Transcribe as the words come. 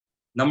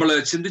നമ്മൾ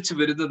ചിന്തിച്ചു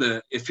വരുന്നത്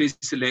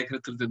എഫേസ്യ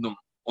ലേഖനത്തിൽ നിന്നും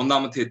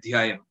 1-ാമത്തെ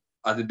അധ്യായം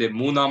അതിന്റെ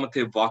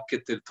 3-ാമത്തെ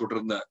വാക്യത്തിൽ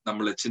തുടർന്ന്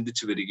നമ്മൾ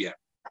ചിന്തിച്ചു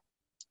വരികയാണ്.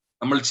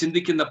 നമ്മൾ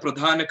ചിന്തിക്കുന്ന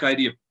പ്രധാന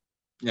കാര്യം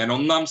ഞാൻ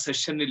 1-ാം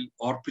സെഷനിൽ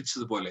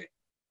ഓർപ്പിച്ചതുപോലെ,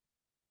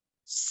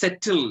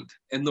 സെറ്റിൽഡ്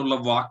എന്നുള്ള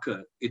വാക്ക്,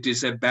 it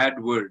is A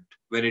bad word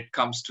when it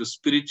comes to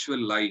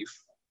spiritual life.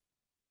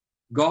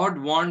 God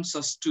wants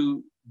us to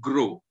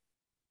grow.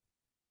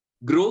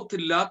 Growth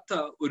ഇല്ലാത്ത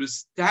ഒരു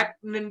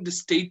സ്റ്റാഗ്നന്റ്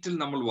സ്റ്റേറ്റിൽ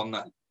നമ്മൾ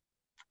വന്നാൽ,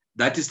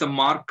 that is the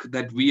mark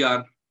that we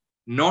are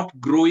not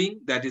growing,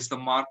 that is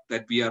the mark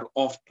that we are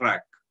off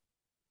track.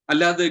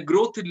 അല്ലാതെ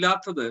growth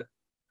ഇല്ലാത്തത്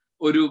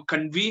ഒരു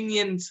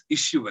convenience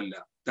issue അല്ല,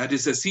 that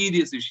is a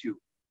serious issue.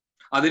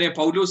 അതിനെ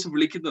പൗലോസ്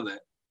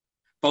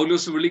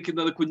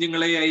വിളിക്കുന്നത്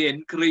കുഞ്ഞുങ്ങളെ I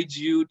encourage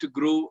you to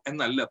grow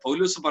എന്നല്ല.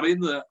 പൗലോസ്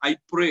പറയുന്നത്, I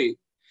pray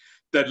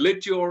that let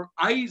your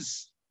eyes,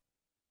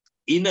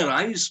 inner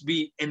eyes be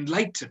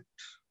enlightened.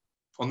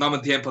 1-ാം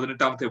അധ്യായം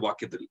 18-ാമത്തെ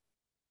വാക്യത്തിൽ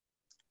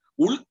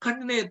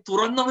ഉൾക്കണ്ണിനെ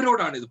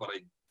തുറന്നവരോടാണ് ഇത്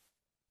പറയുന്നത്.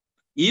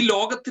 ഈ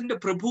ലോകത്തിന്റെ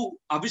പ്രഭു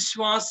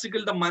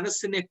അവിശ്വാസികളുടെ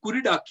മനസ്സിനെ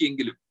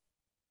കുരുടാക്കിയെങ്കിലും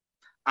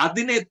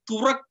അതിനെ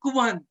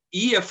തുറക്കുവാൻ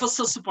ഈ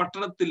എഫെസസ്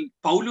പട്ടണത്തിൽ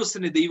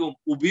പൗലോസിനെ ദൈവം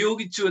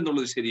ഉപയോഗിച്ചു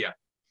എന്നുള്ളത് ശരിയാണ്.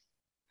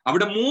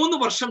 അവിടെ 3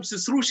 വർഷം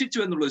ശുശ്രൂഷിച്ചു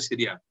എന്നുള്ളത്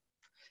ശരിയാണ്.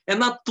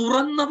 എന്നാൽ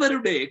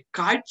തുറന്നവരുടെ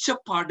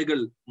കാഴ്ചപ്പാടുകൾ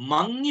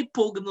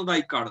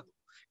മങ്ങിപ്പോകുന്നതായി കാണുന്നു.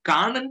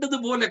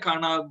 കാണേണ്ടതുപോലെ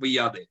കാണാൻ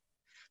വയ്യാതെ,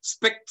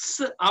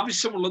 സ്പെക്സ്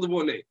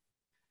ആവശ്യമുള്ളതുപോലെ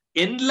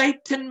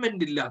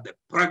എൻലൈറ്റൻമെന്റ് ഇല്ലാതെ,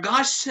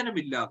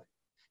 പ്രകാശനമില്ലാതെ,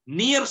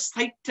 നിയർ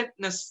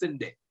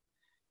സൈറ്റഡ്നെസ്സിന്റെ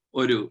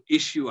ഒരു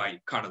ഇഷ്യൂ ആയി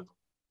കാണുന്നു.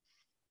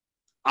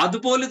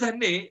 അതുപോലെ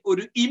തന്നെ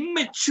ഒരു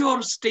ഇമ്മച്യൂർ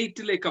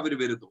സ്റ്റേറ്റിലേക്ക് അവർ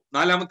വരുന്നു.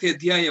 4-ാമത്തെ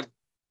അധ്യായം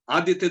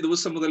ആദ്യത്തെ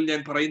ദിവസം മുതൽ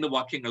ഞാൻ പറയുന്ന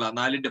വാക്യങ്ങളാ.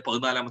 4-ന്റെ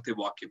 14-ാമത്തെ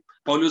വാക്യം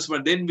പൗലോസ്,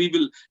 then we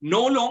will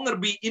no longer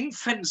be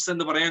infants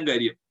എന്ന് പറയാൻ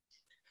കാര്യം,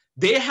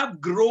 they have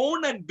grown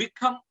and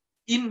become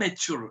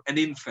immature and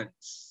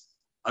infants.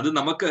 അത്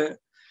നമുക്ക്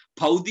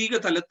ഭൗതിക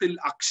തലത്തിൽ,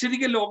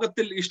 അക്ഷരിക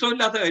ലോകത്തിൽ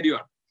ഇഷ്ടമില്ലാത്ത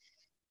കാര്യമാണ്.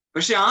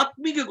 പക്ഷെ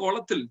ആത്മീക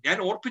കോളത്തിൽ ഞാൻ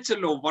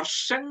ഓർപ്പിച്ചല്ലോ,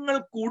 വർഷങ്ങൾ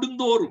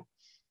കൂടുന്തോറും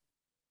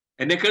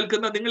എന്നെ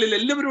കേൾക്കുന്ന നിങ്ങളിൽ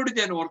എല്ലാവരോടും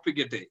ഞാൻ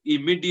ഓർപ്പിക്കട്ടെ, ഈ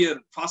mid year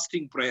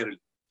fasting പ്രയറിൽ,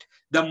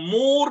 the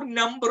more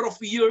number of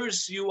years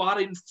you are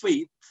in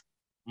faith,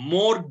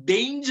 more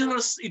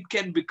dangerous it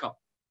can become.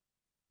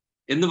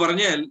 എന്ന്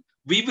പറഞ്ഞാൽ,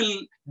 we will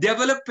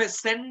develop a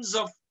sense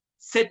of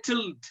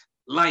settled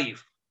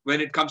life when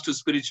it comes to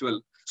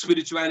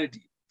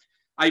spirituality.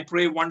 I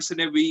pray once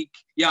in a week.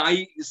 Yeah, I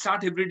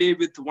start every day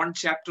with 1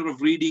 chapter of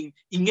reading.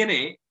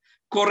 ഇങ്ങനെ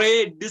കുറെ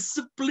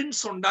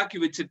disciplines ഉണ്ടാക്കി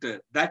വെച്ചിട്ട്,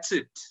 that's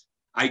it.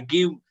 I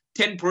give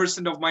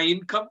 10% of my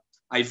income.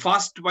 I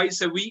fast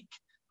twice a week.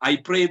 I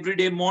pray every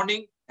day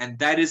morning. And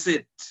that is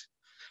it.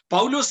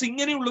 പൗലോസ്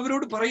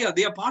ഇങ്ങനെയുള്ളവരോട് പറയാ,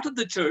 they are part of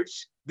the church,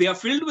 they are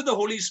filled with the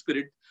Holy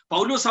Spirit.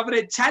 പൗലോസ്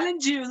അവരെ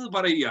challenge ചെയ്ത്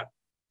പറയുക,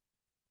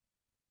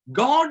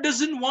 God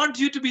doesn't want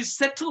you to be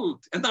settled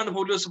എന്നാണ്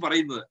പൗലോസ്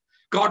പറയുന്നത്.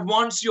 God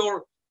wants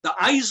the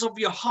eyes of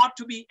your heart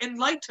to be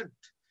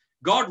enlightened.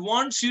 God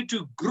wants you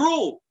to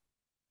grow.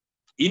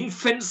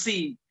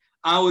 Infancy,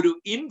 ആ ഒരു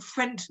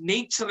infant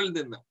നേച്ചറിൽ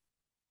നിന്ന്.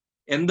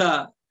 എന്താ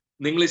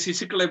നിങ്ങളെ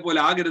ശിശുക്കളെ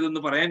പോലെ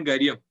ആകരുതെന്ന് പറയാൻ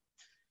കാര്യം,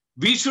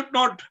 we should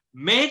not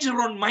major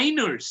on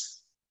minors.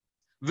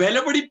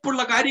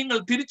 വിലപിടിപ്പുള്ള കാര്യങ്ങൾ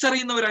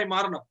തിരിച്ചറിയുന്നവരായി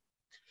മാറണം.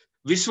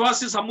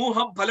 വിശ്വാസി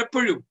സമൂഹം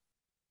പലപ്പോഴും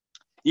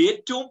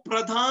ഏറ്റവും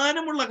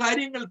പ്രധാനമുള്ള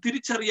കാര്യങ്ങൾ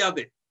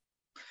തിരിച്ചറിയാതെ,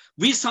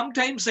 we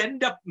sometimes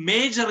end up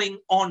majoring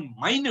on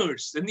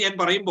minors എന്ന് ഞാൻ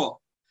പറയുമ്പോ,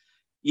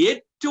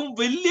 ഏറ്റവും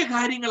വലിയ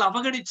കാര്യങ്ങൾ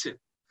അവഗണിച്ച്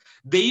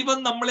ദൈവം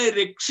നമ്മളെ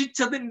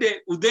രക്ഷിച്ചതിന്റെ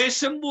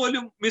ഉദ്ദേശം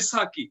പോലും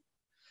മിസ്സാക്കി,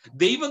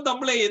 ദൈവം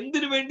നമ്മളെ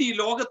എന്തിനു വേണ്ടി ഈ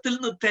ലോകത്തിൽ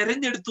നിന്ന്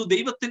തെരഞ്ഞെടുത്തു,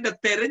 ദൈവത്തിന്റെ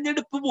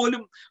തെരഞ്ഞെടുപ്പ്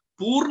പോലും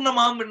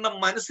പൂർണ്ണമാവണ്ണം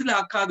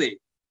മനസ്സിലാക്കാതെ,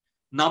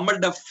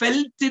 നമ്മളുടെ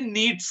ഫെൽറ്റ്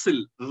നീഡ്സിൽ,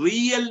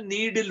 റിയൽ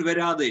നീഡിൽ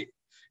വരാതെ,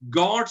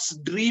 ഗോഡ്സ്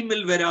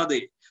ഡ്രീമിൽ വരാതെ,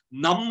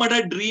 നമ്മുടെ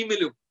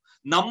ഡ്രീമിലും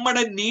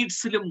നമ്മുടെ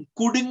നീഡ്സിലും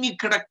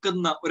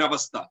കുടുങ്ങിക്കിടക്കുന്ന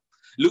ഒരവസ്ഥ.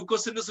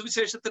 ലൂക്കോസിന്റെ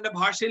സുവിശേഷത്തിന്റെ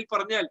ഭാഷയിൽ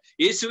പറഞ്ഞാൽ,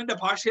 യേശുവിന്റെ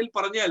ഭാഷയിൽ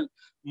പറഞ്ഞാൽ,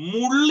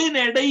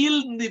 മുള്ളിനിടയിൽ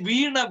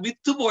വീണ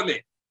വിത്ത് പോലെ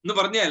എന്ന്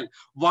പറഞ്ഞാൽ,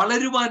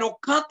 വളരുവാൻ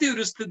ഒക്കാത്ത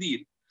ഒരു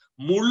സ്ഥിതിയിൽ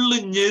മുള്ള്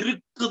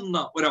ഞെരുക്കുന്ന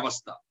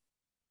ഒരവസ്ഥ.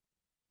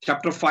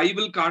 ചാപ്റ്റർ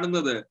 5-ൽ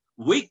കാണുന്നത്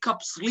wake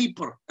up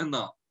sleeper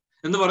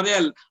എന്ന്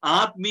പറഞ്ഞാൽ,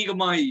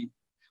 ആത്മീകമായി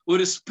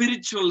ഒരു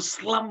സ്പിരിച്വൽ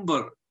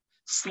സ്ലംബർ,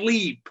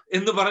 സ്ലീപ്പ്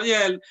എന്ന്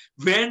പറഞ്ഞാൽ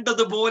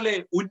വേണ്ടതുപോലെ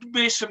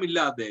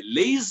ഉന്മേഷമില്ലാതെ,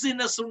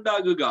 ലേസിനെസ്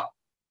ഉണ്ടാകുക.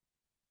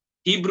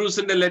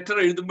 ഹീബ്രൂസിന്റെ ലെറ്റർ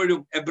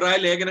എഴുതുമ്പോഴും എബ്രായ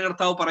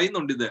ലേഖനകർത്താവ്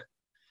പറയുന്നുണ്ട്, ഇത്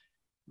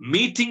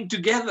മീറ്റിംഗ്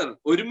ടുഗെദർ,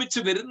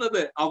 ഒരുമിച്ച്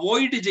വരുന്നത്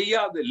അവോയ്ഡ്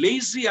ചെയ്യാതെ,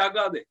 ലേസി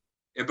ആകാതെ.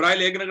 എബ്രായ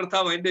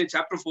ലേഖനകർത്താവ് അതിന്റെ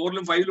ചാപ്റ്റർ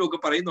 4-ലും 5-ലും ഒക്കെ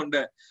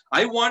പറയുന്നുണ്ട്,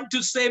 I want to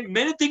say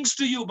many things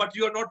to you, but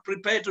you are not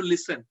prepared to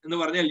listen. എന്ന്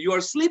പറഞ്ഞാൽ, you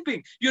are sleeping,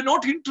 you are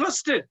not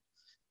interested.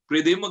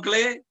 പ്രിയ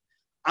ദൈവമക്കളെ,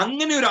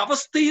 അങ്ങനെ ഒരു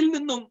അവസ്ഥയിൽ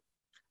നിന്നും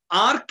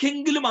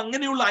ആർക്കെങ്കിലും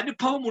അങ്ങനെയുള്ള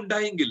അനുഭവം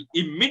ഉണ്ടായെങ്കിൽ,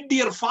 ഈ mid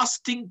year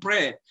fasting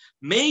prayer,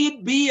 may it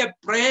be a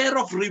prayer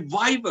of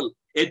revival,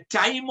 a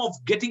time of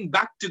getting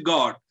back to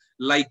God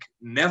like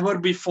never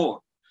before,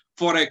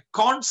 for a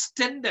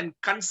constant and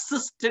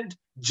consistent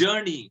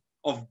journey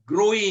of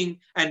growing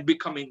and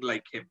becoming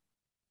like him.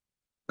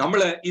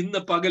 നമ്മൾ ഇന്ന്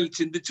പകൽ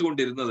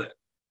ചിന്തിച്ചുകൊണ്ടിരുന്നത്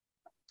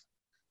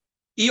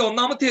ഈ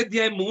 1-ാമത്തെ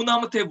അധ്യായം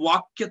 3-ാമത്തെ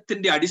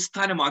വാക്യത്തിന്റെ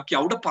അടിസ്ഥാനമാക്കി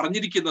അവിടെ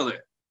പറഞ്ഞിരിക്കുന്നത്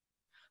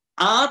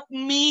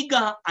ആത്മീക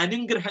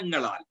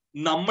അനുഗ്രഹങ്ങളാൽ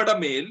നമ്മുടെ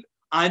മേൽ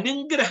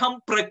അനുഗ്രഹം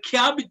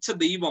പ്രഖ്യാപിച്ച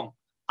ദൈവം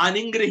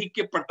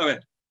അനുഗ്രഹിക്കപ്പെട്ടവൻ.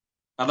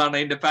 അതാണ്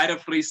അതിന്റെ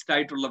പാരഫ്രൈസ്ഡ്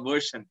ആയിട്ടുള്ള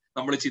വേർഷൻ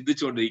നമ്മൾ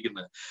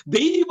ചിന്തിച്ചുകൊണ്ടിരിക്കുന്നത്.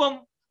 ദൈവം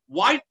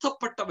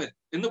വാഴ്ത്തപ്പെട്ടവൻ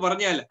എന്ന്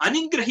പറഞ്ഞാൽ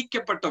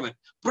അനുഗ്രഹിക്കപ്പെട്ടവൻ.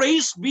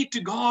 പ്രൈസ് ബി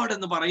ടു ഗോഡ്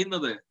എന്ന്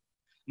പറയുന്നത്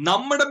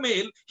നമ്മുടെ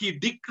മേൽ he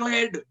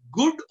declared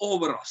good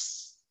over us.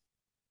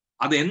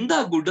 അതെന്താ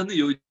ഗുഡ് എന്ന്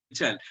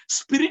ചോദിച്ചാൽ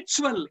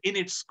സ്പിരിച്വൽ ഇൻ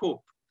ഇറ്റ്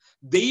സ്കോപ്പ്.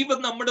 ദൈവം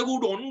നമ്മുടെ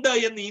കൂടെ ഉണ്ട്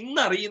എന്ന്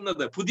ഇന്ന്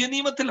അറിയുന്നത്, പുതിയ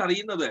നിയമത്തിൽ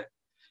അറിയുന്നത്,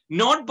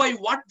 not by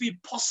what we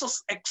possess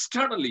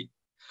externally,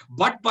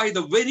 but by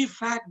the very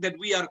fact that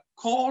we are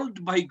called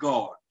by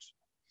God.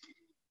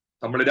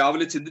 നമ്മൾ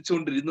രാവിലെ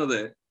ചിന്തിച്ചുകൊണ്ടിരുന്നത്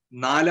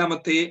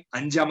 4-ാമത്തെ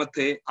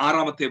 5-ാമത്തെ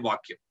 6-ാമത്തെ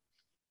വാക്യം.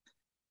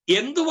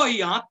 എന്തുവാ ഈ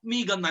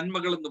ആത്മീക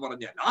നന്മകൾ എന്ന്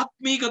പറഞ്ഞാൽ?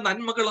 ആത്മീക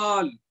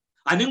നന്മകളാൽ,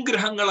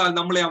 അനുഗ്രഹങ്ങളാൽ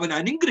നമ്മളെ അവൻ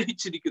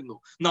അനുഗ്രഹിച്ചിരിക്കുന്നു.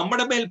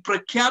 നമ്മുടെ മേൽ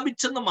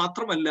പ്രഖ്യാപിച്ചെന്ന്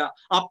മാത്രമല്ല,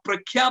 ആ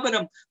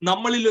പ്രഖ്യാപനം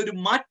നമ്മളിൽ ഒരു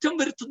മാറ്റം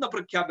വരുത്തുന്ന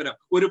പ്രഖ്യാപനം,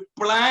 ഒരു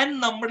പ്ലാൻ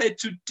നമ്മുടെ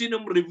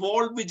ചുറ്റിനും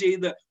റിവോൾവ്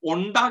ചെയ്ത്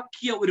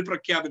ഉണ്ടാക്കിയ ഒരു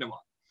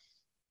പ്രഖ്യാപനമാണ്.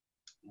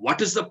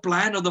 What is the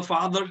plan of the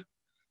father?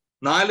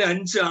 4,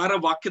 5,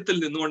 6 വാക്യത്തിൽ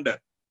നിന്നുകൊണ്ട്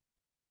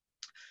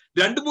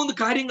 2-3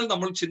 കാര്യങ്ങൾ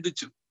നമ്മൾ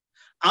ചിന്തിച്ചു.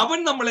 അവൻ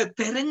നമ്മളെ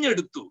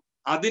തെരഞ്ഞെടുത്തു.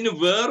 അതിന്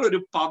വേറൊരു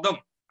പദം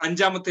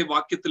 5-ാമത്തെ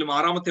വാക്യത്തിലും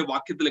 6-ാമത്തെ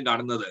വാക്യത്തിലും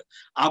കാണുന്നത്,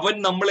 അവൻ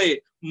നമ്മളെ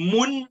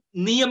മുൻ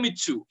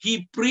നിയമിച്ചു. ഹി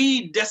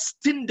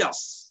പ്രീഡെസ്റ്റിൻഡ്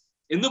us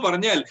എന്ന്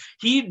പറഞ്ഞാൽ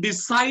he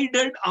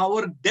decided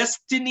our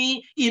destiny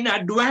in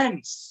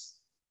advance.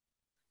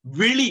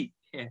 വിളി,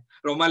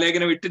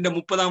 റോമാലേഖനം 8-ന്റെ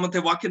 30-ാമത്തെ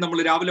വാക്യം നമ്മൾ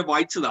രാവിലെ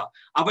വായിച്ചതാ.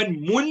 അവൻ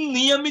മുൻ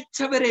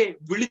നിയമിച്ചവരെ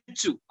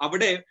വിളിച്ചു.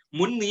 അവിടെ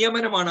മുൻ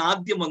നിയമനമാണ്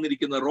ആദ്യം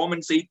വന്നിരിക്കുന്നത്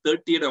റോമൻസ്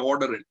 8:30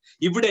 ഓർഡറിൽ.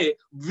 ഇവിടെ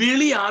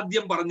വിളി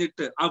ആദ്യം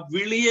പറഞ്ഞിട്ട് ആ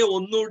വിളിയെ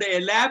ഒന്നുകൂടെ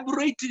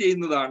എലാബറേറ്റ്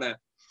ചെയ്യുന്നതാണ്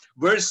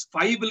വേഴ്സ്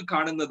 5-ൽ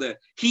കാണുന്നത്.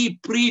 He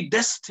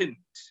പ്രീഡെസ്റ്റിൻഡ്,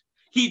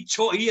 he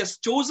has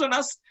chosen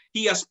us,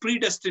 he has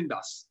predestined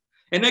us.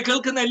 എന്നെ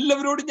കേൾക്കുന്ന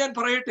എല്ലാവരോടും ഞാൻ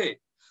പറയട്ടെ,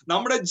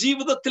 നമ്മുടെ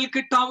ജീവിതത്തിൽ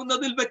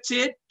കിട്ടാവുന്നതിൽ വെച്ച്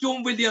ഏറ്റവും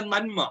വലിയ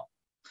നന്മ,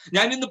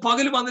 ഞാൻ ഇന്ന്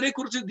പകലും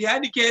അതിനെക്കുറിച്ച്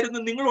ധ്യാനിക്കായിരുന്നു,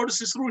 നിങ്ങളോട്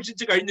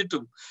ശുശ്രൂഷിച്ചു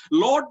കഴിഞ്ഞിട്ടും,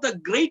 Lord, the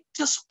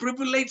greatest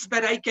privilege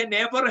that I can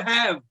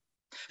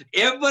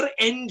ever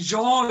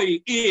enjoy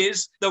is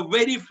the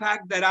very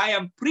fact that I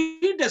am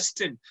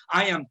predestined,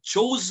 I am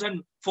chosen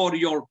for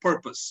your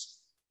purpose.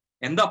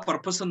 എന്താ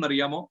പർപ്പസ്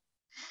എന്നറിയാമോ?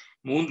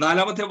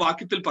 4-ാമത്തെ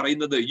വാക്യത്തിൽ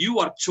പറയുന്നത് you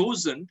are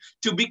chosen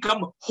to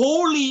become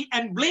holy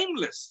and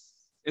blameless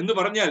എന്ന്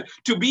പറഞ്ഞാൽ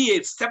to be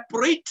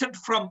separated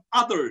from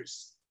others.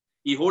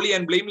 ഈ holy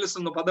and blameless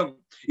എന്ന പദം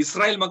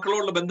Israel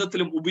മക്കളോടുള്ള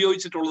ബന്ധത്തിലും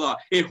ഉപയോഗിച്ചിട്ടുള്ളതാ.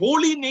 A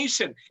holy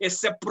nation, A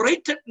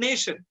separated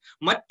nation,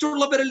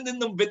 മറ്റുള്ളവരിൽ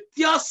നിന്നും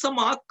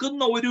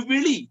വ്യത്യാസമാക്കുന്ന ഒരു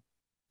വിളി.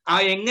 ആ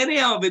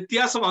എങ്ങനെയാ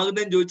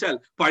വ്യത്യാസമാകുന്നതെന്ന് ചോദിച്ചാൽ,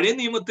 പഴയ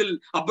നിയമത്തിൽ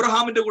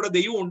അബ്രഹാമിന്റെ കൂടെ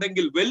ദൈവം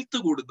ഉണ്ടെങ്കിൽ വെൽത്ത്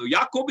കൂടുന്നു,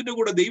 യാക്കോബിന്റെ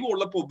കൂടെ ദൈവം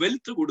ഉള്ളപ്പോൾ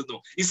വെൽത്ത് കൂടുന്നു,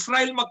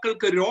 ഇസ്രായേൽ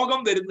മക്കൾക്ക്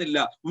രോഗം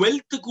വരുന്നില്ല,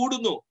 വെൽത്ത്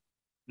കൂടുന്നു.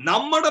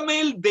 നമ്മുടെ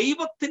മേൽ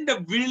ദൈവത്തിന്റെ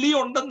വിളി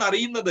ഉണ്ടെന്ന്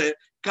അറിയുന്നത്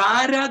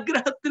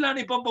കാരാഗ്രഹത്തിലാണ്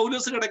ഇപ്പം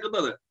പൗലോസ്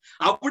കിടക്കുന്നത്.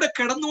 അവിടെ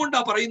കിടന്നുകൊണ്ടാ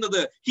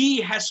പറയുന്നത് ഹി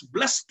ഹാസ്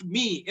ബ്ലെസ്ഡ്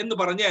മീ എന്ന്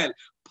പറഞ്ഞാൽ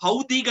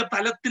ഭൗതിക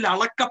തലത്തിൽ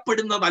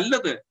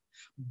അളക്കപ്പെടുന്നതല്ലത്.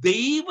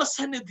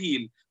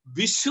 ദൈവസന്നിധിയിൽ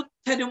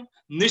വിശുദ്ധനും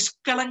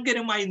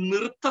നിഷ്കളങ്കരുമായി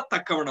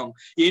നിർത്തത്തക്കവണ്ണം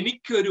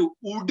എനിക്കൊരു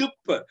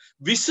ഉടുപ്പ്,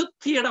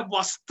 വിശുദ്ധിയുടെ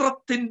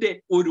വസ്ത്രത്തിന്റെ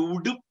ഒരു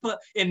ഉടുപ്പ്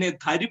എന്നെ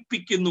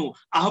ധരിപ്പിക്കുന്നു.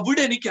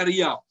 അവിടെ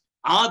എനിക്കറിയാം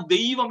ആ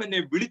ദൈവം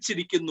എന്നെ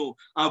വിളിച്ചിരിക്കുന്നു,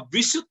 ആ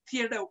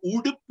വിശുദ്ധിയുടെ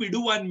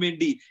ഉടുപ്പിടുവാൻ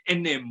വേണ്ടി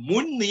എന്നെ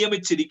മുൻ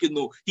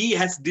നിയമിച്ചിരിക്കുന്നു. He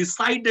has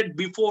decided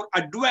before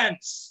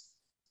advance,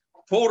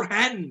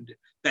 forehand,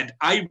 that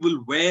I will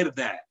wear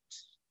that.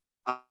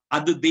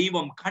 അത്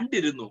ദൈവം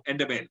കണ്ടിരുന്നു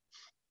എന്റെ മേൽ.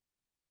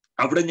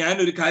 അവിടെ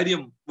ഞാനൊരു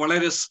കാര്യം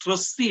വളരെ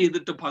സ്ട്രെസ്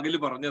ചെയ്തിട്ട് പകല്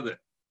പറഞ്ഞത്,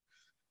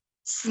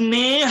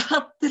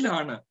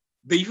 സ്നേഹത്തിലാണ്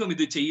ദൈവം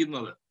ഇത്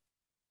ചെയ്യുന്നത്.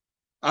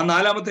 ആ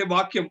 4-ാമത്തെ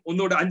വാക്യം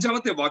ഒന്നുകൂടെ,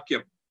 5-ാമത്തെ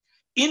വാക്യം,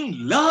 in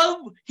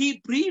love he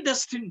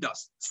predestined us.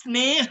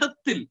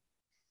 സ്നേഹത്തിൽ.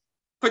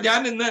 ഇപ്പൊ ഞാൻ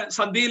ഇന്ന്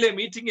സന്ധ്യയിലെ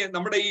മീറ്റിംഗ്,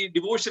 നമ്മുടെ ഈ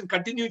ഡിവോഷൻ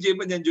കണ്ടിന്യൂ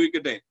ചെയ്യുമ്പോൾ ഞാൻ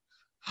ചോദിക്കട്ടെ,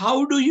 how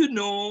do you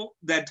know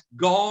that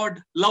God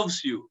loves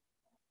you?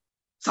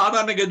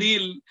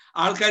 സാധാരണഗതിയിൽ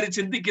ആൾക്കാർ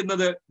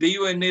ചിന്തിക്കുന്നത്,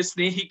 ദൈവം എന്നെ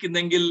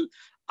സ്നേഹിക്കുന്നെങ്കിൽ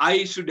I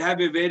should have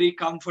a very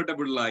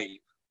comfortable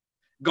life.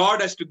 God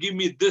has to give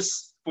me this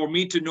for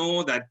me to know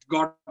that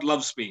God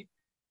loves me.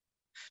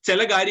 ചില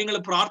കാര്യങ്ങൾ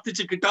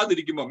പ്രാർത്ഥിച്ച്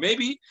കിട്ടാതിരിക്കുമ്പോൾ, may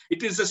be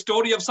it is A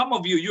story of some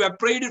of U. You have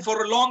prayed it for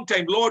A long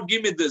time. Lord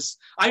give me this.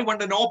 I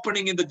want an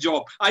opening in the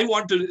job. I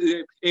want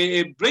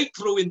a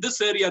breakthrough in this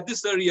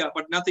area,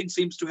 but nothing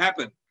seems to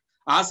happen.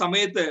 ആ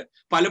സമയത്ത്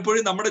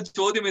പലപ്പോഴും നമ്മുടെ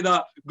ചോദ്യം ഇതാ,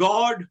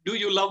 God, do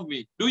you love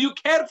me? Do you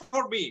care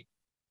for me?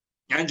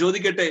 ഞാൻ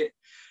ചോദിക്കട്ടെ,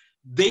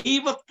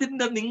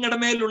 ദൈവത്തിന്റെ നിങ്ങളുടെ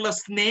മേലുള്ള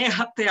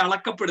സ്നേഹത്തെ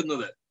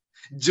അളക്കപ്പെടുന്നത്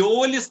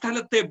ജോലി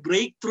സ്ഥലത്തെ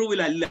ബ്രേക്ക്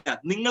ത്രൂവിലല്ല.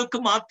 നിങ്ങൾക്ക്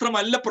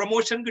മാത്രമല്ല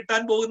പ്രൊമോഷൻ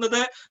കിട്ടാൻ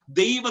പോകുന്നത്,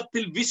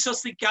 ദൈവത്തിൽ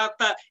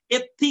വിശ്വസിക്കാത്ത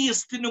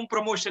എത്തിയിസ്റ്റിനും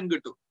പ്രൊമോഷൻ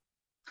കിട്ടും.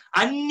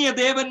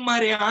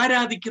 അന്യദേവന്മാരെ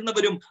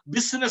ആരാധിക്കുന്നവരും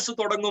ബിസിനസ്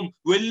തുടങ്ങും,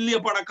 വലിയ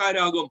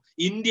പണക്കാരാകും.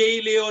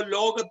 ഇന്ത്യയിലെയോ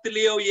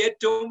ലോകത്തിലെയോ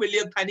ഏറ്റവും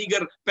വലിയ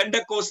ധനികർ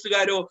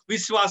പെന്തക്കോസ്റ്റുകാരോ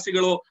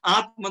വിശ്വാസികളോ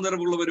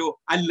ആത്മനിറവുള്ളവരോ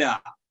അല്ല.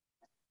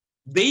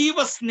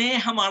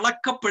 ദൈവസ്നേഹം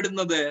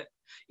അളക്കപ്പെടുന്നത്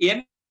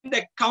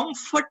എന്റെ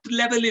കംഫർട്ട്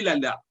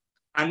ലെവലിലല്ല.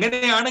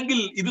 അങ്ങനെയാണെങ്കിൽ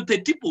ഇത്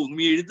തെറ്റിപ്പോകും.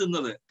 ഈ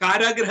എഴുതുന്നത്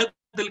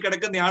കാരാഗ്രഹത്തിൽ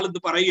കിടക്കുന്ന ആൾ ഇത്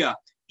പറയുക,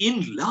 ഇൻ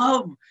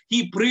ലവ് ഹി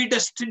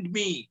പ്രീഡെസ്റ്റിൻഡ്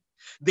മീ.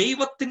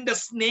 ദൈവത്തിന്റെ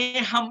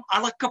സ്നേഹം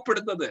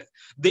അളക്കപ്പെടുന്നത്,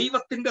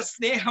 ദൈവത്തിന്റെ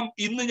സ്നേഹം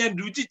ഇന്ന് ഞാൻ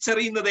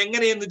രുചിച്ചറിയുന്നത്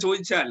എങ്ങനെയെന്ന്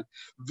ചോദിച്ചാൽ,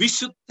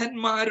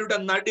 വിശുദ്ധന്മാരുടെ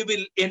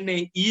നടുവിൽ എന്നെ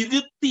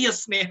ഇരുത്തിയ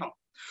സ്നേഹം.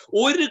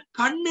 ഒരു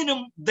കണ്ണിനും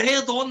ദയ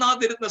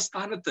തോന്നാതിരുന്ന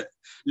സ്ഥാനത്ത്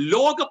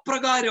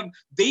ലോകപ്രകാരം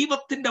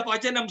ദൈവത്തിന്റെ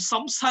വചനം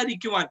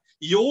സംസാരിക്കുവാൻ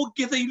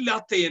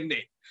യോഗ്യതയില്ലാത്ത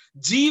എന്നെ,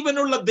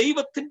 ജീവനുള്ള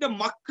ദൈവത്തിന്റെ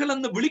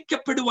മക്കളെന്ന്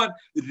വിളിക്കപ്പെടുവാൻ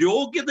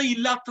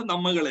യോഗ്യതയില്ലാത്ത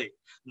നമ്മളെ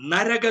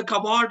നരക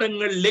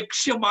കവാടങ്ങൾ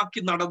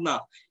ലക്ഷ്യമാക്കി നടന്ന,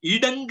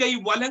 ഇടങ്കൈ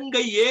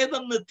വലങ്കൈ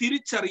ഏതെന്ന്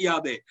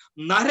തിരിച്ചറിയാതെ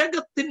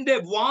നരകത്തിന്റെ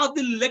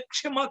വാതിൽ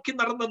ലക്ഷ്യമാക്കി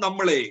നടന്ന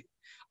നമ്മളെ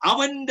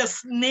അവന്റെ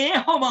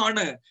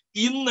സ്നേഹമാണ്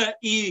ഇന്ന്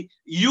ഈ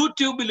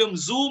യൂട്യൂബിലും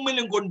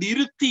സൂമിലും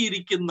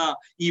കൊണ്ടിരുത്തിയിരിക്കുന്ന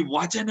ഈ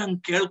വചനം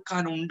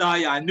കേൾക്കാൻ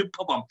ഉണ്ടായ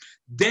അനുഭവം.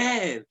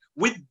 There,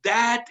 with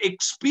that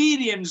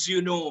experience,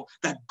 you know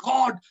that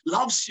God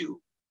loves you.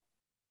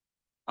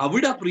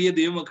 അവിടെ പ്രിയ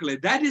ദൈവമക്കളെ,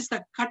 that is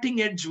the cutting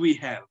edge we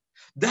have.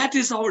 That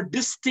is our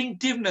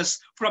distinctiveness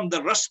from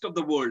the rest of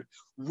the world.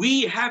 We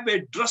have a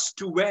dress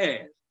to wear,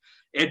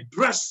 a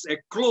dress, a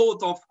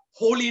cloth of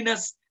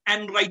holiness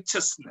and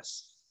righteousness.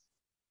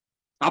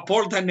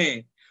 അപ്പോൾ തന്നെ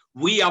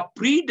we are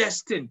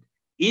predestined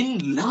in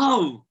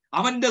love.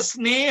 അവന്റെ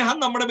സ്നേഹം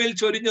നമ്മുടെ മേൽ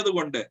ചൊരിഞ്ഞത്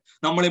കൊണ്ട്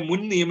നമ്മളെ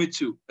മുൻ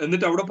നിയമിച്ചു.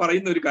 എന്നിട്ട് അവിടെ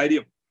പറയുന്ന ഒരു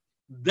കാര്യം,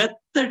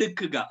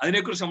 ദത്തെടുക്കുക.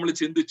 അതിനെക്കുറിച്ച് നമ്മൾ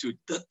ചിന്തിച്ചു.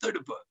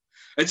 ദത്തെടുപ്പ്,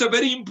 it's A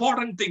very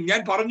important thing.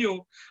 ഞാൻ പറഞ്ഞു,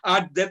 ആ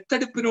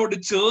ദത്തെടുപ്പിനോട്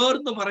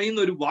ചേർന്ന് പറയുന്ന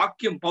ഒരു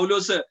വാക്യം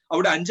പൗലോസ്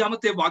അവിടെ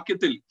 5-ാമത്തെ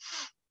വാക്യത്തിൽ,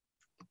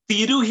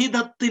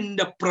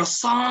 തിരുഹിതത്തിന്റെ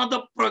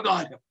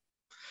പ്രസാദപ്രകാരം,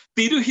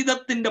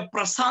 തിരുഹിതത്തിന്റെ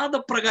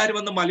പ്രസാദപ്രകാരം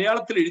എന്ന്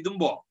മലയാളത്തിൽ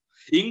എഴുതുമ്പോ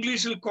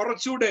ഇംഗ്ലീഷിൽ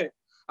കുറച്ചുകൂടെ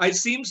I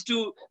seems to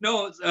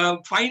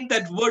find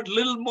that word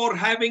little more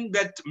having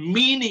that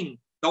meaning,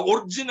 the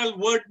original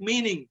word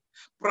meaning.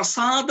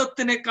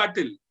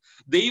 പ്രസാദത്തിനെക്കാട്ടിൽ,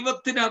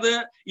 ദൈവത്തിന് അത്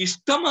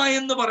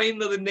ഇഷ്ടമായെന്ന്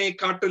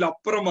പറയുന്നതിനെക്കാട്ടിൽ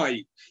അപ്പുറമായി,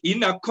 in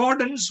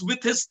accordance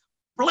with his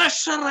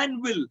pleasure and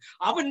will,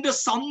 അവന്റെ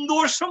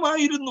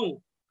സന്തോഷമായിരുന്നു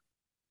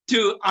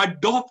to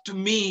adopt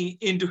me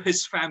into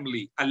his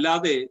family.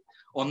 അല്ലാതെ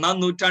 1-ാം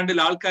നൂറ്റാണ്ടിൽ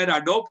ആൾക്കാർ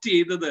അഡോപ്റ്റ്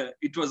ചെയ്തത്,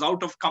 it was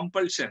out of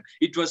compulsion.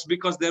 It was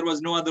because there was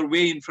no other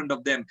way in front of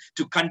them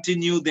to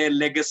continue their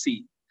legacy.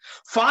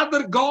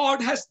 Father God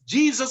has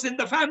Jesus in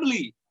the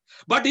family,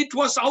 but it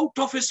was out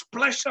of his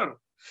pleasure.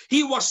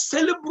 He was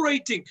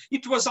celebrating.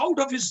 It was out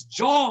of his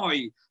joy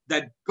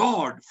that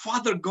God,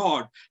 Father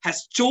God, has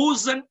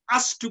chosen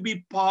us to be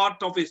part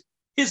of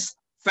his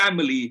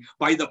family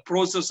by the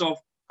process of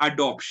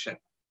adoption.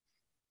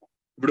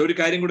 ഇവിടെ ഒരു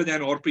കാര്യം കൂടെ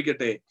ഞാൻ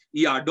ഓർപ്പിക്കട്ടെ.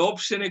 ഈ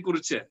അഡോപ്ഷനെ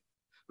കുറിച്ച്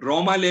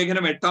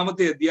റോമാലേഖനം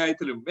 8-ാമത്തെ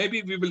അധ്യായത്തിലും, may be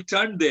we will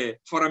turn they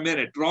four A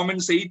minute,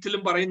 romance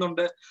 8-ലും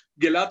പറയുന്നുണ്ട്,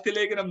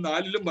 ഗലാത്യലേഖനം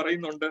 4-ലും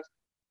പറയുന്നുണ്ട്.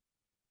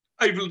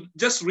 I will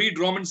just read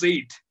romance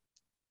 8.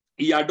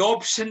 ഈ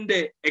അഡോപ്ഷന്റെ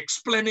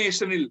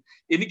എക്സ്പ്ലനേഷനിൽ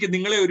എനിക്ക്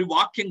നിങ്ങളെ ഒരു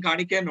വാക്യം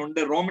കാണിക്കാനുണ്ട്.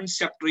 Romance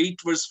chapter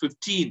 8 verse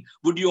 15.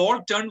 Would you all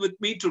turn with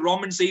me to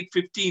Romans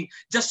 8:15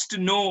 just to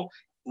know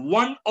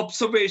one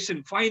observation,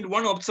 find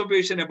one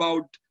observation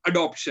about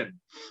adoption.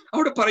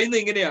 അവിടെ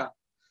പറയുന്നത് ഇങ്ങനെയാ,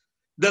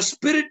 the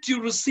spirit you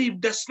received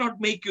does not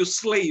make you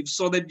slaves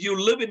so that you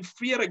live in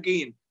fear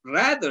again.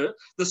 Rather,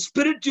 the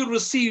spirit you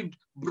received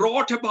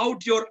brought about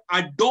your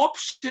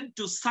adoption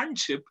to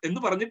sonship എന്ന്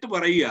പറഞ്ഞിട്ട്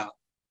പറയുക,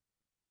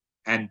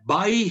 and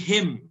by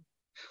him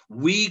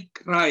we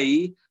cry,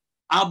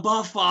 Abba,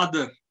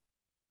 Father.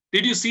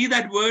 Did you see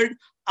that word,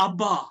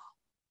 Abba?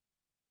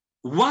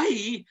 Why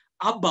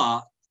Abba?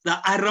 The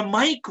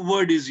Aramaic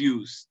word is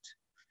used.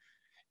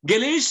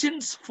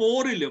 Galatians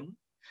 4-ലും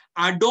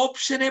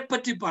adoption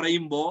പറ്റി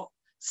പറയുമ്പോ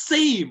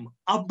same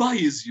Abba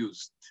is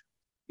used.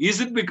 Is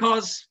it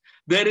because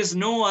there is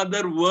no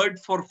other word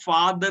for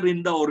father in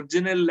the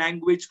original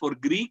language for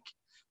Greek?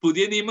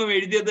 പുതിയ നിയമം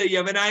എഴുതിയത്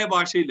യവനായ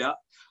ഭാഷയില.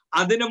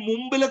 അതിന്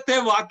മുമ്പിലത്തെ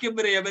വാക്യം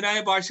വരെ യവനായ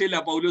ഭാഷയില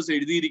പൗലോസ്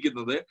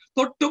എഴുതിയിരിക്കുന്നത്.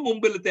 തൊട്ട്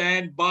മുമ്പിലത്തെ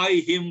and by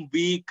him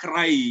we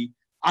cry,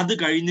 അത്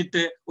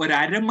കഴിഞ്ഞിട്ട് ഒരു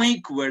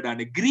അരമൈക് വേർഡ്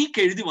ആണ്. ഗ്രീക്ക്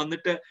എഴുതി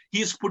വന്നിട്ട് he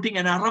is putting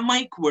an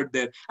Aramaic word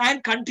there and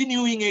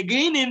continuing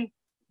again in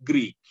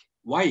Greek.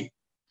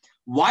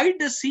 Why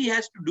does he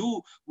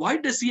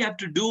have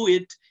to do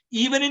it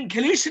even in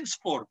Galatians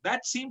 4?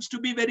 That seems to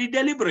be very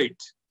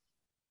deliberate.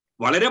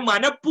 വളരെ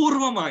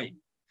മനഃപൂർവമായി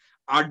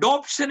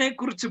അഡോപ്ഷനെ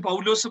കുറിച്ച്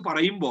പൗലോസ്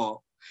പറയുമ്പോ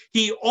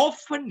he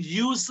often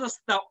uses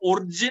the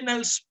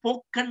original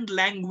spoken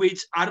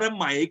language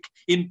Aramaic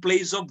in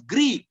place of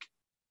Greek.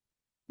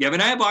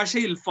 യവനായ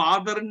ഭാഷയിൽ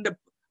ഫാദറിന്റെ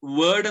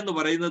word എന്ന്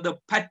പറയുന്നത്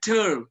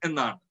പറ്റർ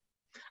എന്നാണ്.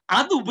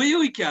 അത്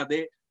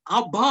ഉപയോഗിക്കാതെ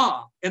അബ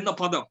എന്ന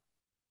പദം,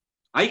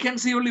 I can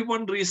see only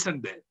one reason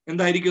there.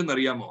 എന്തായിരിക്കും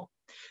എന്നറിയാമോ?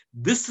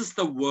 This is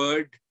the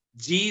word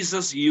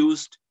Jesus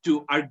used to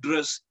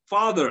address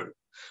Father.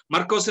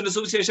 മർക്കോസിന്റെ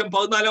സുവിശേഷം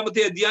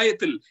 14-ാമത്തെ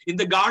അധ്യായത്തിൽ in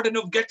the garden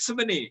of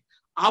Gethsemane,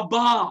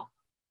 അബ്ബാ,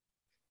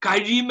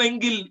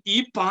 കഴിയുമെങ്കിൽ ഈ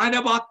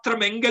പാനപാത്രം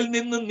എങ്കിൽ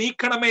നിന്ന്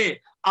നീക്കണമേ,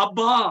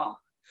 അബ്ബാ.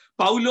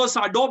 പൗലോസ്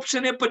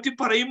അഡോപ്ഷനെ പറ്റി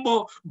പറയുമ്പോ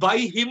by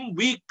him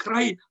we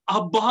cry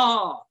അബ്ബാ.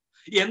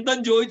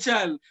 എന്തെന്ന്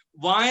ചോദിച്ചാൽ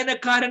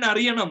വായനക്കാരൻ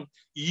അറിയണം,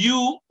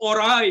 you or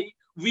I,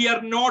 we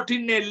are not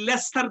in a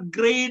lesser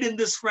grade in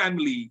this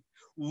family.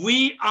 We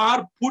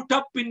are put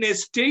up in a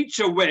stage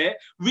where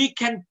we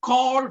can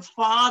call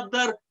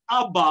Father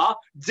Abba,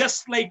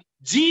 just like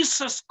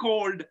Jesus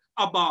called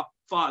Abba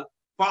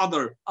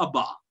Father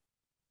Abba.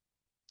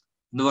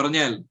 എന്ന്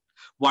പറഞ്ഞാൽ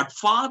what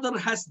Father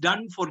has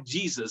done for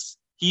Jesus,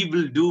 he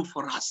will do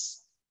for us.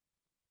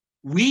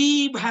 We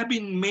have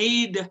been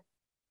made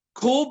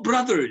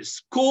co-brothers,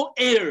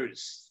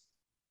 co-heirs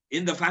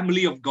in the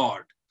family of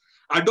God.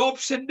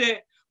 അഡോപ്ഷന്റെ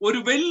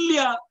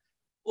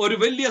ഒരു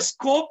വലിയ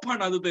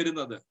സ്കോപ്പാണ് അത്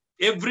തരുന്നത്.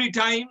 Every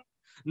time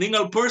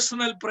നിങ്ങൾ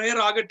personal prayer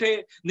ആകട്ടെ,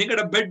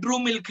 നിങ്ങളുടെ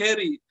ബെഡ്റൂമിൽ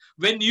കയറി,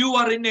 when you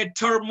are in a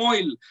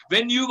turmoil,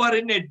 when you are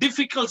in a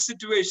difficult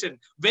situation,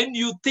 when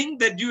you think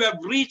that you have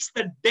reached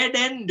the dead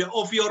end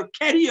of your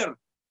career,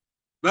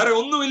 വേറെ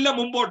ഒന്നുമില്ല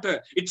മുമ്പോട്ട്,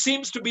 it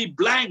seems to be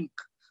blank,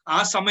 ആ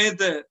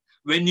സമയത്ത്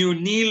when you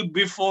kneel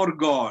before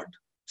God,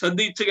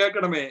 ശ്രദ്ധിച്ച്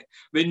കേൾക്കണമേ,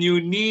 when you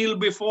kneel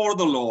before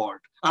the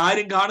Lord,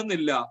 ആരും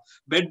കാണുന്നില്ല,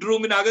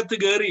 ബെഡ്റൂമിനകത്ത്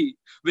കയറി,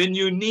 when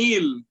you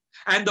kneel,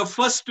 and the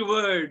first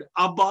word,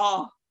 Abba,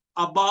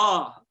 Abba,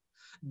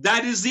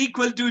 that is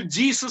equal to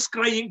Jesus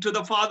crying to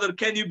the Father.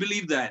 Can you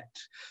believe that?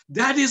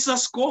 That is the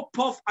scope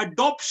of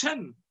adoption.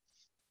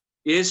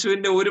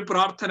 യേശുവിന്റെ ഒരു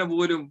പ്രാർത്ഥന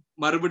പോലും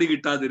മറുപടി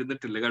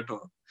കിട്ടാതിരുന്നിട്ടില്ല കേട്ടോ.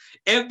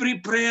 Every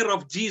prayer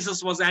of Jesus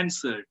was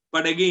answered.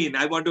 But again,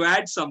 I want to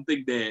add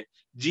something there.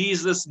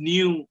 Jesus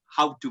knew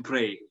how to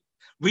pray.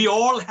 We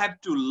all have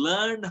to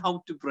learn how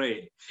to pray.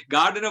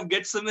 Garden of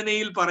Gethsemane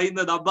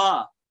പറയുന്നത്, അബ്ബാ,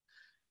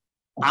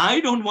 I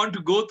don't want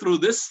to go through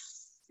this.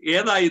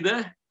 ഏതാ ഇത്?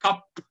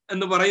 Cup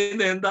എന്ന്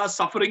പറയുന്നത് എന്താ?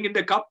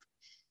 സഫറിംഗിന്റെ cup.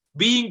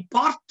 Being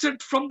parted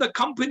from the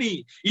company,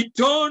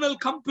 eternal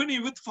company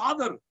with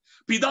Father.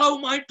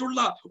 പിതാവുമായിട്ടുള്ള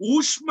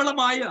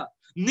ഊഷ്മളമായ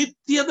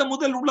നിത്യത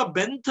മുതലുള്ള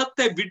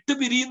ബന്ധത്തെ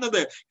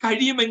വിട്ടുപിരിയുന്നത്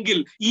കഴിയുമെങ്കിൽ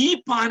ഈ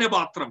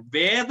പാനപാത്രം,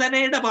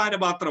 വേദനയുടെ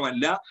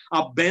പാനപാത്രമല്ല, ആ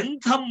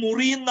ബന്ധം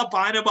മുറിയുന്ന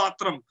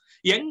പാനപാത്രം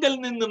എങ്കിൽ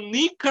നിന്ന്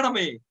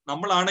നീക്കണമേ.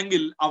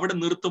 നമ്മളാണെങ്കിൽ അവിടെ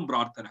നിർത്തും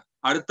പ്രാർത്ഥന.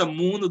 അടുത്ത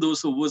 3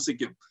 ദിവസം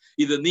ഉപവസിക്കും.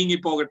 ഇത്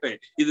നീങ്ങിപ്പോകട്ടെ,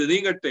 ഇത്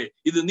നീങ്ങട്ടെ,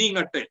 ഇത്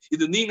നീങ്ങട്ടെ,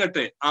 ഇത്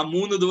നീങ്ങട്ടെ. ആ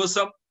 3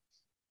 ദിവസം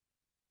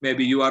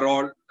maybe you are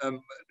all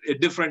a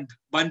different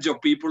bunch of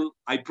people.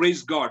 I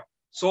praise God.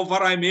 So far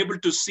I'm able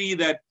to see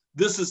that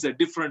this is a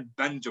different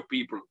bunch of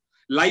people.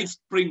 Life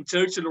Spring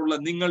Churchiലുള്ള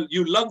നിങ്ങൾ,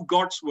 you love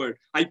God's word.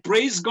 I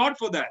praise God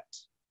for that.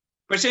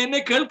 പക്ഷെ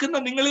എന്നെ കേൾക്കുന്ന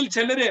നിങ്ങളിൽ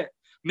ചിലര്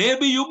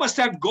maybe you must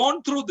have gone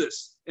through this.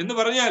 എന്ന്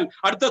പറഞ്ഞാൽ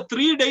അടുത്ത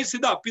 3 days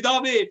ഇതാ,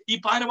 പിതാവേ ഈ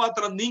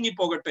പാനപാത്രം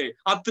നീങ്ങിപ്പോകട്ടെ.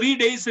 ആ 3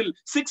 daysൽ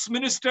 6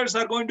 ministers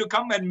are going to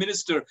come and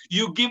minister.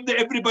 You give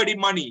everybody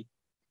money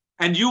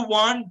and you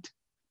want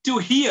to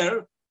hear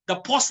the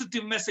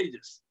positive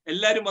messages.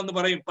 എല്ലാരും വന്ന്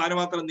പറയും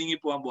പാനപാത്രം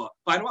നീങ്ങിപ്പോവാൻ പോവാ,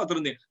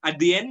 പാനപാത്രം at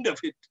the end of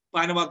it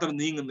പാനപാത്രം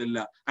നീങ്ങുന്നില്ല.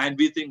 And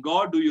we think,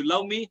 God, do you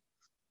love me?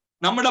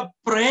 നമ്മുടെ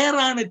prayer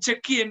ആണ്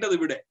check ചെയ്യേണ്ടത്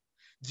ഇവിടെ.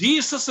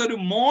 ജീസസ് ഒരു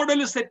മോഡൽ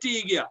സെറ്റ്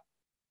ചെയ്യുക.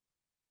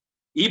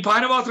 ഈ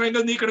പാനപാത്രം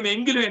എങ്കിലും നീക്കണം,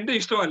 എങ്കിലും എന്റെ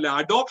ഇഷ്ടമല്ല.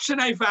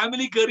 അഡോപ്ഷനായി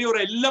ഫാമിലി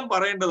കയറിയവരെല്ലാം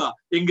പറയേണ്ടതാ,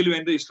 എങ്കിലും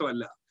എന്റെ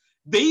ഇഷ്ടമല്ല.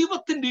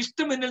 ദൈവത്തിന്റെ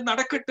ഇഷ്ടം എന്നിൽ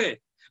നടക്കട്ടെ.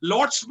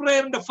 ലോർഡ്സ്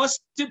പ്രേയറിന്റെ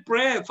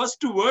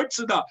ഫസ്റ്റ്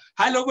വേർഡ്സ് ഇതാ,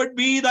 hallowed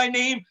be thy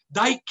name,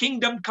 thy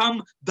kingdom come,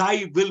 thy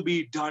will be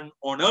done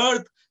on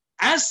earth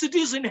as it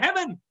is in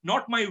heaven,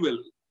 not my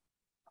will.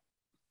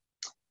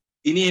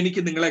 ഇനി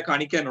എനിക്ക് നിങ്ങളെ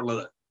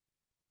കാണിക്കാനുള്ളത്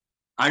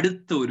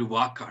അടുത്ത ഒരു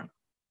വാക്കാണ്.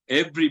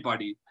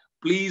 Everybody,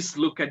 please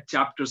look at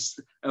chapters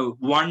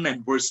 1 and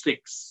verse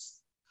 6.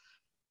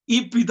 ഈ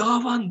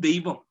പിതാവാൻ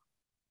ദൈവം,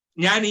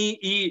 ഞാൻ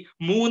ഈ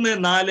 3,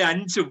 4,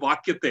 5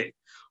 വാക്യത്തെ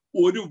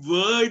ഒരു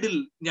വേർഡിൽ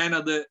ഞാൻ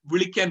അത്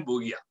വിളിക്കാൻ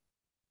പോകുക.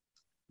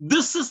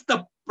 This is the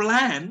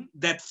plan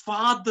that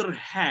Father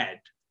had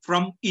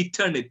from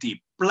eternity.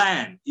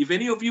 Plan. If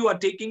any of you are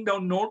taking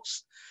down notes,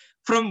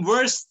 from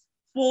verse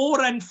 4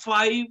 and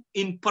 5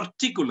 in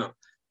particular,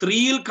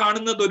 3ൽ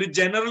കാണുന്നത് ഒരു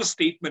ജനറൽ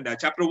സ്റ്റേറ്റ്മെന്റ്.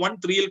 ചാപ്റ്റർ 1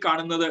 3ൽ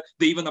കാണുന്നത്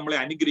ദൈവം നമ്മളെ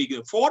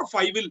അനുഗ്രഹിക്കുന്നു. 4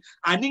 5ൽ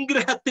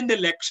അനുഗ്രഹത്തിന്റെ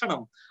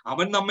ലക്ഷണം.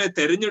 അവൻ നമ്മെ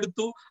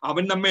തെരഞ്ഞെടുത്തു,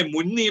 അവൻ നമ്മെ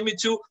മുൻ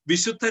നിയമിച്ചു,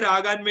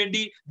 വിശുദ്ധരാകാൻ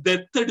വേണ്ടി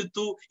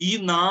ദത്തെടുത്തു. ഈ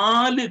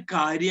 4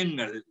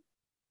 കാര്യങ്ങൾ,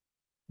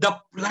 the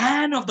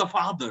plan of the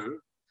Father.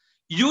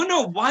 You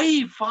know why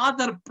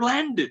Father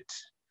planned it?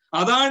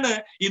 അതാണ്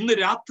ഇന്ന്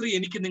രാത്രി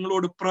എനിക്ക്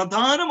നിങ്ങളോട്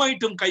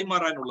പ്രധാനമായിട്ടും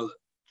കൈമാറാനുള്ളത്.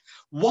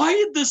 Why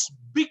this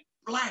big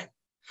plan?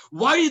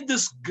 Why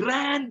this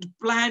grand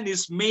plan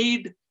is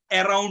made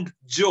around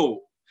Joe,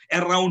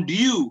 around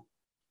you?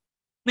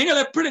 നിങ്ങൾ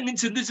എപ്പോഴെങ്കിലും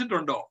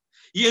ചിന്തിച്ചിട്ടുണ്ടോ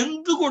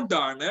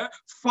എന്തുകൊണ്ടാണ്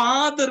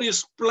father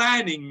is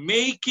planning,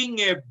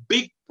 making A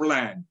big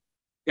plan?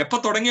 എപ്പോ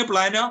തുടങ്ങിയ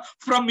പ്ലാനാ?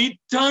 From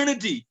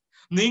eternity.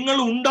 നിങ്ങൾ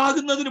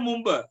ഉണ്ടാകുന്നതിന്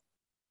മുമ്പ്.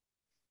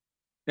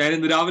 ഞാൻ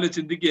ഇന്ന് രാവിലെ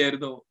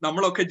ചിന്തിക്കുകയായിരുന്നു,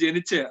 നമ്മളൊക്കെ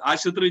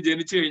ആശുപത്രി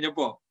ജനിച്ചു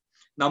കഴിഞ്ഞപ്പോ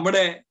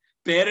നമ്മുടെ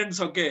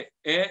പേരൻസ് ഒക്കെ,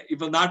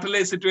 ഇപ്പൊ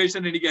നാട്ടിലെ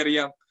സിറ്റുവേഷൻ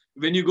എനിക്കറിയാം,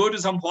 when you go to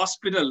some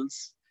hospitals,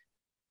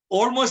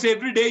 almost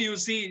every day you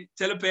see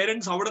ചില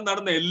parents അവിടെ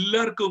നടന്ന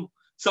എല്ലാവർക്കും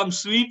some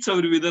sweets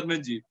അവർ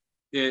വിതരണം ചെയ്യും.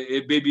 A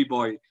baby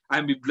boy, I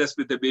am blessed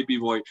with a baby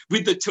boy.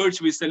 With the church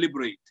we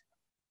celebrate.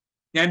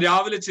 ഞാൻ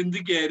രാവിലെ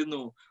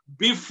ചിന്തിക്കുകയായിരുന്നു,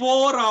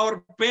 before our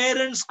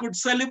parents could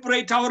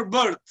celebrate our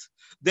birth,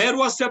 there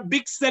was a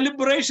big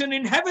celebration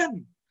in heaven.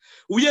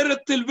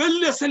 ഉയരത്തിൽ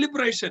വലിയ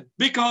celebration,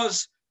 because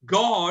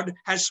God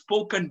has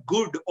spoken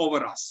good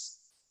over us.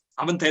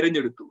 അവൻ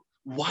തെരഞ്ഞെടുത്തു.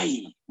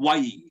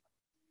 Why?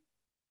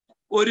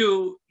 ഒരു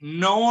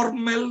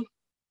normal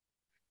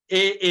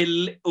a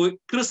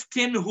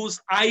Christian whose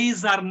eyes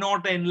are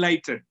not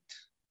enlightened.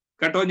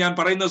 കേട്ടോ, ഞാൻ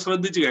പറയുന്നത്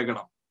ശ്രദ്ധിച്ച്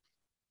കേൾക്കണം.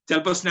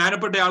 ചിലപ്പോൾ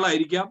സ്നാനപ്പെട്ട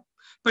ആളായിരിക്കാം,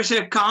 പക്ഷെ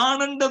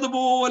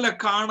കാണേണ്ടതുപോലെ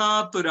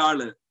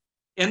കാണാത്തൊരാള്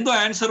എന്തോ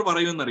ആൻസർ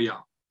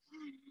പറയുമെന്നറിയാം.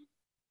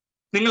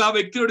 നിങ്ങൾ ആ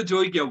വ്യക്തിയോട്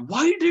ചോദിക്കുക,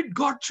 why did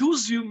God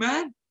choose you,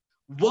 man?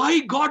 Why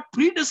God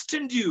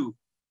predestined you?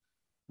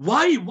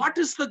 Why? What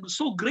is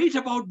so great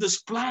about this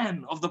plan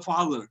of the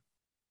Father?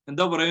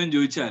 എന്താ പറയുമെന്ന്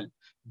ചോദിച്ചാൽ,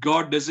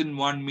 God doesn't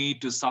want me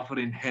to suffer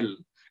in hell.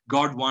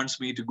 God wants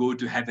me to go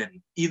to heaven.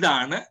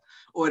 ഇതാണ്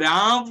ഒരു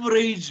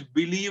average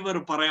believer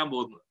പറയാൻ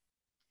പോകുന്നത്.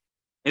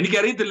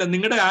 എനിക്കറിയത്തില്ല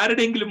നിങ്ങളുടെ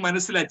ആരുടെയെങ്കിലും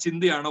മനസ്സിൽ ആ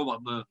ചിന്തയാണോ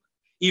വന്നത്.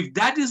 If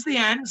that is the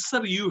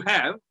answer you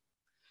have,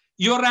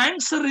 your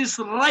answer is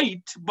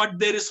right, but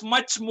there is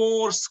much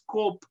more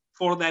scope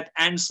for that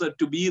answer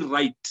to be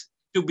right,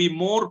 to be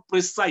more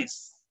precise.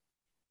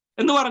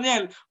 എന്ന്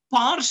പറഞ്ഞാൽ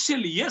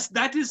partially, yes,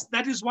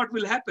 that is what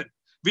will happen.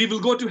 We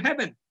will go to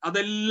heaven.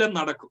 അതെല്ലാം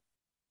നടക്കും.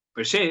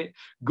 പക്ഷേ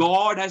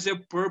God has a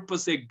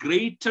purpose, a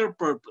greater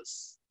purpose.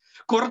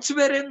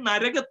 കുറച്ചുപേരെ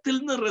നരകത്തിൽ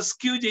നിന്ന്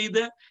rescue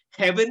ചെയ്ത്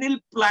ഹെവനിൽ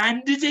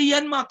plant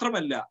ചെയ്യാൻ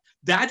മാത്രമല്ല.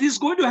 That is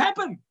going to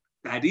happen.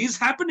 That is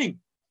happening.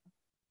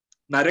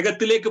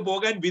 നരകത്തിലേക്ക്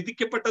പോകാൻ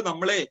വിധിക്കപ്പെട്ട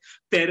നമ്മളെ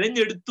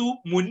തെരഞ്ഞെടുത്തു,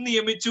 മുൻ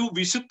നിയമിച്ചു,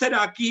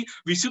 വിശുദ്ധരാക്കി,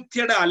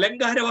 വിശുദ്ധിയുടെ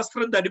അലങ്കാര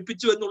വസ്ത്രം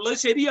ധരിപ്പിച്ചു എന്നുള്ളത്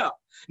ശരിയാ.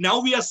 Now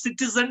we are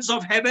citizens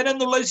of heaven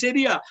എന്നുള്ളത്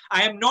ശരിയാ.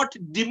 I am not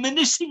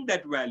diminishing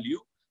that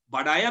value.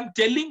 But I am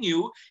telling you,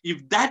 if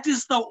that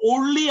is the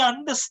only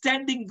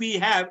understanding we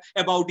have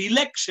about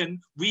election,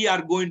 we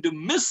are going to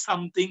miss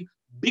something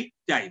big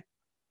time.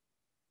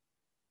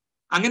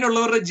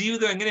 അങ്ങനെയുള്ളവരുടെ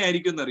ജീവിതം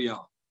എങ്ങനെയായിരിക്കും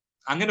എന്നറിയാം?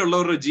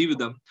 അങ്ങനെയുള്ളവരുടെ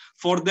ജീവിതം,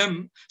 for them,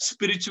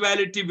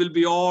 spirituality will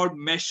be all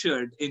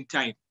measured in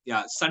time.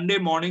 Yeah, Sunday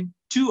morning,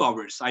 2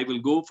 hours. I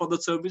will go for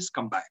the service,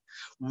 come back.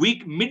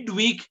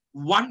 Midweek,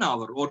 1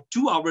 hour or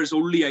 2 hours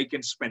only I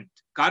can spend.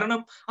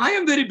 കാരണം I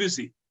am very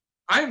busy.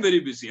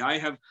 I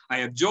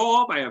have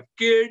job, I have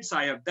kids,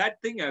 I have that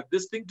thing, I have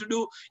this thing to do.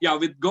 Yeah,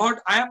 with God,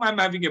 I'm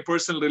having a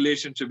personal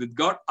relationship with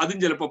God. അതും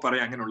ചിലപ്പോൾ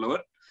പറയാം അങ്ങനെയുള്ളവർ.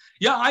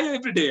 Yeah,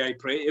 every day I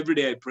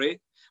pray.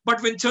 But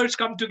when church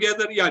come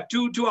together, yeah,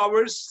 2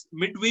 hours,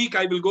 midweek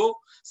I will go.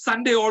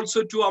 Sunday also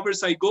 2 hours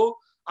I go.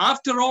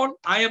 After all,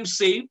 I am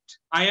saved,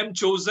 I am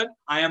chosen,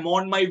 I am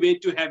on my way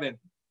to heaven.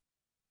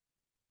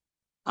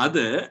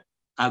 Other,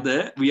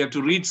 we have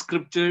to read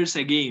scriptures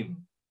again.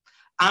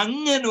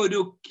 അങ്ങനെ ഒരു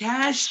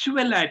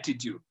casual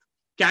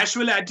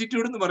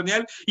attitude എന്ന്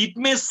പറഞ്ഞാൽ it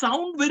may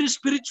sound very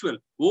spiritual.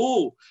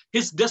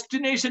 His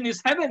destination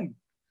is heaven,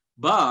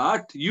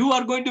 but you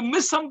are going to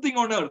miss something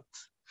on earth.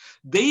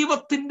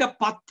 ദൈവത്തിന്റെ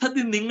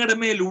പദ്ധതി നിങ്ങളുടെ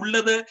മേൽ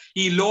ഉള്ളത്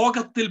ഈ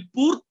ലോകത്തിൽ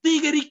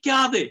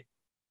പൂർത്തീകരിക്കാതെ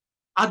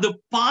അത്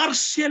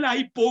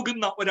പാർഷ്യലായി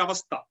പോകുന്ന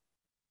ഒരവസ്ഥ.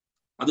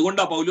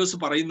 അതുകൊണ്ടാ പൗലോസ്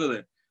പറയുന്നത്,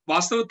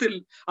 വാസ്തവത്തിൽ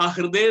ആ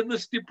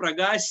ഹൃദയദൃഷ്ടി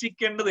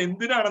പ്രകാശിക്കേണ്ടത്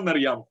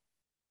എന്തിനാണെന്നറിയാമോ?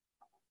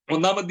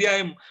 1-ാം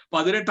അധ്യായം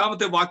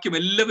 18-ാമത്തെ വാക്യം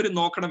എല്ലാവരും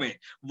നോക്കണമേ.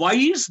 Why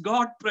is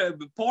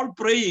Paul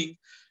praying?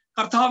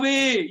 കർത്താവേ,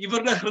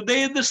 ഇവരുടെ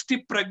ഹൃദയദൃഷ്ടി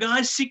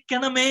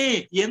പ്രകാശിക്കണമേ.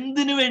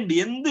 എന്തിനു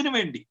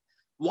വേണ്ടി?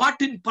 What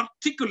in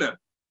particular?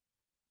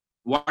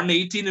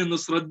 1:18 ഒന്ന്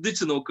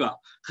ശ്രദ്ധിച്ചു നോക്കുക.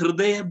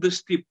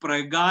 ഹൃദയദൃഷ്ടി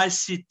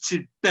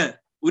പ്രകാശിച്ചിട്ട്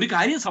ഒരു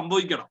കാര്യം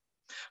സംഭവിക്കണം.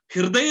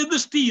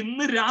 ഹൃദയദൃഷ്ടി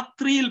ഇന്ന്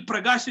രാത്രിയിൽ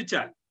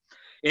പ്രകാശിച്ചാൽ,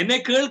 എന്നെ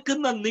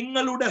കേൾക്കുന്ന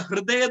നിങ്ങളുടെ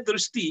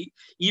ഹൃദയദൃഷ്ടി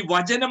ഈ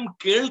വചനം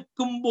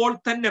കേൾക്കുമ്പോൾ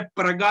തന്നെ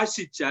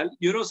പ്രകാശിച്ചാൽ,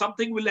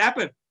 സംതിങ് വിൽ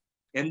ഹാപ്പൻ.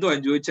 എന്തോ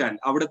എന്ന് ചോദിച്ചാൽ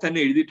അവിടെ തന്നെ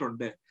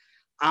എഴുതിയിട്ടുണ്ട്,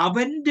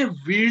 അവന്റെ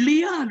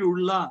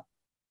വിളിയാലുള്ള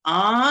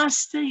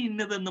ആശ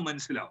ഇന്നതെന്ന്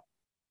മനസ്സിലാവും.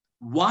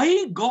 Why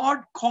God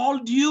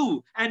called you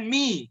and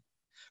me?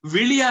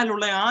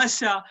 വിളിയാലുള്ള Asha,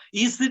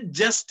 is it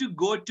just to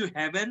go to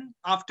heaven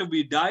after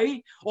we die,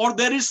 or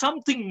there is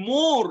something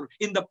more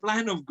in the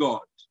plan of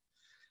God?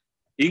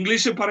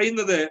 English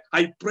പറയുന്നത്,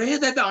 I pray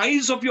that the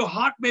eyes of your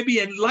heart may be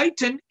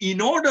enlightened in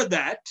order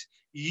that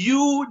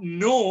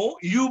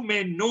you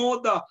may know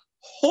the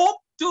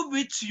hope to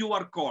which you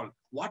are called.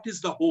 What is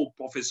the hope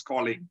of his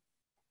calling?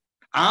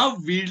 ആ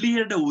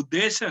വിളിയുടെ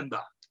ഉദ്ദേശം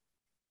എന്താ?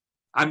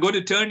 I'm going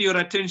to turn your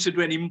attention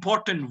to an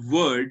important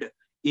word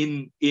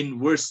in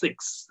verse 6.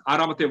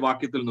 6-ാമത്തെ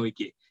വാക്യത്തിൽ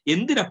നോക്കിയേ.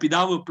 എന്തിനാ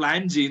പിതാവ്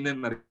plan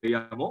ചെയ്യുന്നതെന്ന്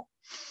അറിയാമോ?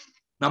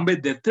 നമ്മെ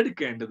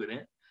ദത്തെടുക്കേണ്ടതിന്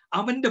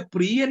അവന്റെ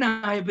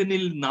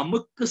പ്രിയനായവനിൽ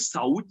നമുക്ക്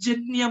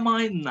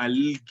സൗജന്യമായി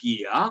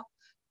നൽകിയ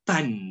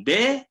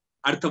തന്റെ,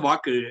 അടുത്ത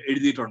വാക്ക്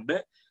എഴുതിയിട്ടുണ്ട്,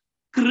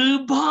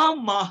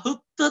 കൃപാമഹത്വത്തിന്റെ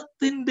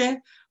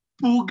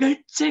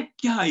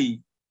പുകഴ്ചയ്ക്കായി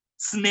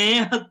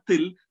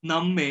സ്നേഹത്തിൽ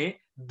നമ്മെ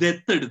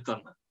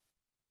ദത്തെടുത്തെന്ന്.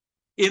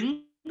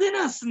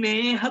 എന്തിനാ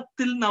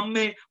സ്നേഹത്തിൽ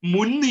നമ്മെ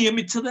മുൻ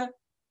നിയമിച്ചത്?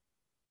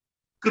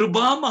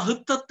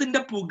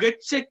 കൃപാമഹത്വത്തിന്റെ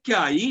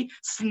പുകഴ്ചയ്ക്കായി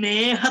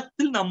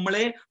സ്നേഹത്തിൽ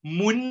നമ്മളെ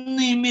മുൻ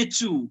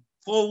നിയമിച്ചു.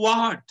 Four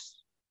what?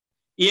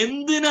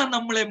 എന്തിനാ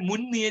നമ്മളെ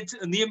മുൻ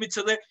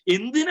നിയമിച്ചത്?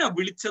 എന്തിനാ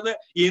വിളിച്ചത്?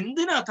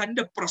 എന്തിനാ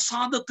തന്റെ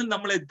പ്രസാദത്തിൽ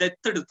നമ്മളെ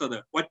ദത്തെടുത്തത്?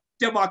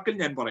 ഒറ്റ വാക്കിൽ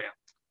ഞാൻ പറയാം.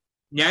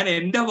 ഞാൻ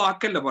എന്റെ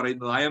വാക്കല്ല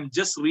പറയുന്നത്. I am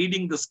just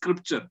reading the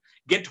scripture.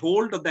 Get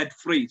hold of that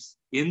phrase.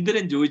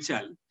 എന്തിനും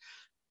ചോദിച്ചാൽ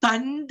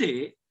തന്റെ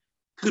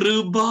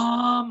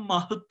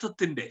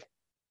കൃപാമഹത്വത്തിന്റെ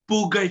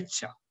പുകഴ്ച.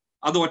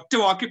 അത് ഒറ്റ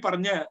വാക്കി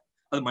പറഞ്ഞ്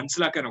അത്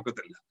മനസ്സിലാക്കാൻ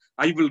ഒക്കത്തില്ല.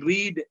 I will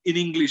read in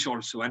English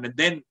also and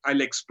then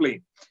I'll explain.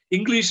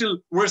 Englishil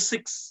verse 6.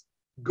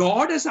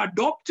 God has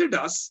adopted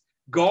us.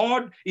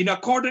 God in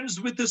accordance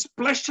with his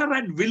pleasure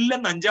and will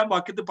എന്ന് അഞ്ചാം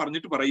വാക്യത്തിൽ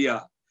പറഞ്ഞിട്ട് പറയുക,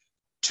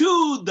 to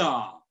the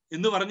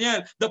എന്ന് പറഞ്ഞാൽ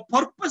the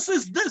purpose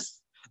is this.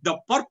 The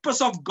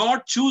purpose of God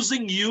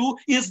choosing you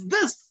is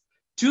this.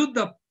 To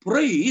the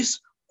praise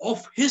of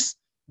his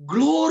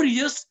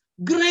glorious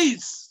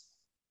grace.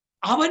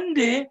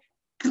 അവന്റെ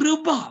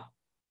കൃപ,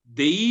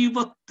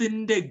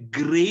 ദൈവത്തിന്റെ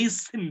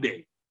ഗ്രേസിന്റെ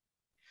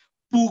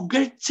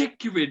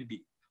പുകഴ്ചയ്ക്ക് വേണ്ടി,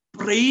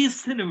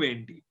 പ്രൈസിന്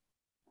വേണ്ടി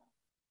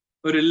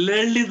ഒരു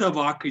ലളിത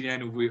വാക്ക് ഞാൻ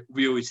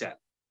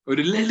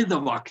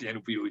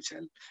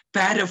ഉപയോഗിച്ചാൽ,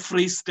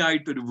 പാരഫ്രേസ്ഡ്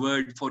ആയിട്ട് ഒരു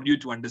word for you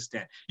to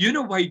understand. You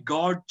know Y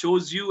God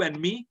chose you and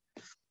me?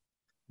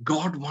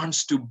 God wants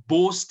to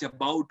boast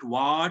about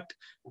what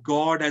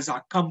God has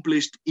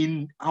accomplished in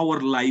our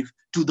life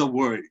to the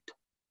world.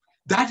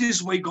 That is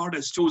why God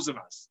has chosen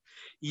us.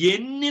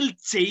 എന്നിൽ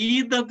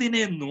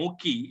ചെയ്തതിനെ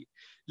നോക്കി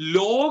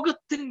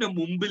ലോകത്തിന്റെ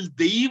മുമ്പിൽ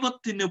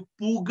ദൈവത്തിന്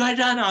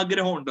പുകഴാൻ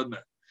ആഗ്രഹമുണ്ടെന്ന്.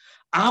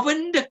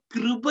 അവന്റെ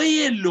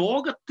കൃപയെ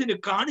ലോകത്തിന്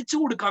കാണിച്ചു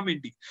കൊടുക്കാൻ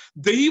വേണ്ടി,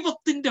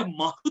 ദൈവത്തിന്റെ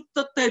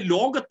മഹത്വത്തെ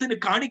ലോകത്തിന്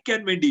കാണിക്കാൻ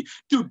വേണ്ടി,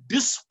 to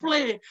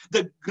display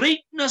the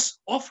greatness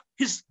of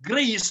his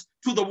grace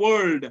to the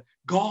world,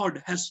 God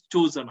has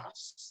chosen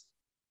us.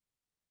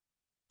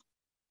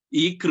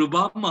 ഈ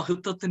കൃപാ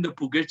മഹത്വത്തിന്റെ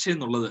പുകഴ്ച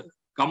എന്നുള്ളത്,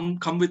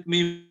 come with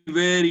me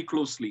very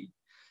closely.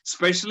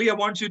 Especially I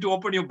want you to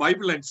open your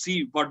Bible and see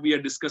what we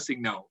are discussing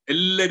now.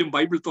 എല്ലാരും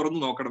Bible തുറന്നു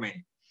നോക്കണമേ.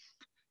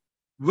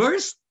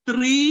 Verse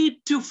 3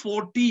 to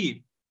 14,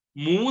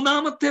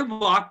 മൂന്നാമത്തെ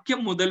വാക്യം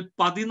മുതൽ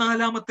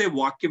 14ാമത്തെ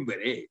വാക്യം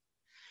വരെ,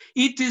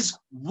 it is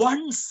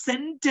one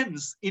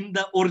sentence in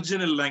the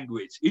original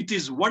language. It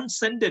is one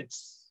sentence.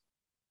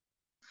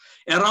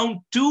 Around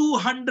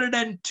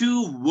 202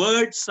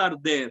 words are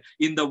there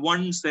in the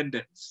one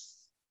sentence.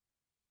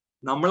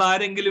 നമ്മൾ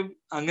ആരെങ്കിലും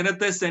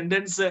അങ്ങനത്തെ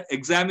സെന്റൻസ്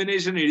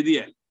എക്സാമിനേഷൻ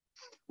എഴുതിയാൽ,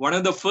 one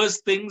of the first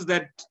things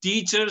that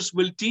teachers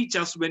will teach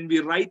us when we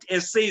write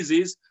essays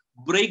is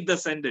break the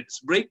sentence,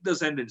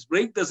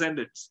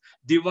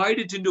 divide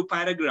it into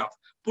paragraph,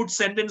 put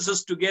sentences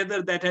together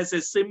that has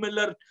a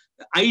similar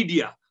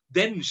idea,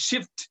 then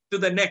shift to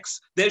the next.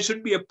 There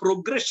should be a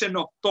progression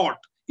of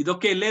thought.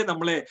 ഇതൊക്കെയല്ലേ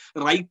നമ്മളെ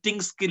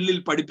writing സ്കില്ലിൽ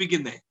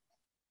പഠിപ്പിക്കുന്നേ.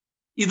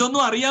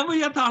 ഇതൊന്നും അറിയാൻ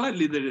വയ്യാത്ത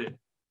ആളല്ല ഇത്.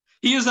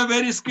 He is a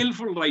very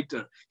skillful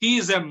writer. He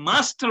is a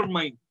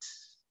mastermind,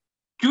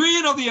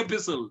 queen of the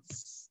epistles.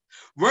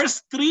 Verse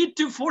 3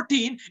 to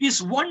 14 is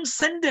one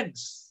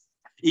sentence.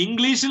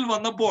 ഇംഗ്ലീഷിൽ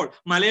വന്നപ്പോൾ,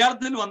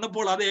 മലയാളത്തിൽ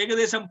വന്നപ്പോൾ അത്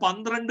ഏകദേശം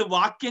 12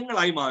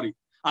 വാക്യങ്ങളായി മാറി.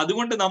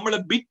 അതുകൊണ്ട് നമ്മൾ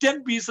ബിറ്റ്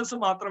ആൻഡ് പീസസ്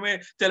മാത്രമേ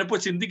ചിലപ്പോൾ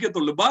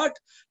ചിന്തിക്കത്തുള്ളൂ. But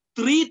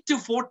 3 to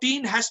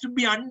 14 has to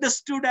be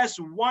understood as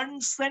one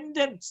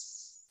sentence.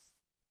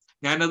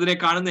 ഞാൻ അതിനെ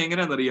കാണുന്നത്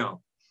എങ്ങനെയാണെന്നറിയാം?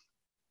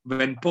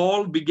 When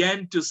Paul began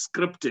to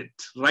script it,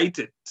 write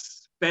it,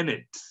 pen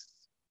it,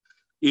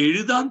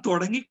 എഴുതാൻ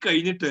തുടങ്ങി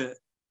കഴിഞ്ഞിട്ട്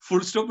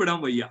ഫുൾ സ്റ്റോപ്പ് ഇടാൻ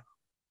വയ്യ.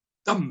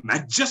 The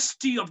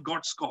majesty of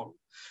God's call,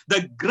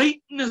 the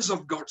greatness of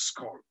God's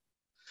call,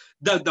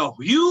 the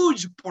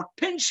huge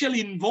potential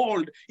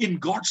involved in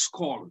God's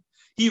call.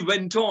 He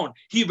went on.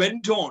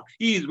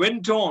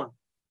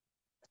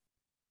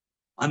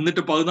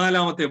 എന്നിട്ട്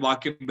 14ാമത്തെ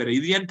വാക്യം വരെ.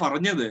 ഇത് ഞാൻ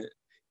പറഞ്ഞത്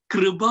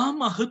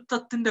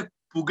കൃപാമഹത്വത്തിന്റെ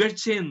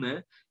പുകഴ്ചയെന്ന്.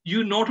 You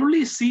not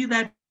only see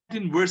that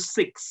in verse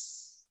 6.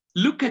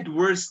 Look at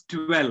verse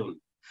 12.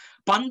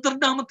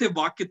 12ാമത്തെ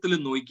വാക്യത്തിൽ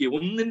നോക്കിയേ,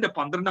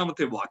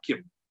 1:12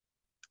 വാക്യം.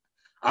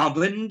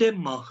 അവന്റെ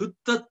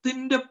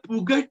മഹത്വത്തിന്റെ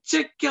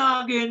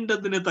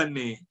പുകഴ്ചയ്ക്കാകേണ്ടതിന്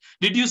തന്നെ.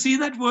 Did you see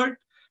that word?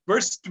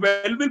 Verse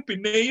 12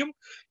 പിന്നെയും,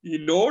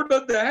 in order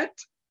that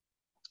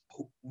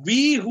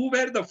we who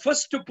were the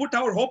first to put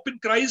our hope in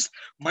Christ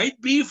might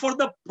be for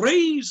the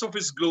praise of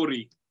his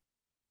glory.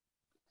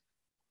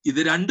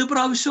 ഇത് 2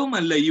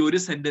 പ്രാവശ്യവുമല്ല ഈ ഒരു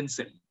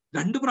സെന്റൻസിൽ,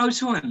 2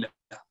 പ്രാവശ്യവുമല്ല.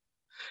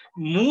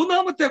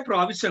 3ാമത്തെ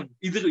പ്രാവശ്യം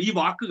ഈ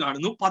വാക്ക്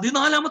കാണുന്നു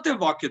 14ാമത്തെ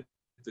വാക്യത്തിൽ.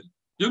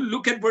 You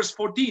look at verse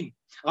 14.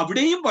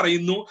 അവിടെയും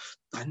പറയുന്നു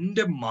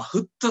തന്റെ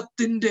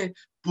മഹത്വത്തിന്റെ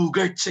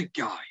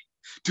പുകഴ്ചയ്ക്കായി,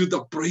 to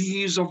the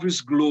praise of his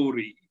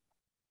glory.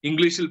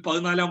 ഇംഗ്ലീഷിൽ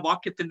 14ാം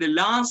വാക്യത്തിന്റെ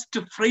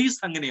ലാസ്റ്റ് ഫ്രേസ്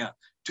അങ്ങനെയാ,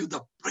 to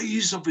the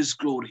praise of his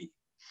glory.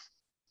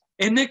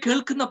 എന്നെ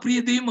കേൾക്കുന്ന പ്രിയ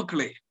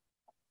ദൈവമക്കളെ,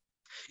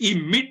 ഈ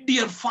മിഡ്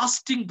ഇയർ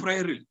ഫാസ്റ്റിംഗ്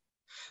പ്രയറിൽ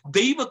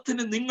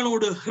ദൈവത്തിന്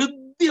നിങ്ങളോട്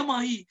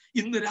ഹൃദ്യമായി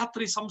ഇന്ന്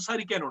രാത്രി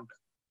സംസാരിക്കാനുണ്ട്.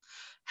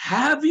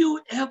 Have you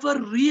ever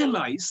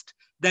realized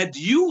that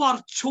you are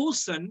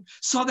chosen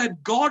so that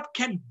God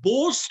can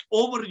boast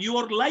over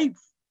your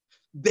life?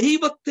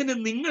 ദൈവത്തിന്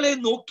നിങ്ങളെ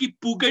നോക്കി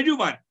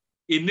പുകഴുവാൻ.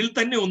 എന്നിൽ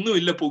തന്നെ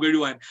ഒന്നുമില്ല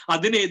പുകഴുവാൻ.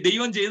 അതിനെ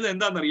ദൈവം ചെയ്തത്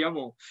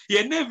എന്താണെന്നറിയാമോ?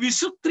 എന്നെ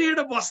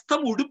വിശുദ്ധിയുടെ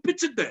വസ്ത്രം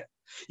ഉടുപ്പിച്ചിട്ട്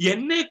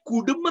എന്നെ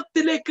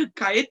കുടുംബത്തിലേക്ക്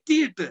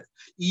കയറ്റിയിട്ട്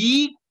ഈ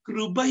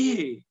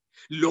കൃപയെ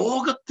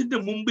ലോകത്തിന്റെ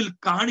മുമ്പിൽ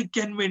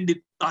കാണിക്കാൻ വേണ്ടി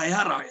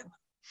തയ്യാറായത്.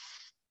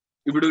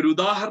 ഇവിടെ ഒരു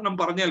ഉദാഹരണം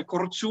പറഞ്ഞാൽ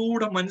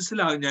കുറച്ചുകൂടെ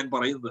മനസ്സിലാകും ഞാൻ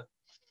പറയുന്നത്.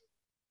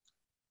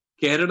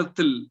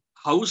 കേരളത്തിൽ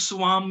ഹൗസ്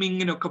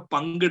വാമിങ്ങിനൊക്കെ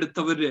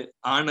പങ്കെടുത്തവര്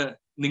ആണ്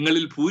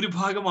നിങ്ങളിൽ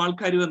ഭൂരിഭാഗം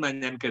ആൾക്കാരും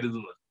എന്നാണ് ഞാൻ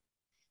കരുതുന്നത്.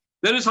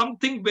 There is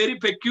something very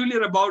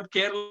peculiar about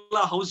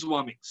Kerala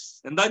housewarmings.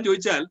 എന്താന്ന്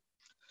ചോദിച്ചാൽ,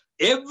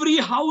 every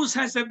house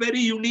has a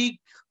very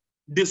unique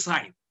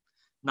design.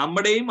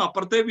 നമ്മുടെയും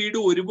അപ്പുറത്തെ വീട്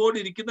ഒരുപോലെ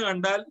ഇരിക്കുന്ന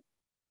കണ്ടാൽ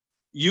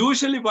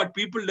usually what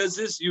people does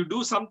is you do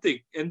something,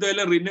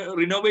 എന്തെങ്കിലും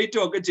റിനോവേറ്റോ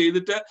ഒക്കെ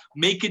ചെയ്തിട്ട്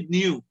make it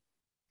new.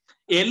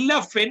 എല്ലാ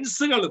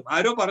ഫെൻസുകളും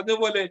ആരോ പറഞ്ഞ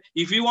പോലെ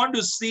if you want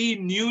to see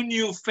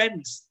new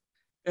fence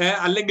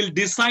അല്ലെങ്കിൽ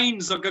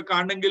ഡിസൈൻസ് ഒക്കെ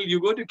കാണണമെങ്കിൽ you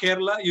go to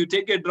Kerala, you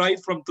take a drive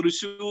from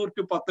Thrissur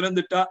to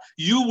Pathanamthitta,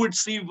 you would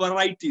see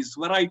varieties.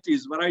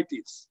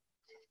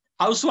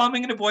 House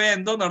വാമിങ്ങിന് പോയാൽ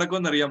എന്തോ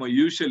നടക്കുമെന്ന് അറിയാമോ?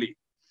 യൂഷ്വലി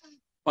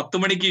 10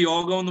 മണിക്ക്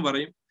യോഗം എന്ന്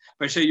പറയും.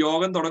 പക്ഷെ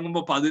യോഗം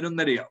തുടങ്ങുമ്പോൾ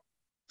 11:30 ആവും.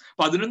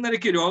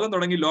 11:30 യോഗം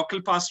തുടങ്ങി ലോക്കൽ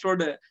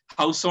പാസ്റ്ററോട്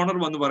ഹൗസ് ഓണർ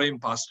വന്ന് പറയും,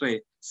 പാസ്റ്ററെ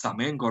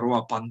സമയം കുറവാ,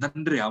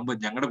 12:30 ആകുമ്പോൾ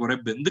ഞങ്ങളുടെ കുറെ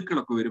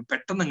ബന്ധുക്കളൊക്കെ വരും,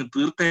 പെട്ടെന്ന് അങ്ങ്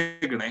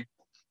തീർത്തേക്കണേ.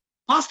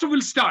 Pastor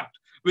will start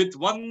with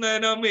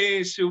വന്ദനമേ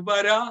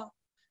ശുഭര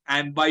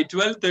and by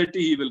 12:30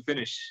 he will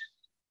finish.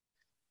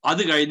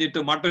 അത് കഴിഞ്ഞിട്ട്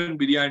മട്ടൺ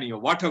ബിരിയാണിയോ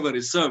whatever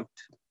is served.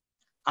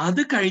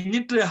 അത്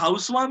കഴിഞ്ഞിട്ട്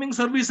ഹൗസ് വാമിംഗ്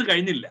സർവീസ്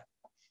കഴിഞ്ഞില്ല.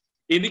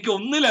 എനിക്ക്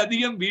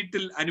ഒന്നിലധികം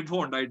വീട്ടിൽ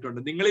അനുഭവം ഉണ്ടായിട്ടുണ്ട്.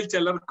 നിങ്ങളിൽ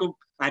ചിലർക്കും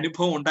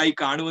അനുഭവം ഉണ്ടായി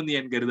കാണുമെന്ന്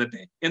ഞാൻ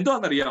കരുതട്ടെ.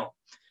 എന്താണെന്നറിയാമോ?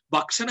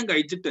 ഭക്ഷണം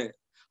കഴിച്ചിട്ട്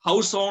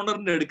ഹൗസ്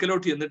ഓണറിന്റെ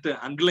അടുക്കലോട്ട് ചെന്നിട്ട്,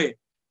 അങ്കിളെ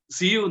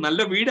സി യു,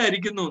 നല്ല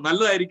വീടായിരിക്കുന്നു,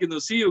 നല്ലതായിരിക്കുന്നു,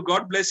 C U,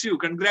 God bless you,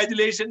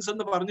 congratulations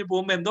എന്ന് പറഞ്ഞു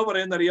പോകുമ്പോ എന്തോ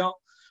പറയുന്നറിയാം?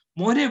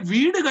 മോനെ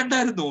വീട്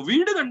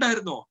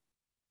കണ്ടായിരുന്നോ?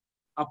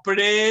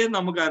 അപ്പോഴേ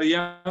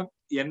നമുക്കറിയാം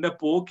എന്റെ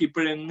പോക്ക്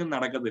ഇപ്പോഴെങ്ങും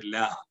നടക്കത്തില്ല.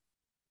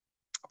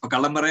 അപ്പൊ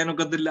കള്ളം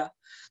പറയാനൊക്കത്തില്ല.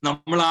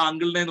 നമ്മൾ ആ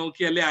അങ്കിളിനെ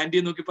നോക്കി അല്ലെ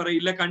ആന്റിയെ നോക്കി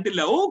പറയില്ല,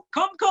 കണ്ടില്ല, ഓ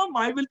come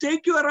I will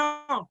take you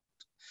around.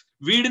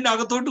 വീടിന്റെ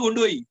അകത്തോട്ട്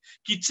കൊണ്ടുപോയി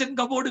കിച്ചൺ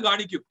കബോർഡ്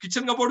കാണിക്കും.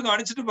 കിച്ചൺ കബോർഡ്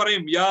കാണിച്ചിട്ട്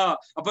പറയും യാ.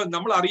 അപ്പൊ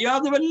നമ്മൾ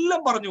അറിയാതെ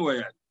വല്ലതും പറഞ്ഞു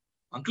പോയാൽ,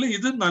 അങ്കിളെ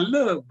ഇത്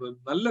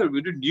നല്ല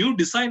ഒരു ന്യൂ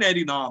ഡിസൈൻ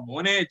ആയിരിക്കും. ആ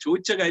മോനെ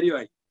ചോദിച്ച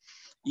കാര്യമായി.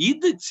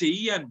 ഇത്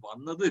ചെയ്യാൻ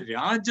വന്നത്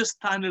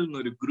രാജസ്ഥാനിൽ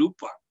നിന്നൊരു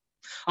ഗ്രൂപ്പാണ്.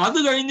 അത്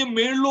കഴിഞ്ഞ്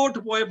മേളിലോട്ട്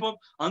പോയപ്പം,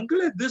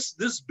 അങ്കിളെ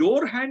this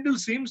door handle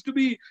seems to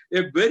B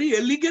A very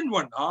elegant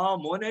one. ആ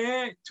മോനെ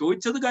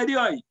ചോദിച്ചത്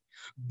കാര്യമായി.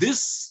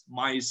 This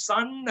my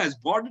son has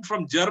bought it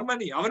from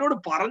Germany. അവനോട്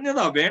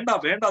പറഞ്ഞതാ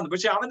വേണ്ടാന്ന്,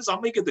 പക്ഷെ അവൻ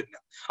സമ്മതിക്കത്തില്ല.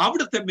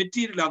 അവിടുത്തെ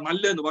മെറ്റീരിയലാ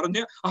നല്ലതെന്ന്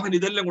പറഞ്ഞ് അവൻ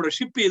ഇതെല്ലാം കൂടെ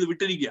ഷിപ്പ് ചെയ്ത്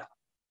വിട്ടിരിക്കുക.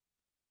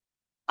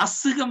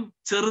 അസുഖം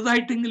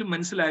ചെറുതായിട്ടെങ്കിലും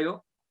മനസ്സിലായോ?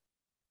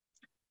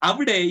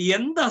 അവിടെ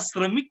എന്താ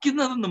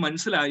ശ്രമിക്കുന്നതെന്ന്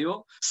മനസ്സിലായോ?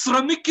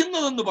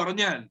 ശ്രമിക്കുന്നതെന്ന്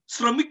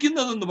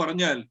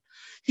പറഞ്ഞാൽ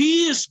he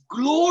is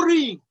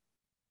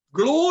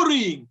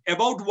glorying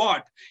about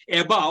what?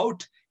 About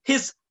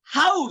his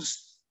house.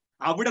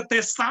 അവിടുത്തെ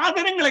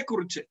സാധനങ്ങളെ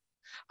കുറിച്ച്,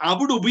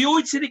 അവിടെ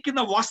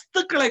ഉപയോഗിച്ചിരിക്കുന്ന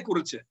വസ്തുക്കളെ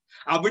കുറിച്ച്,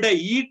 അവിടെ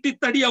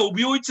ഈട്ടിത്തടിയാ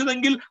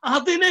ഉപയോഗിച്ചതെങ്കിൽ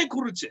അതിനെ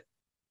കുറിച്ച്.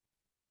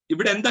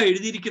 ഇവിടെ എന്താ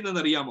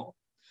എഴുതിയിരിക്കുന്നതെന്ന് അറിയാമോ?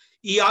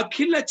 ഈ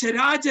അഖില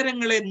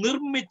ചരാചരങ്ങളെ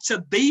നിർമ്മിച്ച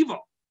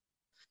ദൈവം,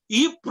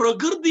 ഈ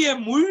പ്രകൃതിയെ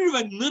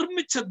മുഴുവൻ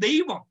നിർമ്മിച്ച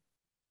ദൈവം,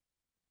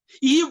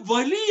 ഈ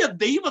വലിയ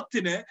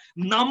ദൈവത്തിന്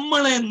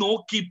നമ്മളെ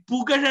നോക്കി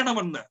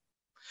പുകഴണമെന്ന്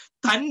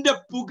തന്റെ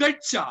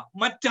പുകഴ്ച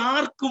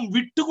മറ്റാർക്കും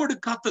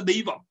വിട്ടുകൊടുക്കാത്ത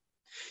ദൈവം.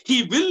 He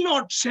will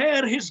not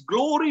share his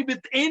glory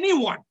with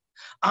anyone.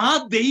 ആ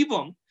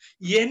ദൈവം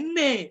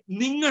എന്നെ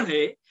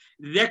നിങ്ങളെ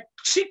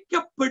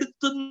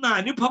രക്ഷിക്കപ്പെടുത്തുന്ന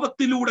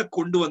അനുഭവത്തിലൂടെ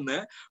കൊണ്ടുവന്ന്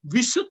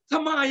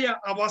വിശുദ്ധമായ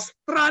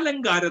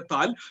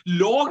വസ്ത്രാലങ്കാരത്താൽ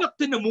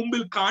ലോകത്തിന്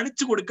മുമ്പിൽ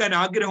കാണിച്ചു കൊടുക്കാൻ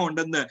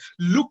ആഗ്രഹമുണ്ടെന്ന്.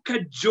 Look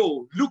at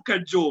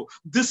Joe.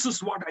 This is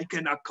what I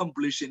can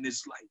accomplish in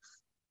his life.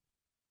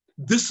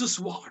 This is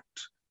what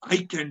I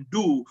can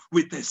do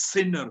with a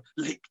sinner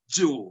like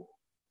Joe.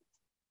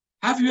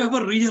 Have you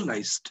ever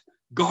realized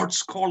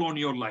God's call on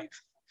your life?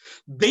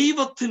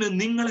 ദൈവത്തിന്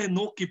നിങ്ങളെ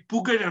നോക്കി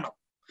പുകഴണം.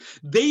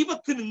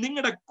 ദൈവത്തിന്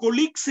നിങ്ങളുടെ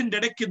കൊളീഗ്സിന്റെ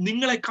ഇടയ്ക്ക്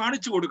നിങ്ങളെ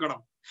കാണിച്ചു കൊടുക്കണം.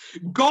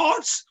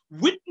 God's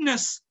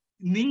witness.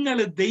 നിങ്ങൾ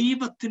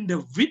ദൈവത്തിന്റെ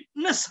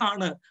വിറ്റ്നസ്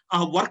ആണ് ആ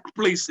വർക്ക്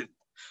പ്ലേസിൽ.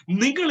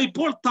 നിങ്ങൾ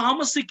ഇപ്പോൾ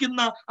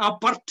താമസിക്കുന്ന ആ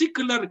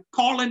പർട്ടിക്കുലർ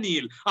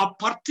കോളനിയിൽ, ആ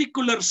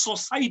പർട്ടിക്കുലർ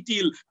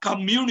സൊസൈറ്റിയിൽ,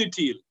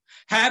 കമ്മ്യൂണിറ്റിയിൽ,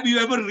 have you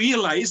ever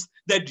realized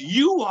that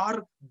you are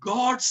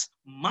God's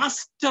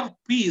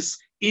masterpiece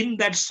in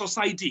that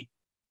society?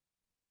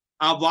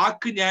 ആ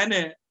വാക്ക്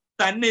ഞാന്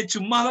തന്നെ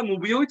ചുമ്മാതെ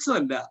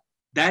ഉപയോഗിച്ചതല്ല.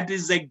 That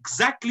is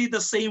exactly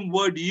the same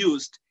word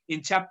used in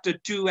chapter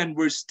 2 and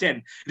verse 10.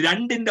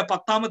 2-ന്റെ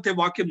 10-ാമത്തെ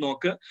വാക്യം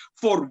നോക്ക്.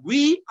 For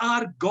we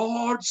are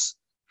God's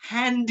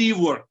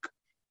handiwork.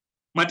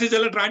 മറ്റു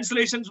ചില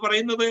ട്രാൻസ്ലേഷൻസ്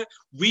പറയുന്നത്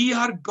we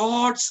are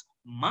God's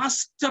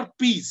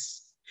masterpiece.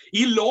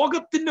 ഈ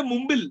ലോകത്തിന്റെ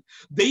മുമ്പിൽ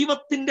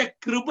ദൈവത്തിന്റെ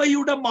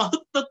കൃപയുടെ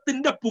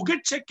മഹത്വത്തിന്റെ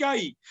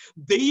പുകഴ്ചയ്ക്കായി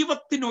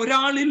ദൈവത്തിന്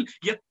ഒരാളിൽ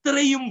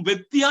എത്രയും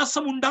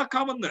വ്യത്യാസം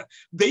ഉണ്ടാക്കാമെന്ന്,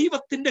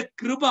 ദൈവത്തിന്റെ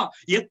കൃപ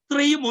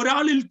എത്രയും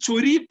ഒരാളിൽ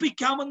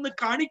ചൊരിയിപ്പിക്കാമെന്ന്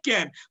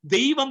കാണിക്കാൻ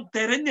ദൈവം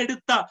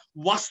തെരഞ്ഞെടുത്ത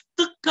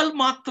വസ്തുക്കൾ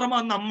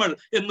മാത്രമാണ് നമ്മൾ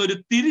എന്നൊരു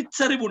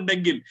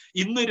തിരിച്ചറിവുണ്ടെങ്കിൽ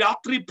ഇന്ന്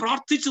രാത്രി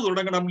പ്രാർത്ഥിച്ചു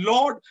തുടങ്ങണം.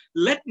 Lord,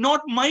 let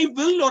not my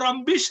will or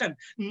ambition,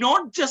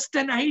 not just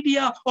an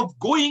idea of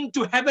going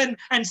to heaven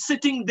and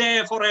sitting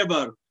there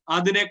forever,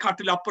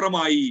 അതിനെക്കാട്ടിൽ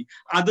അപ്പുറമായി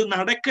അത്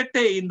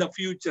നടക്കട്ടെ in the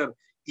future.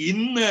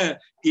 ഇന്ന്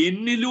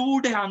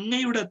എന്നിലൂടെ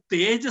അങ്ങയുടെ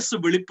തേജസ്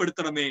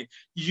വെളിപ്പെടുത്തണമേ.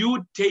 You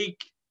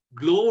take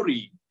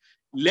glory,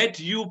 let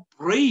you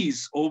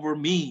praise over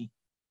me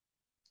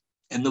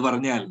എന്ന്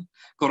പറഞ്ഞാൽ,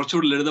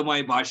 കുറച്ചുകൂടി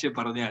ലളിതമായ ഭാഷ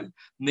പറഞ്ഞാൽ,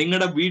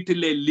 നിങ്ങളുടെ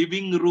വീട്ടിലെ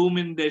ലിവിംഗ്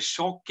റൂമിന്റെ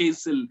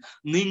ഷോക്കേസിൽ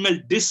നിങ്ങൾ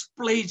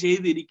ഡിസ്പ്ലേ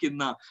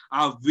ചെയ്തിരിക്കുന്ന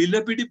ആ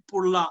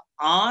വിലപിടിപ്പുള്ള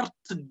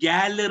ആർട്ട്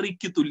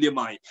ഗാലറിക്ക്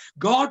തുല്യമായി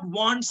God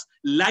wants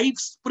Life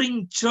Spring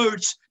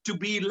Church to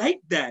be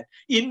like that,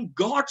 in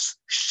God's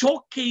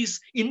showcase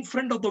in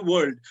front of the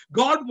world.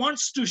 God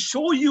wants to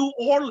show you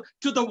all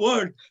to the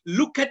world.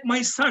 Look at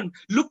my son,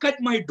 look at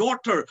my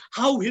daughter,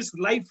 how his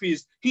life is.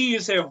 He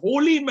is a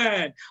holy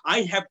man.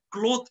 I have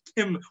clothed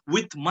him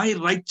with my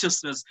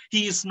righteousness.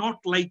 He is not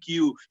like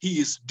you. He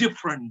is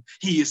different.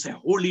 He is a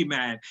holy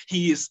man.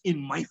 He is in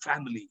my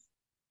family.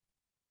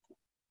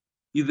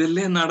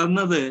 ഇതല്ലേ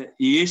നടന്നത്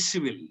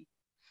യേശുവിൽ.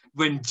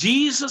 When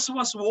Jesus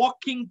was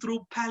walking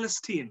through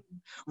Palestine,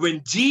 when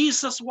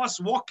Jesus was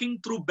walking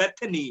through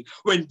Bethany,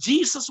 when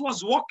Jesus was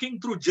walking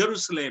through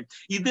Jerusalem,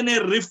 ഇതിനെ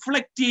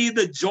reflect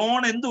ചെയ്ത്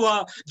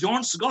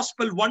John's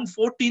gospel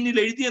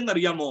 1:14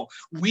 എഴുതിയെന്നറിയാമോ?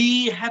 We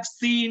have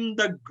seen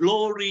the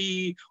glory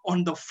on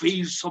the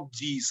face of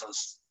Jesus.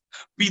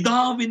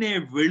 പിതാവിനെ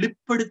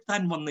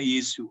വെളിപ്പെടുത്താൻ വന്ന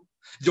യേശു.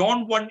 John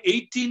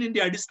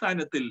 1:18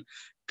 അടിസ്ഥാനത്തിൽ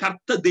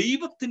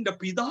ദൈവത്തിന്റെ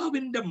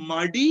പിതാവിന്റെ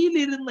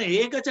മടിയിലിരുന്ന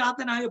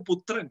ഏകജാതനായ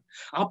പുത്രൻ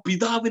ആ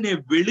പിതാവിനെ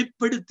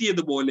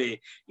വെളിപ്പെടുത്തിയതുപോലെ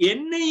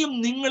എന്നെയും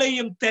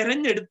നിങ്ങളെയും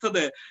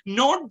തെരഞ്ഞെടുത്തത്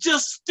not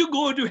just to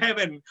go to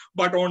heaven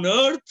but on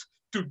earth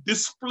to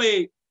display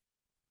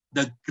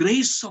the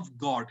grace of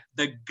God,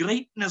 the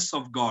greatness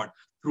of God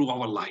through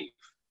our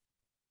life.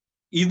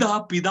 ഇതാ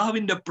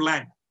പിതാവിന്റെ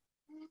പ്ലാൻ.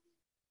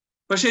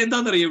 പക്ഷെ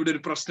എന്താണെന്നറിയാം ഇവിടെ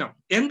ഒരു പ്രശ്നം?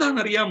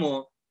 എന്താണെന്നറിയാമോ?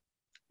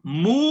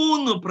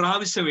 3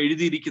 പ്രാവശ്യം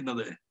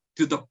എഴുതിയിരിക്കുന്നത്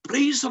to the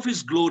praise of his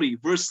glory,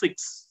 verse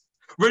 6.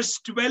 Verse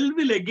 12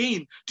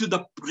 again, to the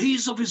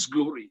praise of his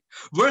glory.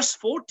 Verse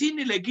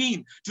 14 again,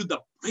 to the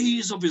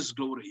praise of his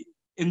glory.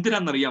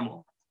 എന്തിനാണെന്നറിയാമോ?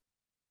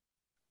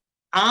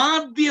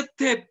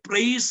 ആദ്യത്തെ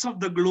praise of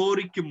the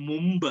gloryക്ക്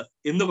മുമ്പ്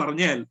എന്ന്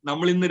പറഞ്ഞാൽ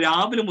നമ്മൾ ഇന്ന്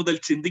രാവിലെ മുതൽ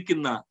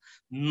ചിന്തിക്കുന്ന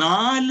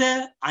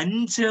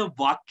 4-5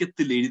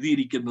 വാക്യത്തിൽ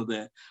എഴുതിയിരിക്കുന്നത്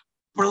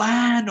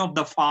പ്ലാൻ ഓഫ്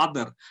ദ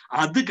ഫാദർ.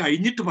 അത്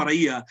കഴിഞ്ഞിട്ട്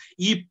പറയുക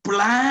ഈ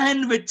പ്ലാൻ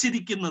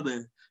വെച്ചിരിക്കുന്നത്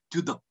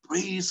to the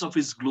praise of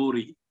his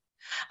glory.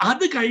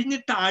 അത്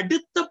കഴിഞ്ഞിട്ട്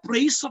അടുത്ത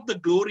praise of the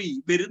glory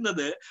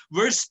വരുന്നത്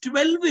verse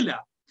 12.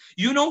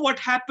 You know what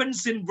happens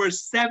in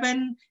verse 7,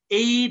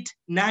 8,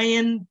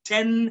 9,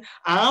 10?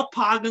 ആ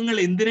ഭാഗങ്ങൾ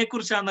എന്തിനെ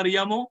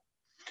കുറിച്ചാണെന്നറിയാമോ?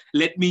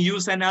 Let me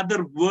use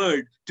another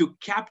word to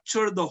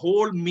capture the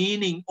whole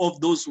meaning of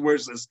those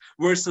verses.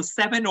 Verses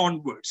 7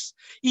 onwards.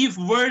 If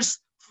verse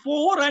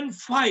 4 and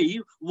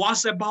 5 was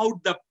about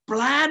the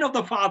plan of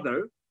the Father,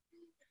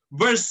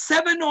 verse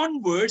 7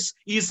 onwards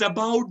is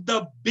about the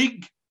big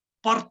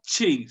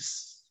purchase.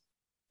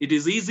 It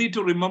is easy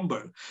to remember.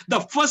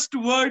 The first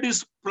word is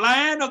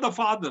plan of the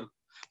Father.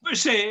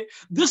 പക്ഷേ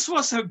this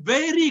was a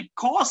very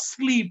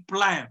costly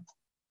plan.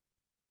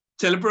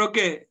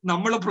 ചിലപ്പോഴൊക്കെ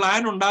നമ്മുടെ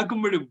plan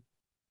ഉണ്ടാക്കുമ്പോഴും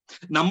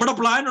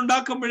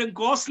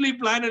costly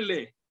plan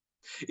അല്ലേ?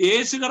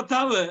 യേശു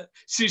കർത്താവ്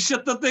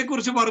ശിഷ്യത്വത്തെ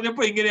കുറിച്ച്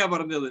പറഞ്ഞപ്പോ ഇങ്ങനെയാ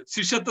പറഞ്ഞത്.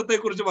 ശിഷ്യത്വത്തെ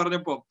കുറിച്ച്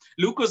പറഞ്ഞപ്പോ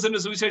ലൂക്കോസിന്റെ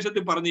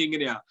സുവിശേഷത്തിൽ പറഞ്ഞു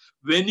ഇങ്ങനെയാ,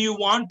 when you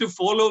want to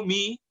follow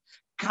me,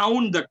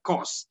 count the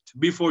cost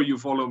before you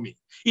follow me.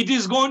 It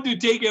is going to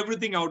take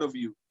everything out of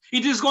you.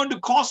 It is going to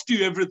cost you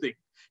everything.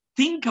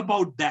 Think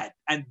about that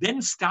and then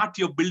start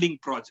your building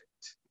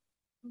project.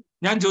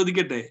 ഞാൻ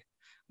ചോദിക്കട്ടെ,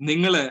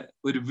 നിങ്ങള്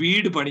ഒരു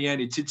വീട് പണിയാൻ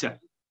ഇച്ഛിച്ചാൽ,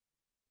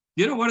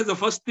 you know what is the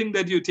first thing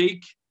that you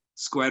take?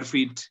 Square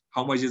feet.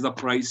 How much is the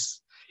price?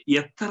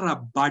 എത്ര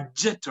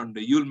budget ഉണ്ട്?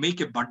 You'll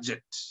make a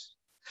budget.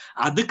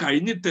 അത്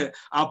കഴിഞ്ഞിട്ട്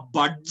ആ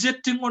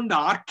ബഡ്ജറ്റും കൊണ്ട്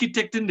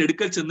ആർക്കിടെക്റ്റിന്റെ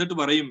അടുക്കൽ ചെന്നിട്ട്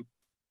പറയും,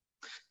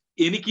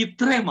 എനിക്ക്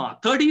ഇത്രയുമാ,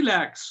 30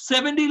 lakhs,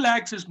 70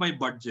 lakhs is my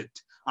budget.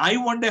 I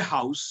want a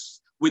house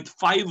with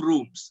 5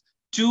 rooms.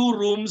 2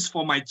 rooms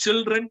for my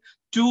children,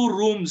 2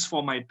 rooms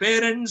for my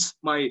parents,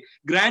 my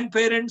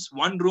grandparents,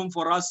 1 room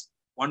for us,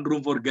 1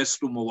 room for guest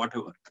room or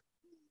whatever.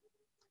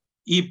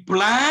 ഈ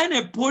plan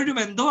എപ്പോഴും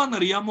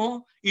എന്താണെന്നറിയാമോ?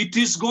 It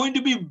is going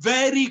to be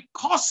very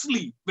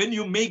costly when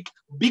you make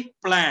big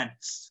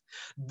plans.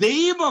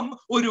 ദൈവം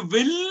ഒരു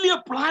വലിയ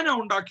പ്ലാനാണ്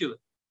ഉണ്ടാക്കിയത്.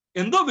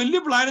 എന്തോ വലിയ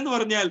പ്ലാൻ എന്ന്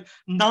പറഞ്ഞാൽ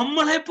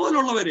നമ്മളെ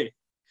പോലുള്ളവരെ,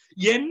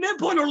 എന്നെ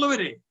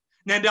പോലുള്ളവരെ.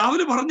 ഞാൻ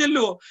രാവിലെ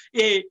പറഞ്ഞല്ലോ,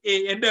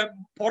 എന്റെ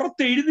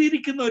പുറത്ത്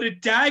എഴുതിയിരിക്കുന്ന ഒരു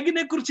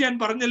ടാഗിനെ കുറിച്ച് ഞാൻ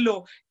പറഞ്ഞല്ലോ,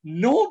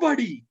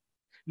 നോബഡി,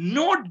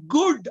 നോട്ട്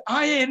ഗുഡ്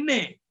ആയ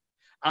എന്നെ,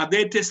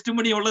 അതേ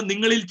ടെസ്റ്റിമണി ഉള്ള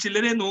നിങ്ങളിൽ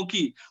ചിലരെ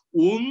നോക്കി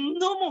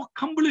ഒന്നും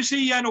അക്കംപ്ലിഷ്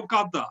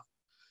ചെയ്യാനൊക്കാത്ത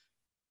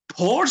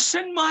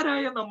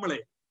ഭോഷന്മാരായ നമ്മളെ,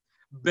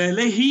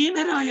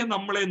 ബലഹീനരായ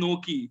നമ്മളെ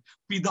നോക്കി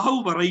പിതാവ്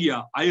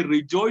പറയുക, ഐ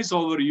റിജോയ്സ്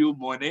ഓവർ യു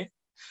മോനെ,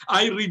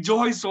 ഐ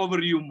റിജോയ്സ്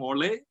ഓവർ യു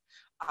മോളെ,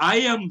 I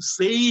am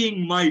saying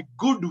my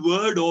good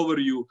word over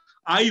you.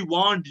 I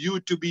want you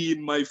to be in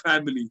my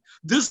family.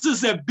 This is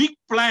a big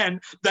plan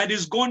that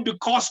is going to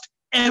cost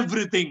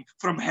everything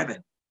from heaven.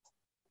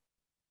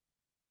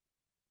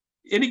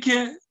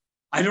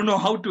 I don't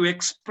know how to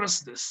express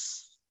this.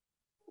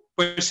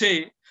 But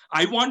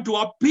I want to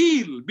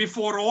appeal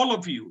before all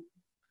of you.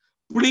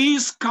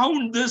 Please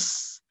count this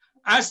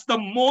as the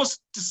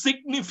most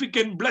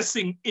significant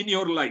blessing in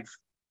your life.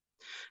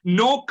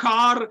 No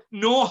car,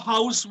 no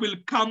house will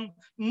come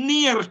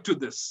near to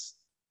this.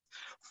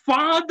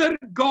 Father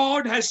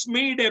God has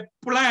made a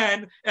plan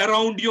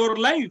around your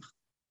life.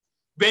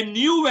 When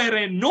you were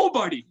a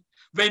nobody,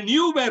 when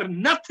you were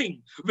nothing,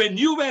 when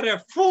you were a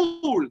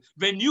fool,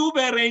 when you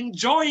were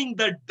enjoying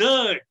the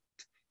dirt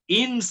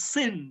in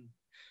sin,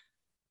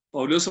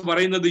 പൗലോസ്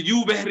പറയുന്നത് U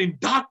wear in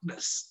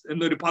darkness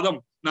എന്നൊരു പദം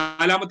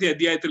 4-ാമത്തെ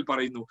അധ്യായത്തിൽ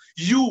പറയുന്നു.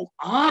 You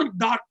are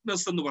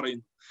darkness എന്ന്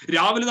പറയുന്നു.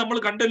 രാവിലെ നമ്മൾ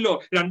കണ്ടല്ലോ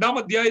 2-ാം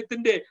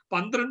അധ്യായത്തിന്റെ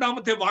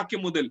 12-ാമത്തെ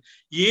വാക്യം മുതൽ,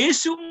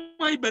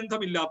 യേശുവുമായി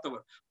ബന്ധമില്ലാത്തവർ,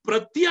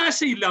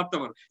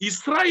 പ്രത്യാശയില്ലാത്തവർ,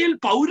 ഇസ്രായേൽ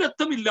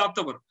പൗരത്വം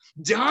ഇല്ലാത്തവർ,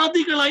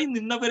 ജാതികളായി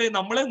നിന്നവരെ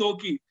നമ്മളെ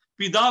നോക്കി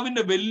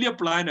പിതാവിന്റെ വലിയ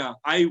പ്ലാനാ,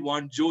 I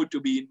want Joe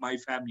to be in my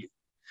family,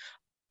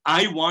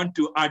 I want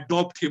to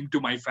adopt him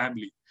to my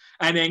family.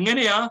 And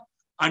എങ്ങനെയാ?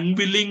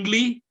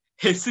 അൺവില്ലിംഗ്ലി,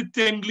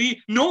 hesitantly,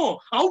 no,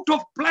 out of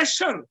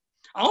pleasure,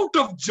 out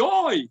of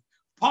joy.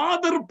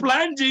 Father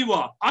plan ചെയ്യുക,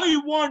 I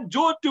want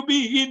Joe to be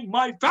in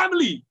my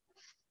family.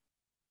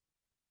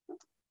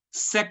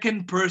 Second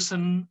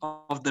person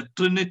of the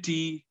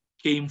Trinity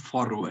came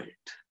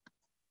forward.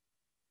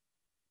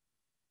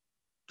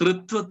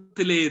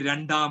 തൃത്വത്തിലെ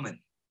രണ്ടാമൻ,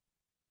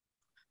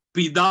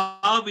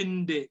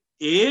 പിതാവിന്റെ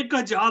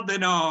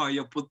ഏകജാതനായ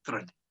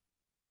പുത്രൻ,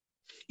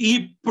 ഈ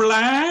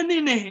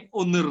പ്ലാനിനെ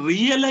ഒന്ന്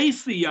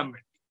realise ചെയ്യാൻ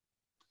വേണ്ടി,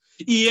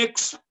 ഈ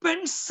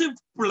എക്സ്പെൻസീവ്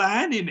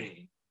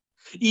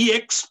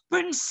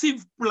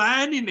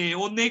പ്ലാനിനെ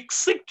ഒന്ന്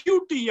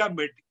എക്സിക്യൂട്ട് ചെയ്യാൻ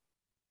വേണ്ടി.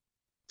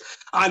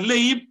 അല്ല,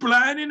 ഈ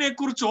പ്ലാനിനെ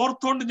കുറിച്ച്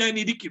ഓർത്തോണ്ട് ഞാൻ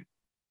ഇരിക്കും,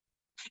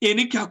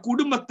 എനിക്ക് ആ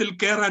കുടുംബത്തിൽ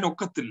കയറാൻ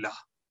ഒക്കത്തില്ല,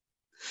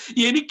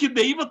 എനിക്ക്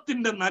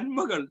ദൈവത്തിന്റെ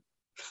നന്മകൾ,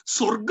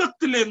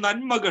 സ്വർഗത്തിലെ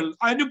നന്മകൾ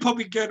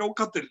അനുഭവിക്കാൻ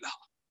ഒക്കത്തില്ല,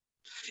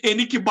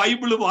 എനിക്ക്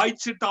ബൈബിള്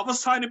വായിച്ചിട്ട്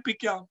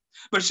അവസാനിപ്പിക്കാം,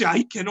 പക്ഷെ I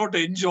cannot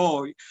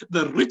enjoy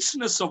the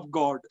richness of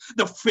God,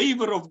 the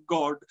favor of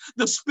God,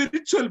 the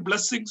spiritual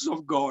blessings of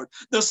God.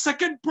 The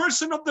second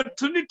person of the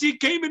Trinity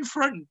came in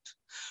front.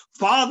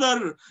 Father,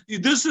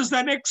 this is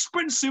an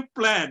expensive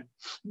plan.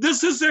 This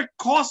is a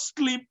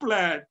costly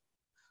plan.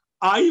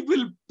 I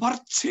will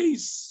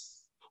purchase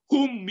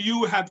whom you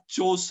have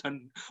chosen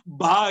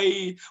by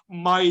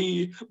my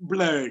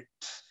blood.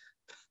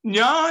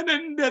 ഞാൻ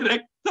എൻ്റെ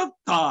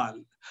രക്തത്താൽ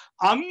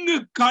അങ്ങ്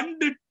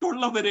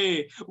കണ്ടിട്ടുള്ളവരെ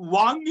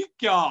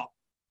വാങ്ങിക്കാം.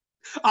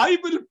 I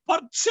will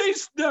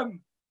purchase them.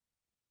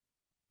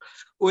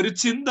 ഒരു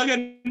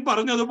ചിന്തകൻ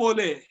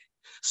പറഞ്ഞതുപോലെ,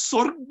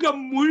 സ്വർഗം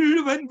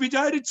മുഴുവൻ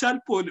വിചാരിച്ചാൽ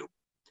പോലും,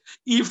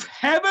 if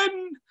heaven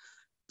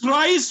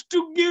tries to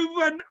give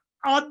an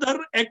other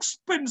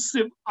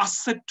expensive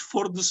asset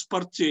for this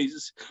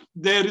purchase,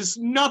 there is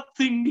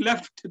nothing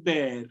left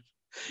there.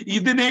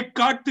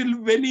 ഇതിനെക്കാട്ടിൽ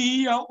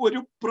വലിയ ഒരു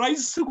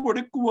പ്രൈസ്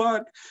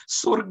കൊടുക്കുവാൻ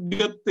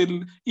സ്വർഗത്തിൽ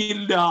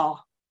ഇല്ല.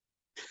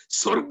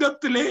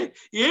 സ്വർഗത്തിലെ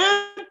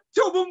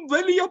ഏറ്റവും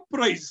വലിയ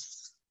price,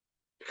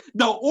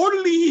 the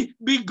only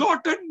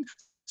begotten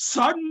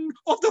son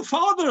of the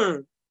Father.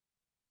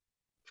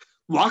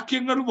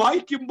 വാക്യങ്ങൾ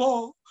വായിക്കുമ്പോ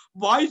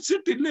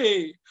വായിച്ചിട്ടില്ലേ,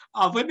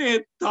 അവനെ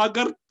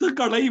തകർത്ത്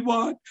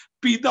കളയുവാൻ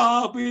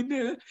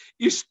പിതാവിന്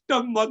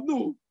ഇഷ്ടം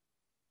വന്നു,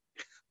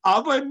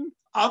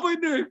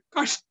 അവന്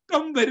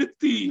കഷ്ടം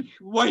വരുത്തി.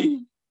 Why?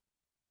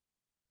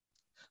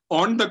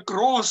 On the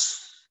cross,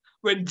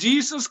 when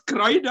Jesus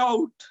cried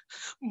out,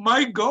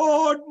 my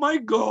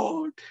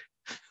God,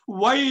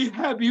 why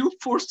have you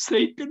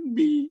forsaken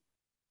me?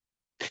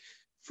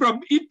 From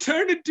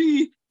eternity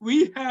we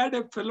had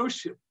a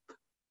fellowship.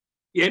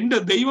 എൻ്റെ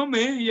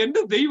ദൈവമേ,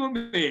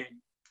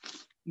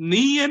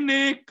 നീ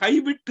എന്നെ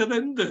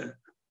കൈവിട്ടതെന്ത്?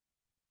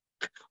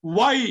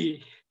 Why?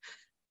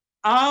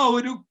 ആ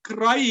ഒരു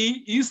cry,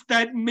 is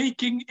that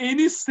making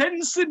any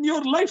sense in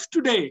your life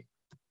today?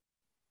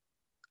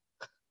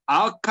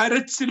 ആ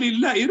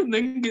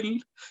കരച്ചിലില്ലായിരുന്നെങ്കിൽ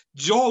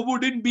Joe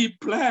wouldn't be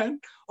plan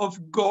of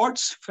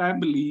God's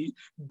family.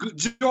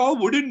 Joe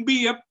wouldn't be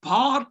a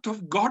part of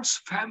God's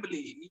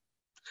family.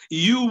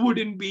 You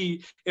wouldn't be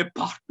a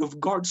part of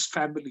God's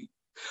family.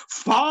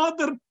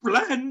 Father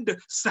planned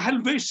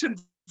salvation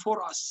for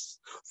us.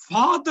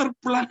 Father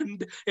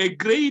planned a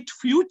great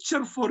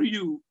future for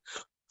you.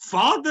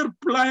 Father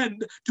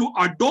planned to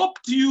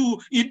adopt you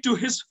into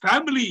his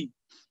family.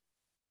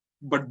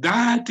 But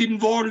that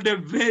involved a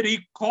very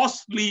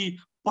costly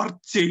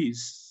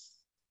purchase.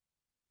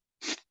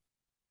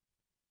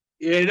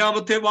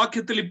 7-ാമത്തെ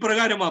വാക്യത്തിൽ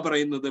ഇപ്രകാരമാ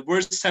പറയുന്നത്,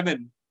 verse 7.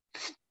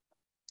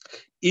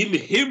 In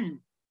him,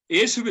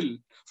 യേശുവിൽ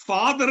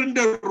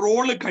ഫാദറിന്റെ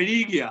role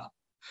കഴിയുക.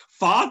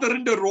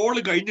 ഫാദറിന്റെ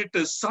role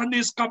കഴിഞ്ഞിട്ട് son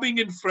is coming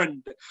in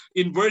front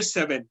in verse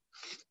 7.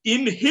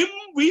 In him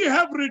we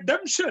have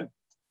redemption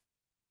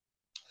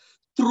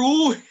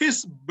through his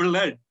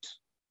blood.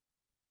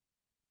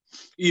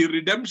 ഈ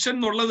redemption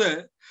എന്നുള്ളത്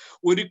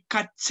ഒരു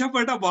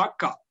കച്ചവട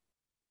വാക്ക.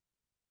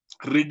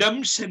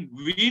 Redemption,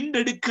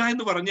 വീണ്ടെടുക്കുക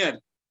എന്ന് പറഞ്ഞാൽ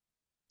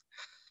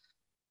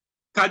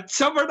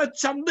കച്ചവട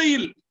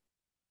ചന്തയിൽ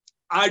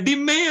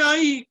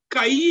അടിമയായി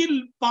കയ്യിൽ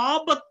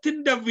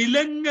പാപത്തിന്റെ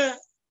വിലങ്ങ്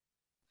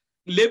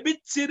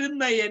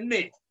ലഭിച്ചിരുന്ന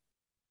എന്നെ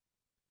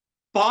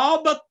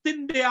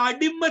പാപത്തിന്റെ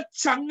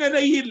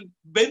അടിമച്ചങ്ങലയിൽ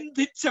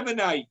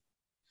ബന്ധിച്ചവനായി,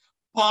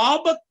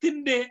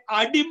 പാപത്തിന്റെ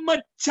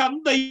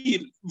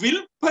അടിമച്ചന്തയിൽ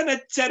വിൽപ്പന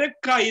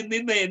ചരക്കായി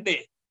നിന്ന എന്നെ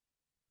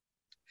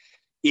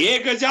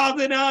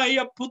ഏകജാതനായ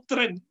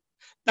പുത്രൻ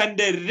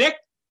തന്റെ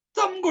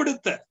രക്തം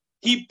കൊടുത്ത്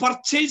he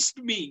purchased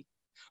me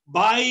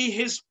by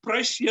his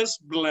precious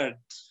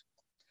blood.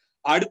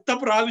 അടുത്ത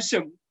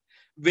പ്രാവശ്യം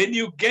when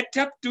you get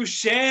up to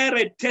share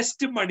a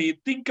testimony,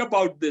 think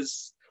about this.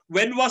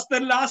 When was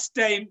the last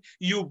time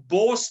you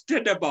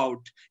boasted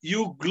about,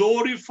 you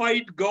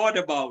glorified God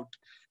about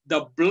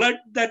the blood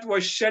that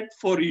was shed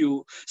for you,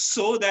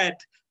 so that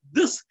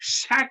this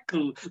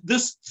shackle,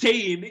 this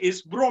chain is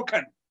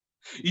broken?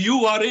 You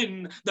are in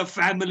the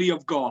family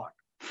of God.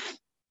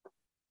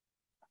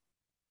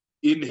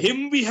 In him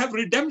we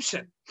have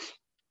redemption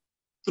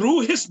through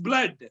his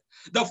blood,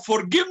 the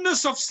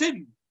forgiveness of sin.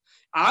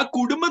 ആ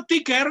കുടുംബത്തിൽ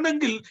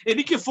കയറണമെങ്കിൽ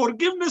എനിക്ക്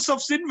forgiveness of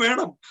sin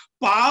വേണം.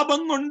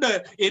 പാപം കൊണ്ട്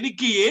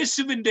എനിക്ക്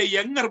യേശുവിന്റെ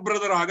younger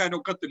brother ആകാൻ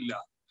ഒക്കത്തില്ല.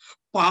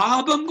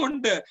 പാപം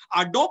കൊണ്ട്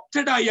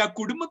അഡോപ്റ്റഡ് ആയി ആ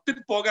കുടുംബത്തിൽ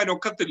പോകാൻ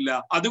ഒക്കത്തില്ല.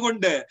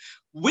 അതുകൊണ്ട്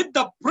with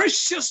the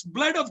precious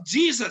blood of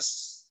Jesus,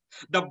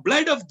 the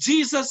blood of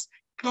Jesus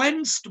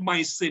cleansed my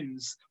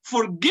sins,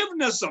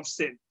 forgiveness of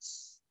sins.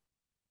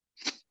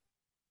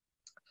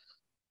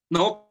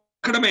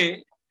 നോക്കണമേ,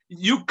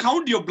 you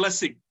count your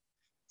blessing.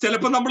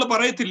 ചിലപ്പോ നമ്മൾ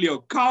പറയത്തില്ലയോ,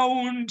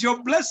 count your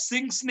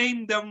blessings, name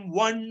them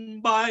one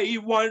by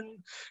one.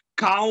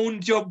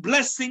 Count your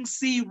blessings,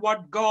 see what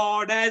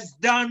God has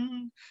done.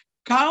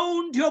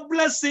 Count your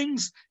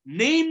blessings,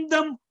 name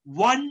them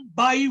one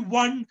by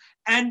one,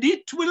 and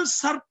it will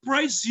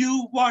surprise you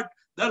what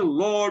the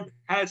Lord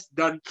has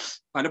done.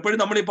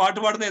 പലപ്പോഴും നമ്മൾ ഈ പാട്ട്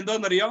പാടുന്നത്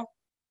എന്താണെന്നറിയോ?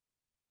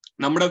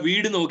 നമ്മുടെ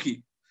വീട് നോക്കി,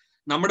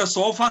 നമ്മുടെ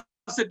സോഫ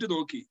സെറ്റ്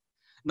നോക്കി,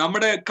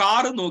 നമ്മുടെ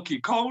കാറ് നോക്കി.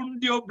 Count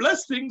your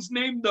blessings,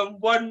 name them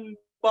one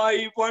by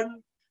one.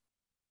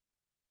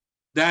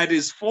 That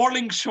is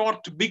falling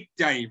short big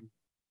time.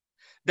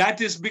 That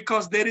is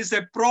because there is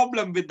a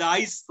problem with the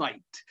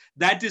eyesight.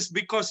 That is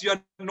because you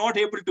are not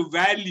able to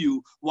value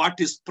what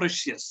is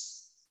precious.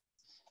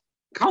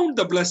 Count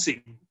the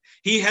blessing.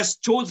 He has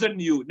chosen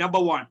you,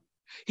 number one.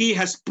 He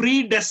has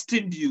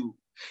predestined you.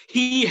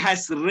 He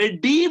has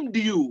redeemed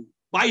you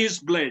by his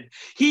blood.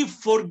 He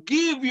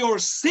forgave your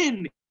sin.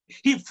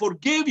 He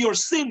forgave your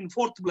sin,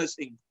 fourth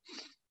blessing.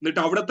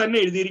 എന്നിട്ട് അവിടെ തന്നെ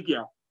എഴുതിയിരിക്കുക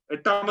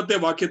എട്ടാമത്തെ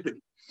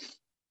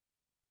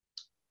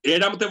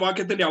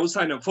വാക്യത്തിന്റെ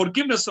അവസാനം,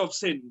 forgiveness of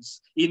sins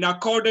in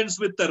accordance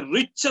with the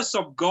riches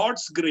of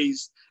God's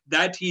grace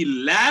that he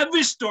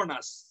lavished on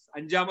us.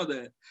 അഞ്ചാമത്,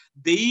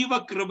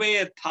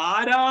 ദൈവകൃപയെ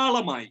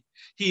ധാരാളമായി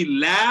he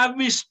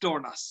lavished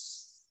on us.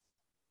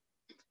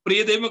 പ്രിയ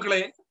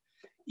ദൈവമക്കളെ,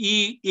 ഈ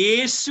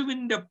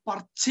യേശുവിന്റെ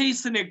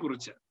പർച്ചേസിനെ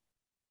കുറിച്ച്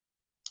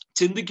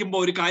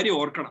ചിന്തിക്കുമ്പോൾ ഒരു കാര്യം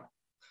ഓർക്കണം.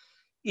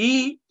 ഈ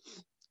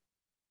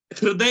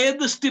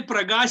ഹൃദയദൃഷ്ടി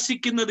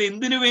പ്രകാശിക്കുന്നത്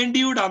എന്തിനു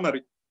വേണ്ടിയൂടാന്ന്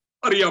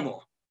അറിയാമോ?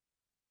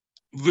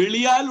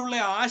 വിളിയാലുള്ള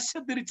ആശ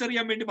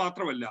തിരിച്ചറിയാൻ വേണ്ടി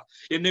മാത്രമല്ല.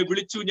 എന്നെ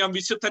വിളിച്ചു ഞാൻ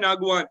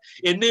വിശുദ്ധനാകുവാൻ,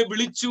 എന്നെ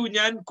വിളിച്ചു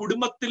ഞാൻ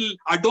കുടുംബത്തിൽ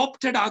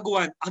അഡോപ്റ്റഡ്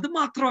ആകുവാൻ, അത്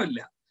മാത്രമല്ല.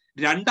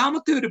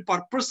 രണ്ടാമത്തെ ഒരു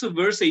പർപ്പസ്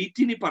വേഴ്സ്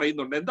 18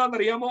 പറയുന്നുണ്ട്.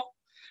 എന്താണെന്നറിയാമോ?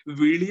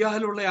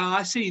 വിളിയാലുള്ള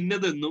ആശ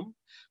ഇന്നതെന്നും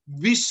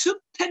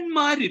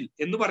വിശുദ്ധന്മാരിൽ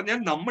എന്ന് പറഞ്ഞാൽ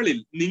നമ്മളിൽ,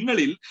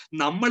 നിങ്ങളിൽ,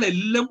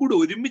 നമ്മളെല്ലാം കൂടെ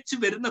ഒരുമിച്ച്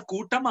വരുന്ന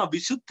കൂട്ടമാ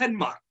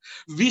വിശുദ്ധന്മാർ.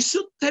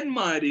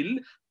 വിശുദ്ധന്മാരിൽ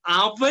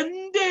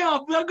അവന്റെ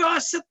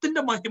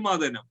അവകാശത്തിന്റെ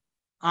മഹിമാതനം.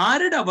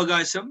 ആരുടെ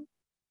അവകാശം?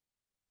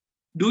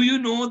 Do you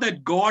know that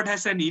God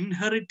has an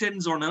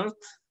inheritance on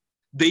earth?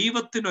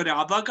 ദൈവത്തിന് ഒരു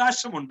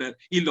അവകാശമുണ്ട്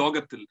ഈ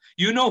ലോകത്തിൽ.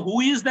 You know who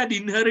is that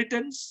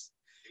inheritance?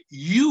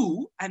 You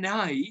and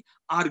I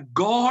are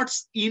God's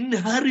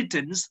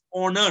inheritance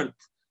on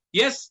earth.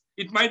 Yes,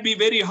 it might be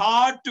very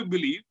hard to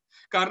believe.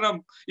 കാരണം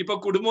ഇപ്പൊ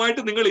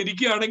കുടുംബമായിട്ട് നിങ്ങൾ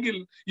ഇരിക്കുകയാണെങ്കിൽ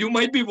you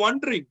might be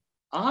wondering,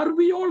 are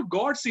we all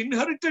God's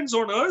inheritance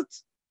on earth?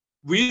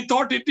 We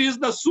thought it is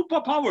the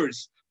superpowers.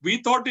 We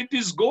thought it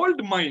is gold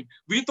mine.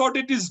 We thought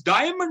it is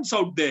diamonds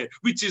out there,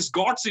 which is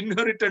God's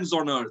inheritance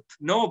on earth.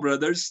 No,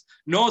 brothers,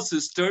 no,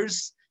 sisters.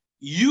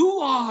 You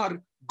are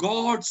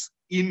God's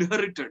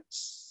inheritance.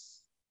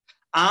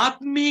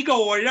 ആത്മീക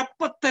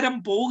ഉഴപ്പത്തരം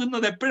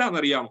പോകുന്നത്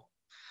എപ്പോഴാണെന്നറിയാമോ?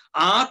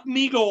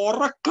 ആത്മീക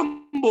ഉറക്കം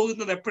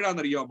പോകുന്നത്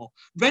എപ്പോഴാണെന്നറിയാമോ?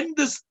 When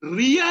this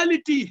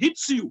reality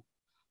hits you,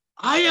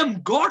 I am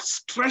God's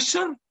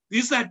treasure.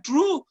 Is that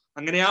true?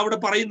 അങ്ങനെയാ അവിടെ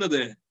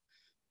പറയുന്നത്.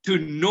 To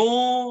know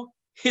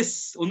his.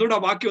 ഒന്നുകൂടെ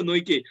വാക്യം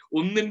നോക്കിയേ,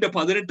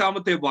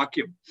 1:18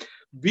 വാക്യം.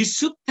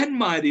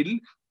 വിശുദ്ധന്മാരിൽ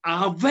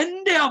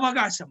അവന്റെ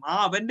അവകാശം. ആ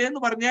അവന്റെ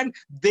എന്ന് പറഞ്ഞാൽ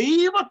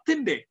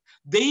ദൈവത്തിന്റെ,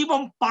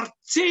 ദൈവം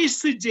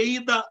പർച്ചേസ്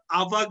ചെയ്ത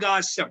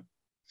അവകാശം.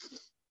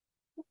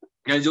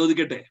 ഞാൻ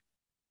ചോദിക്കട്ടെ,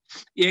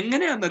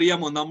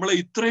 എങ്ങനെയാണെന്നറിയാമോ നമ്മളെ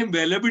ഇത്രയും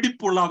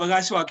വിലപിടിപ്പുള്ള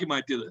അവകാശമാക്കി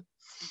മാറ്റിയത്?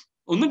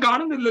 ഒന്നും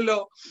കാണുന്നില്ലല്ലോ,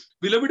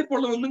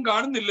 വിലപിടിപ്പുള്ള ഒന്നും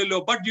കാണുന്നില്ലല്ലോ.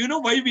 But you know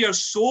Y V are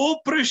so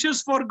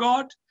precious for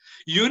God?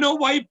 You know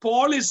Y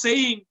Paul is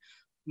saying,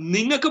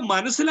 നിങ്ങൾക്ക്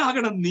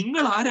മനസ്സിലാകണം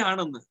നിങ്ങൾ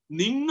ആരാണെന്ന്.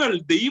 നിങ്ങൾ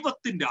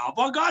ദൈവത്തിന്റെ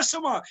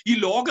അവകാശമാ ഈ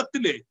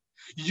ലോകത്തിലെ.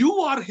 You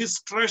are his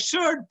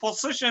treasured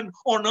possession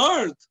on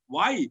earth.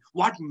 Why?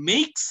 What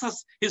makes us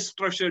his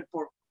treasured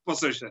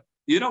possession?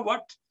 You know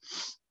what?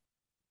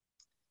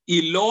 ഈ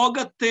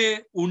ലോകത്തെ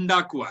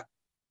ഉണ്ടാക്കുവാൻ,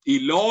 ഈ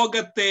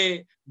ലോകത്തെ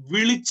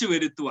വിളിച്ചു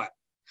വരുത്തുവാൻ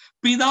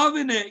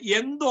പിതാവിന്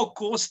എന്തോ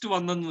കോസ്റ്റ്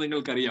വന്നെന്ന്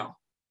നിങ്ങൾക്കറിയാം.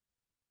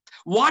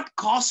 What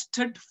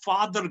costed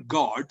Father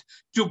God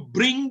to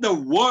bring the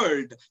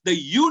world, the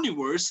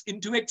universe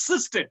into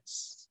existence?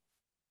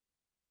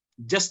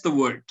 Just the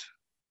word.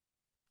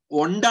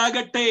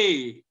 ഉണ്ടാകട്ടെ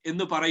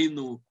എന്ന്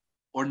പറയുന്നു,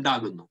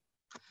 ഉണ്ടാകുന്നു.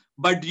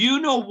 But you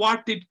know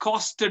what it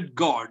costed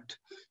God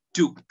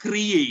to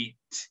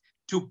create,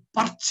 to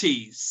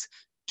purchase,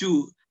 to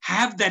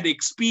have that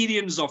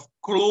experience of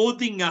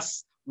clothing us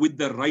with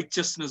the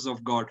righteousness of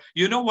God.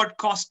 You know what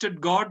costed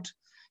God?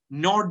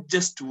 Not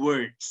just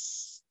words.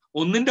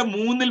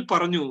 1:3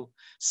 പറഞ്ഞു,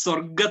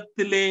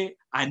 സ്വർഗത്തിലെ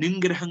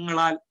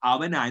അനുഗ്രഹങ്ങളാൽ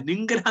അവൻ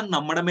അനുഗ്രഹം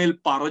നമ്മുടെ മേൽ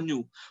പറഞ്ഞു.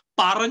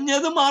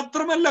 പറഞ്ഞത്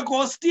മാത്രമല്ല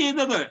cost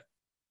ചെയ്തത്.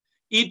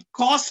 It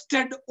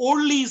costed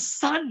only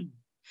Son.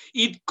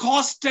 It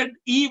costed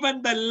even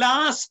the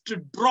last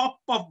drop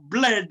of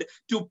blood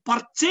to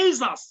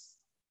purchase us.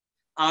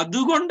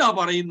 അതുകൊണ്ടാ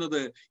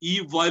പറയുന്നത്, ഈ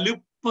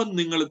വലുപ്പം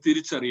നിങ്ങൾ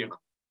തിരിച്ചറിയണം.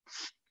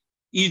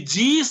 ഈ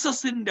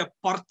ജീസസിന്റെ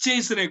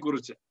പർച്ചേസിനെ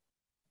കുറിച്ച്.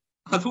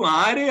 അത്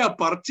ആരെയാ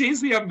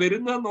പർച്ചേസ് ചെയ്യാൻ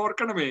വരുന്നതെന്ന്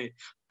ഓർക്കണമേ.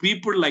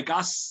 People like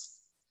us.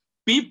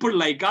 People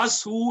like us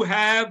who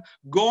have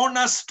gone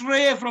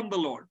astray from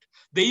the Lord.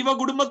 ദൈവ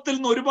കുടുംബത്തിൽ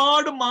നിന്ന്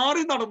ഒരുപാട്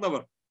മാറി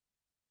നടന്നവർ,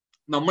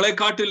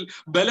 നമ്മളെക്കാട്ടിൽ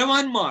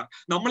ബലവാന്മാർ,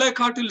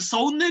 നമ്മളെക്കാട്ടിൽ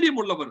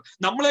സൗന്ദര്യമുള്ളവർ,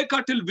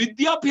 നമ്മളെക്കാട്ടിൽ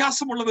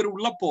വിദ്യാഭ്യാസമുള്ളവർ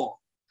ഉള്ളപ്പോ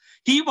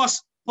he was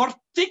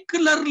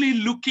particularly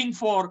looking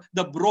for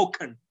the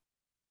broken.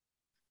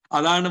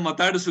 അതാണ്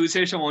മത്തായിയുടെ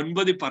സുവിശേഷം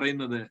 9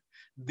 പറയുന്നത്,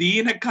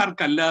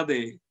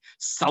 ദീനക്കാർക്കല്ലാതെ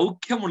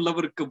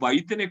സൗഖ്യമുള്ളവർക്ക്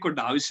വൈദ്യനെ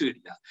കൊണ്ട്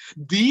ആവശ്യമില്ല.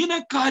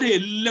 ദീനക്കാരെ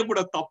എല്ലാം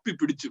കൂടെ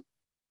തപ്പിപ്പിടിച്ചു.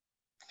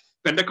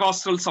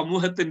 പെന്തക്കോസ്റ്റൽ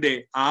സമൂഹത്തിന്റെ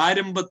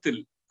ആരംഭത്തിൽ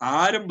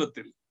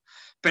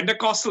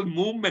Pentecostal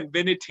movement,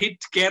 when it hit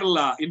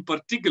Kerala in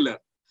particular,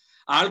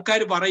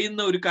 ആൾക്കാർ പറയുന്ന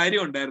ഒരു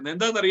കാര്യം ഉണ്ടായിരുന്നു.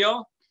 എന്താണെന്നറിയോ?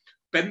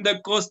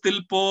 പെന്തക്കോസ്തിൽ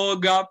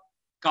പോകാം,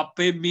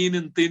 കപ്പയും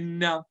മീനും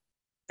തിന്നാം.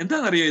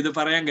 എന്താണെന്നറിയോ ഇത്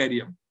പറയാൻ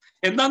കാര്യം?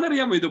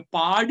 എന്താണെന്നറിയാമോ ഇത്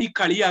പാടി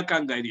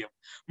കളിയാക്കാൻ കാര്യം?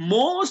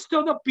 Most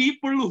of the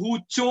people who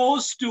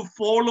chose to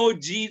follow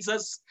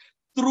Jesus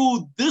through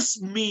this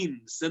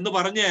means എന്ന്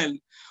പറഞ്ഞാൽ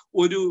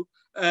ഒരു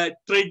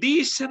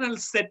ട്രഡീഷണൽ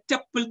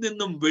സെറ്റപ്പിൽ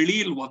നിന്നും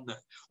വെളിയിൽ വന്ന്,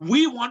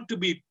 we want to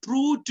be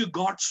true to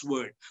God's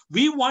word.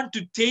 We want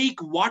to take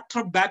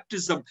water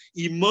baptism,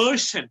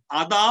 immersion.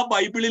 അതാ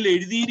ബൈബിളിൽ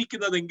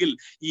എഴുതിയിരിക്കുന്നതെങ്കിൽ,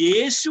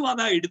 യേശു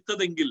അതാ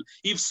എടുത്തതെങ്കിൽ,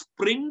 if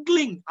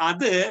sprinkling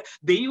അത്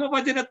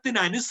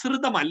ദൈവവചനത്തിന്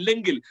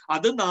അനുസൃതമല്ലെങ്കിൽ,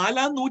 അത്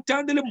 4-ാം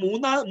നൂറ്റാണ്ടിലും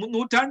 3-ാം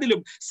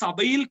നൂറ്റാണ്ടിലും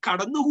സഭയിൽ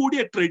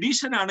കടന്നുകൂടിയ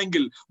ട്രഡീഷൻ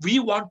ആണെങ്കിൽ, we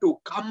want to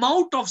come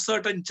out of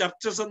certain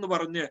churches എന്ന്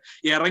പറഞ്ഞ്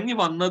ഇറങ്ങി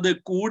വന്നത്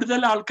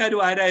കൂടുതൽ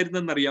ആൾക്കാരും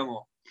ആരായിരുന്നെന്നറിയാമോ?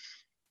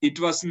 It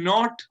was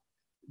not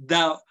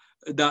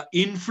the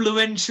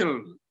influential,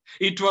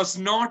 it was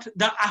not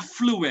the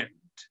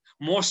affluent.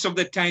 Most of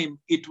the time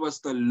it was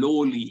the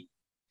lowly.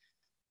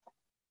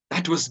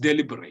 That was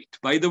deliberate.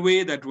 By the way,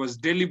 that was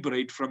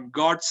deliberate from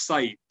God's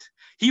side.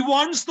 He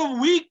wants the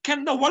weak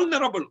and the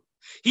vulnerable.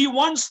 He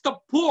wants the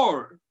poor.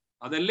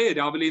 അതല്ലേ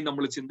രാവിലെ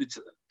നമ്മൾ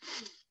ചിന്തിച്ചത്.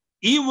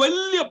 ഈ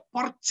വലിയ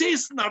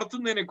purchase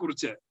നടത്തുന്നതിനെ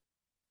കുറിച്ച്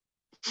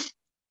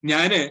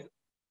ഞാന്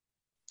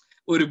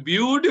ഒരു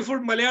beautiful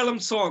Malayalam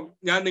song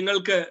ഞാൻ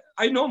നിങ്ങൾക്ക്,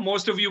 I know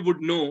most of you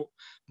would know,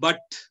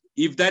 but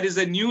if that is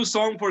a new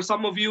song for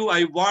some of you,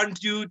 I want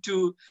you to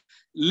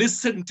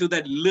listen to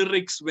that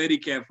lyrics very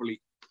carefully.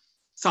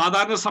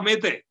 സാധാരണ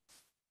സമയത്തെ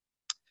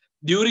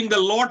during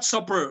the Lord's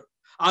Supper,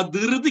 ആ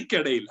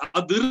ധൃതിക്കിടയിൽ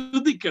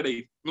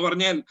എന്ന്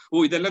പറഞ്ഞാൽ,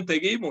 ഇതെല്ലാം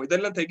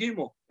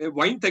തികയുമോ,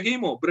 wine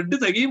തികയുമോ, bread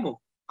തികയുമോ,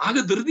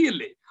 ആകെ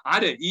ധൃതിയല്ലേ.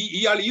 ആര്?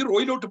 ഇയാൾ ഈ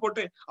റോയിലോട്ട്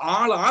പോട്ടെ,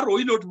 ആൾ ആ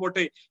റോയിലോട്ട്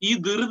പോട്ടെ. ഈ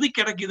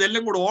ധൃതിക്കിടക്ക്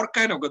ഇതെല്ലാം കൂടെ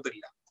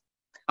ഓർക്കാനൊക്കത്തില്ല.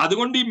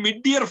 അതുകൊണ്ട് ഈ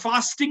മിഡ് ഇയർ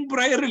ഫാസ്റ്റിംഗ്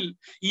പ്രയറിൽ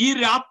ഈ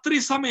രാത്രി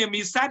സമയം,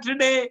 ഈ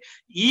സാറ്റർഡേ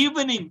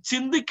ഈവനിങ്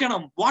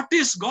ചിന്തിക്കണം, what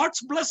is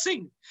God's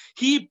blessing?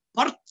 He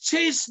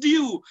purchased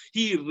U,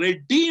 he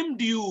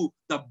redeemed U,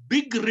 the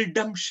big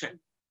redemption.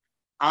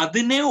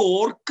 അതിനെ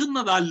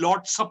ഓർക്കുന്നതാ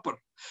ലോർഡ് സപ്പർ.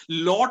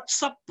 ലോർഡ്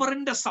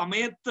സപ്പറിന്റെ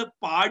സമയത്ത്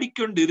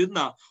പാടിക്കൊണ്ടിരുന്ന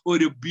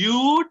ഒരു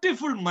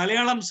ബ്യൂട്ടിഫുൾ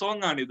മലയാളം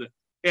സോങ് ആണിത്.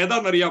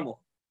 ഏതാണെന്നറിയാമോ?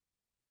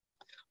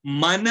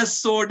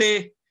 മനസ്സോടെ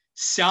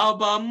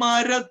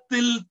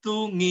ശാപമരത്തിൽ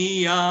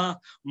തൂങ്ങിയ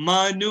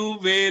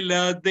മനുവേല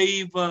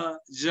ദൈവ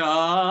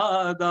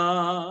ജാത,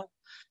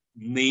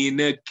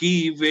 നിനക്കീ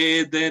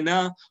വേദന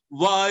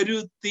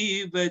വരുത്തി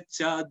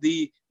വെച്ചാതി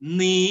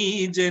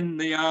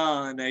നീജന്യാനയ്യോ.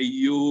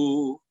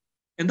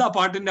 എന്താ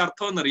പാട്ടിന്റെ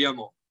അർത്ഥം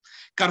എന്നറിയാമോ?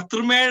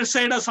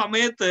 കർത്തൃമേഴ്സയുടെ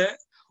സമയത്ത്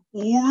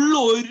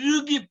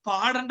ഉള്ളൊരുകി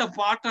പാടേണ്ട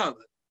പാട്ടാ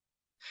അത്.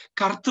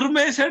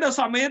 കർത്തൃമേശയുടെ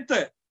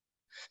സമയത്ത്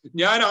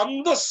ഞാൻ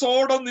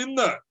അന്തസ്സോടെ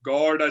നിന്ന്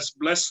ഗോഡ് ഹസ്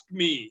ബ്ലെസ്ഡ്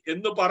മീ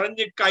എന്ന്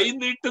പറഞ്ഞ് കൈ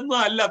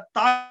നീട്ടുന്നതല്ല,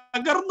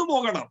 തകർന്നു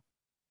പോകണം.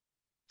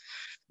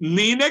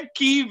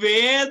 നിനക്കീ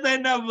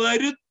വേദന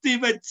വരുത്തി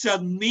വെച്ച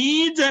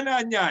നീചന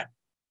ഞാൻ.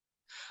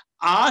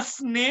 ആ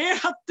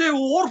സ്നേഹത്തെ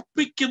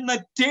ഓർപ്പിക്കുന്ന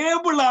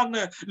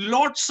ടേബിളാണ്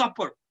Lord's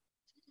supper.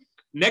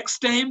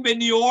 Next time when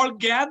you all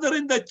gather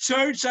in the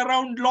church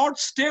around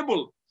Lord's table,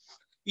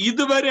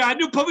 ഇതുവരെ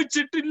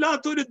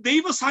അനുഭവിച്ചിട്ടില്ലാത്ത ഒരു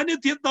ദൈവ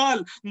സാന്നിധ്യത്താൽ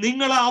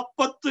നിങ്ങൾ ആ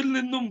അപ്പത്തിൽ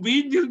നിന്നും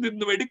വീഞ്ഞിൽ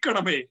നിന്നും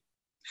എടുക്കണമേ.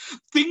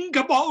 Think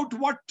about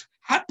what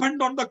happened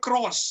on the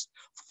cross.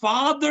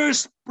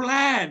 Father's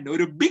plan,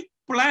 ഒരു big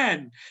plan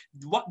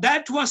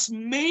that was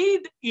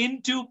made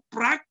into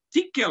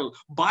practical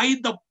by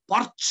the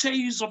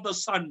purchase of the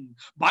Son,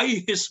 by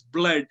his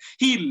blood.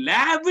 He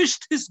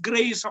lavished his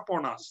grace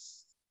upon us.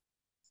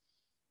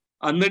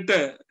 എന്നിട്ട്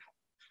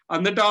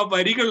ആ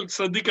വരികൾ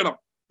ശ്രദ്ധിക്കണം.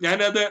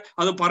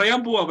 അത് പറയാൻ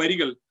പോവാ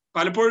വരികൾ.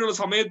 പലപ്പോഴുള്ള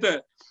സമയത്ത്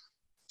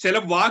ചില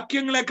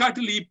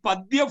വാക്യങ്ങളെക്കാട്ടിൽ ഈ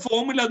പദ്യ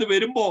ഫോമിൽ അത്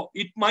വരുമ്പോ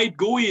ഇറ്റ് മൈറ്റ്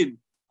ഗോ ഇൻ.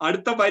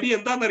 അടുത്ത വരി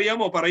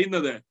എന്താണെന്നറിയാമോ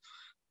പറയുന്നത്?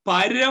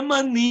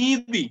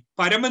 പരമനീതി.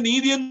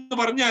 പരമനീതി എന്ന്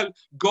പറഞ്ഞാൽ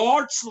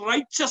ഗോഡ്സ്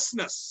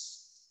റൈച്ചസ്നെസ്.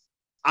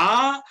 ആ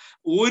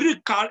ഒരു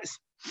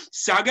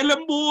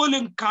ശകലം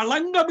പോലും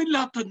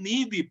കളങ്കമില്ലാത്ത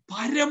നീതി,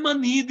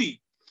 പരമനീതി.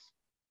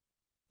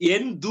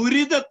 എൻ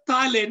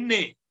ദുരിതത്താൽ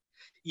എന്നെ,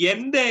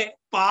 എന്റെ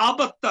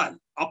പാപത്താൽ,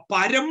 ആ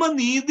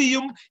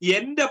പരമനീതിയും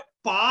എന്റെ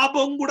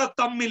പാപം കൂടെ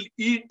തമ്മിൽ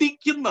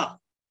ഇടിക്കുന്ന,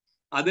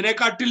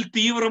 അതിനെക്കാട്ടിൽ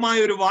തീവ്രമായ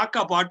ഒരു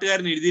വാക്കാ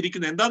പാട്ടുകാരൻ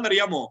എഴുതിയിരിക്കുന്നത്.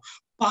 എന്താണെന്നറിയാമോ?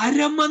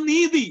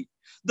 പരമനീതി.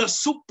 The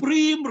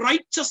supreme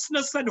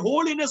righteousness and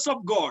holiness of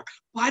God.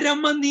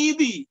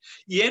 പരമനീതി.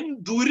 N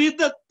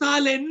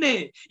ദുരിതത്താൽ എന്നെ,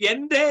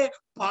 എന്റെ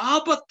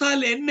പാപത്താൽ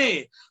എന്നെ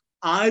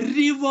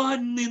അറിവാൻ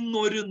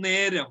നിന്നൊരു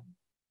നേരം,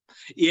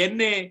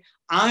 എന്നെ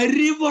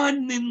അറിവാൻ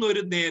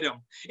നിന്നൊരു നേരം,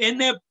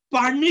 എന്നെ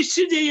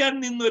പണിഷ് ചെയ്യാൻ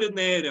നിന്നൊരു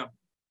നേരം.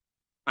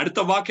 അടുത്ത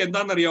വാക്ക്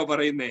എന്താണെന്നറിയോ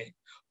പറയുന്നേ?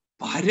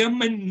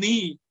 പരമൻ നീ.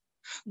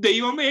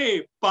 ദൈവമേ,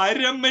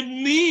 പരമൻ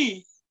നീ.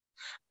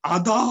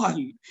 അതാൽ,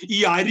 ഈ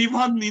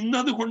അറിവാൻ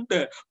നിന്നത് കൊണ്ട്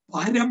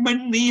പരമൻ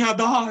നീ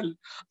അതാൽ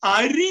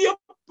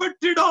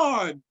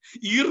അറിയപ്പെട്ടിടാൻ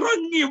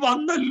ഇറങ്ങി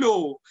വന്നല്ലോ.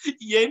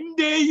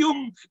 എന്റെയും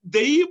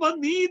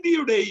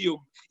ദൈവനീതിയുടെയും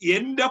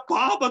എന്റെ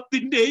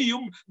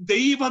പാപത്തിന്റെയും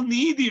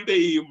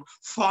ദൈവനീതിയുടെയും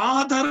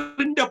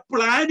ഫാദറിന്റെ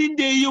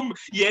പ്ലാനിന്റെയും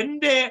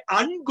എന്റെ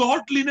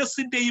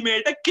അൺഗോഡ്ലിനെസിന്റെയും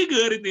ഇടയ്ക്ക്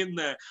കയറി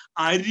നിന്ന്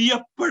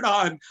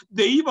അറിയപ്പെടാൻ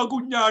ദൈവ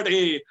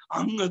കുഞ്ഞാടേ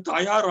അങ്ങ്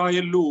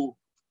തയ്യാറായല്ലോ.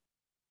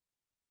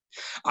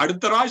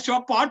 അടുത്ത പ്രാവശ്യം ആ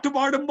പാട്ട്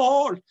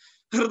പാടുമ്പോൾ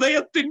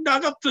ഹൃദയത്തിന്റെ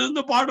അകത്ത്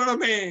നിന്ന്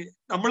പാടണമേ.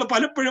 നമ്മൾ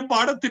പലപ്പോഴും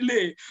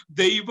പാടത്തില്ലേ?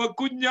 ദൈവ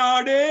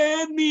കുഞ്ഞാടേ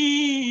നീ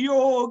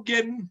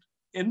യോഗ്യൻ.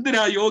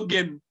 എന്തിനാ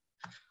യോഗ്യൻ?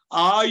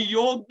 ആ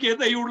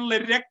യോഗ്യതയുള്ള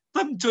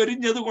രക്തം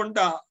ചൊരിഞ്ഞത്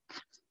കൊണ്ടാ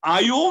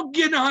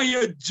അയോഗ്യനായ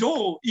ജോ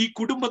ഈ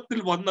കുടുംബത്തിൽ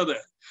വന്നത്.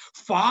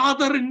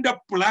 ഫാദറിന്റെ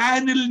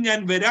പ്ലാനിൽ ഞാൻ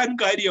വരാൻ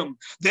കാര്യം,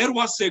 there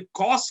was a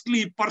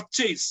costly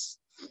purchase.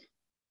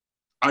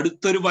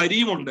 അടുത്തൊരു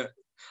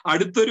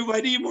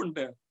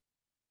വരിയുമുണ്ട്.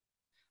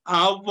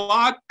 ആ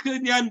വാക്ക്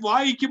ഞാൻ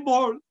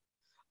വായിക്കുമ്പോൾ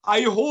I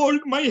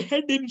hold my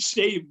head in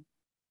shame.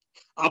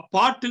 ആ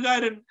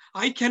പാട്ടുകാരൻ,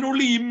 I can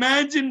only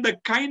imagine the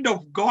kind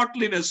of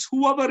godliness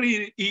whoever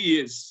he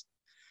is.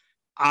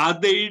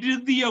 അത്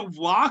എഴുതിയ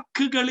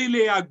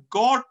വാക്കുകളിലെ ആ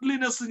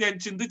ഗോഡ്ലിനെസ് ഞാൻ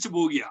ചിന്തിച്ചു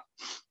പോവുക.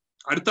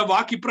 അടുത്ത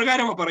വാക്ക്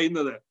ഇപ്രകാരമാണ്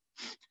പറയുന്നത്: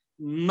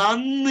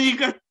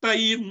 നന്ദികെട്ട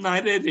ഈ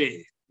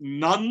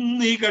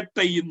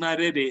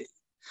നരരെ,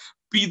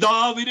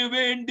 പിതാവിന്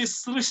വേണ്ടി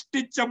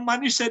സൃഷ്ടിച്ച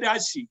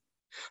മനുഷ്യരാശി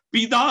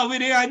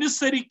പിതാവിനെ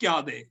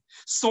അനുസരിക്കാതെ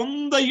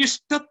സ്വന്തം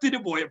ഇഷ്ടത്തിന്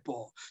പോയപ്പോ,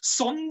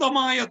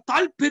 സ്വന്തമായ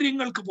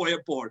താല്പര്യങ്ങൾക്ക്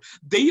പോയപ്പോൾ,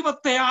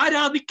 ദൈവത്തെ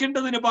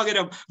ആരാധിക്കേണ്ടതിന്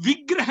പകരം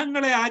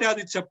വിഗ്രഹങ്ങളെ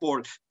ആരാധിച്ചപ്പോൾ,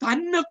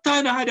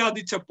 തന്നെത്താൻ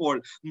ആരാധിച്ചപ്പോൾ,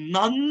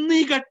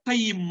 നന്ദികെട്ട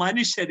ഈ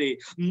മനുഷ്യരെ,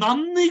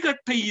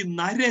 നന്ദികെട്ട ഈ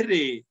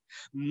നരരെ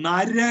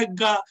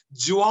നരക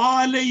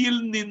ജ്വാലയിൽ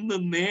നിന്ന്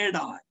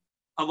നേടാൻ.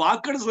 ആ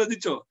വാക്കുകൾ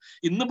ശ്രദ്ധിച്ചോ?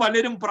 ഇന്ന്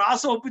പലരും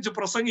പ്രാസം ഒപ്പിച്ച്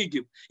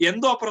പ്രസംഗിക്കും.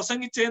 എന്തോ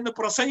പ്രസംഗിച്ചെന്ന്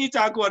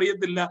പ്രസംഗിച്ചാർക്കും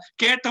അറിയത്തില്ല,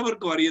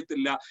 കേട്ടവർക്കും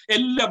അറിയത്തില്ല.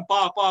 എല്ലാം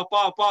പാ പാ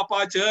പാ പാ പാ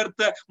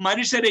ചേർത്ത്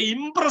മനുഷ്യരെ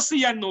ഇംപ്രസ്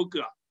ചെയ്യാൻ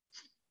നോക്കുക.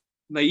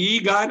 ഈ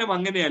ഗാനം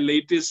അങ്ങനെയല്ല.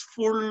 It is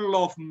full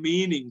of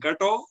meaning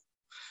കേട്ടോ.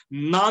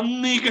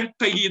 നന്ദി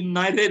കെട്ട ഈ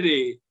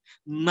നരരെ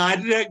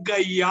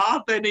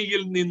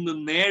നരകയാതനയിൽ നിന്ന്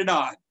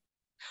നേടാൻ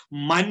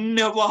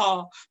മന്നവ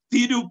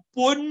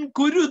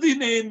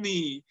തിരുപൊൻകുരുതിനെ നീ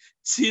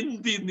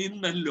ചിന്തി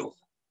നിന്നല്ലോ.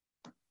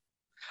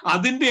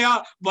 അതിന്റെ ആ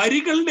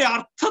വരികളുടെ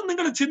അർത്ഥം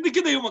നിങ്ങൾ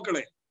ചിന്തിക്കുന്നേ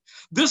മക്കളെ.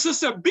 This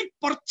is A big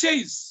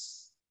purchase.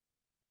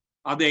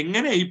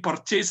 അതെങ്ങനെ ഈ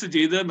പർച്ചേസ്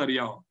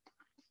ചെയ്തതെന്നറിയാമോ?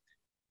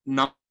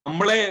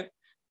 നമ്മളെ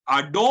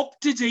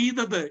അഡോപ്റ്റ്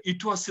ചെയ്തത്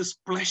ഇറ്റ് വാസ് ഹിസ്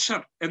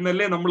പ്ലഷർ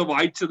എന്നല്ലേ നമ്മൾ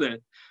വായിച്ചത്.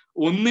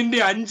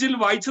 1:5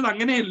 വായിച്ചത്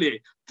അങ്ങനെയല്ലേ?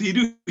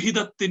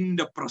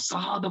 തിരുഹിതത്തിന്റെ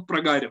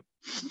പ്രസാദപ്രകാരം.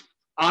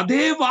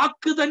 അതേ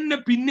വാക്ക് തന്നെ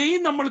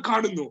പിന്നെയും നമ്മൾ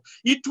കാണുന്നു.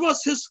 It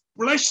was his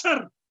pleasure.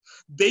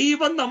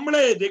 ദൈവം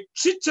നമ്മളെ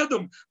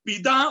രക്ഷിച്ചതും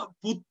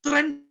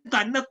പുത്രൻ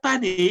തന്നെത്താൻ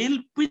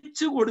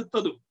ഏൽപ്പിച്ചു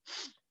കൊടുത്തതും.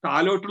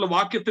 താലോട്ടുള്ള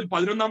വാക്യത്തിൽ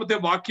 11ാമത്തെ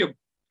വാക്യം,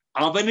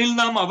 അവനിൽ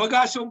നാം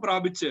അവകാശവും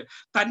പ്രാപിച്ച്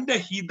തന്റെ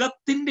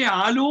ഹിതത്തിന്റെ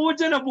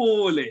ആലോചന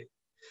പോലെ,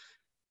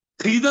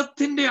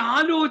 ഹിതത്തിന്റെ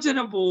ആലോചന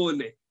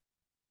പോലെ.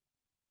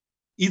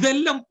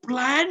 ഇതെല്ലാം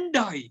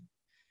പ്ലാൻഡായി,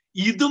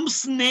 ഇതും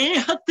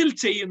സ്നേഹത്തിൽ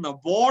ചെയ്യുന്ന,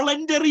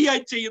 വോളണ്ടറി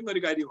ആയി ചെയ്യുന്ന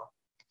ഒരു കാര്യമാണ്.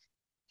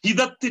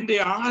 ഹിതത്തിന്റെ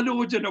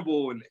ആലോചന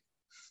പോലെ.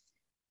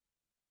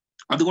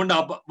 അതുകൊണ്ട്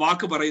ആ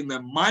വാക്ക്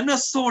പറയുന്നത്,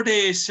 മനസ്സോടെ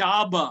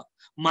ശാപ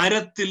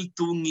മരത്തിൽ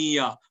തൂങ്ങിയ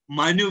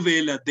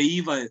മനുവേല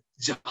ദൈവ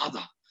ജാത.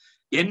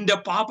 എന്റെ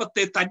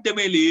പാപത്തെ തന്റെ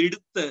മേൽ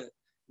എടുത്ത്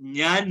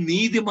ഞാൻ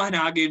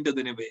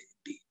നീതിമാനാകേണ്ടതിന്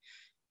വേണ്ടി,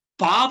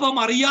 പാപം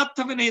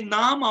അറിയാത്തവനെ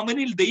നാം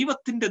അവനിൽ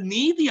ദൈവത്തിന്റെ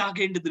നീതി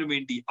ആകേണ്ടതിനു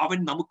വേണ്ടി അവൻ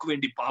നമുക്ക്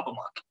വേണ്ടി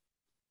പാപമാക്കി.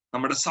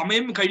 നമ്മുടെ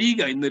സമയം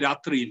കഴിയുക ഇന്ന്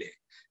രാത്രിയിലെ.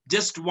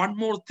 Just one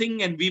more thing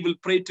and we will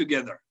pray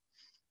together.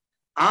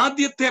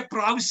 ആദ്യത്തെ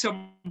പ്രാവശ്യം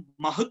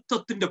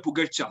മഹത്വത്തിന്റെ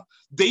പുകഴ്ച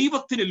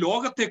ദൈവത്തിന്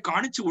ലോകത്തെ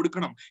കാണിച്ചു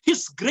കൊടുക്കണം.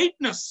 His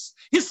greatness,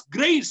 his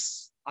grace.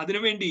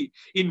 അതിനുവേണ്ടി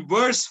in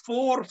verse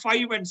 4,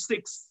 5 and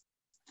 6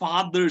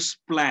 fathers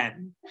plan.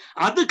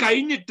 അത്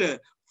കഴിഞ്ഞിട്ട്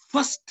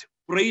first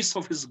prize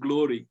of his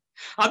glory.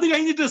 അത്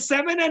കഴിഞ്ഞിട്ട്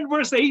 7 and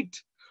verse 8,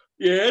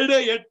 7,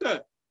 8,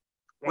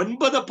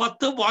 9,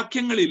 10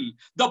 വാക്യങ്ങളിൽ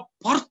the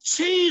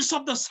purchase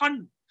of the sun.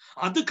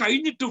 അത്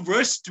കഴിഞ്ഞിട്ട്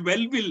വേഴ്സ്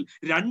 12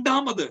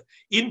 രണ്ടാമത്,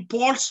 in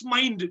Paul's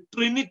mind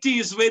Trinity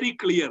is very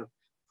clear.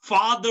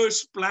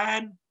 Fathers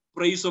plan,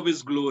 price of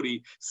his glory.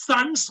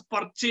 Sons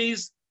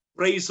purchase,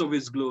 price of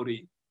his glory.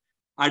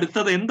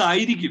 അടുത്തത്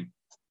എന്തായിരിക്കും?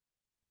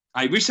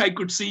 I wish I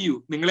could see you.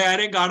 നിങ്ങളെ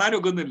ആരെയും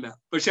കാണാനൊക്കുന്നില്ല.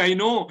 പക്ഷെ I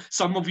know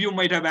some of you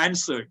might have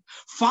answered.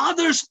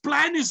 Father's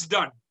plan is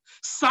done.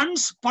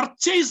 Son's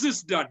purchase is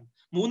done.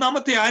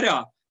 മൂന്നാമത്തെ ആരാ?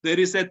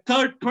 There is a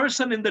third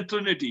person in the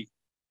Trinity.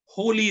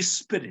 Holy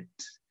Spirit.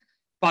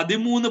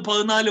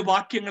 13-14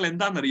 വാക്യങ്ങൾ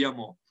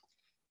എന്താണെന്നറിയാമോ?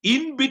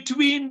 In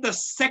between the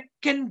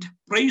second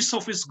praise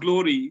of his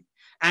glory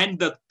and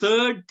the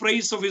third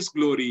praise of his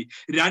glory,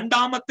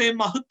 രണ്ടാമത്തെ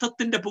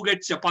മഹത്വത്തിന്റെ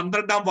പുകഴ്ച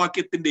 12ാം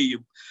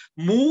വാക്യത്തിന്റെയും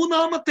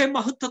മൂന്നാമത്തെ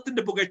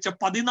മഹത്വത്തിന്റെ പുകഴ്ച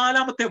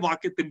 14ാമത്തെ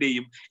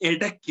വാക്യത്തിന്റെയും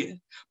ഇടയ്ക്ക്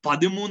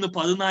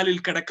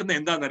 13-14 കിടക്കുന്ന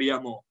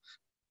എന്താണെന്നറിയാമോ?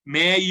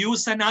 May I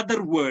use another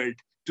word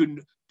to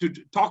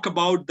talk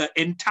about the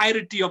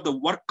entirety of the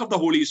work of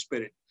the Holy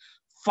Spirit.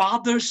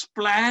 Father's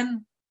plan,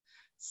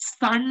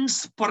 Son's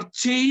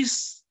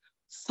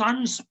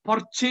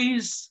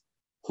purchase,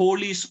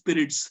 Holy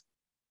Spirit's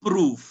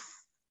proof.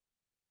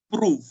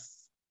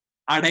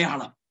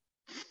 അടയാളം.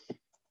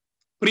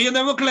 പ്രിയ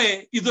ദൈവമക്കളെ,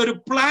 ഇതൊരു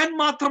പ്ലാൻ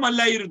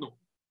മാത്രമല്ലായിരുന്നു,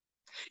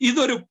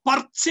 ഇതൊരു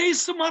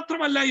പർച്ചേസ്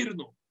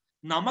മാത്രമല്ലായിരുന്നു.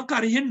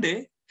 നമുക്കറിയണ്ടേ?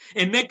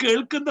 എന്നെ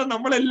കേൾക്കുന്ന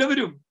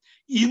നമ്മളെല്ലാവരും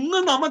ഇന്ന്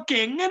നമുക്ക്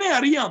എങ്ങനെ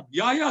അറിയാം?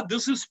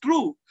 This is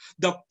true.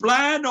 The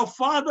plan of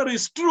Father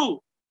is true.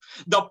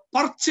 The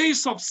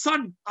purchase of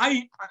Son,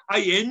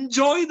 I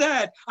enjoy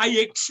that. I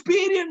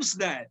experience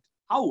that.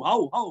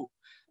 How?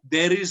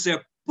 There is a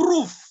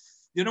proof.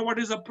 You know what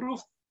is a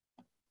proof?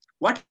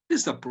 What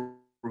is the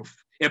proof?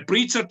 A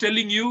preacher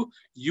telling you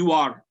you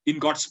are in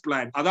God's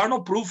plan. Adano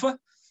proof.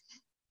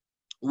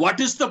 What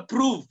is the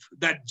proof?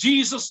 That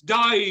Jesus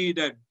died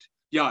and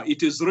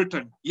it is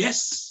written. Yes,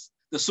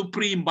 the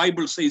supreme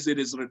Bible says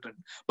it is written.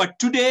 But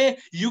today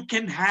you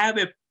can have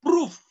a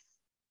proof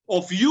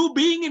of you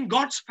being in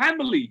God's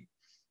family.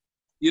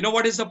 You know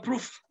what is the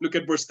proof? Look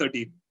at verse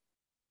 13.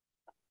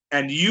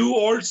 And you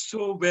also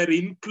were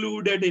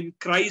included in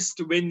Christ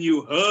when you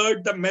heard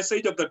the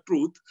message of the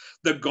truth,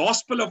 the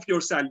gospel of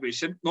your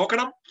salvation.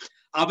 നോക്കണം,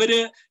 അവര്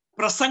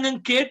പ്രസംഗം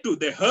കേട്ടു.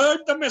 They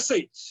heard the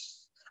message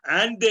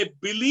and they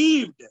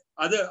believed.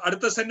 അത്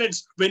അടുത്ത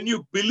sentence, when you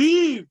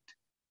believed.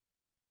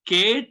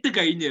 കേട്ട്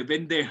കഴിഞ്ഞ്,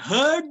 when they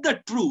heard the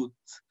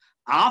truth,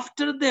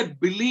 after they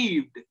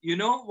believed, you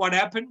know what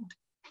happened?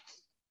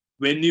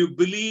 When you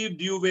believed,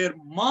 you were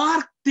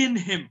marked in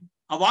him.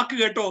 ആ വാക്ക്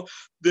കേട്ടോ?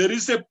 There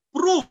is a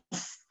proof.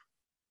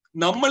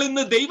 നമ്മൾ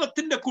ഇന്ന്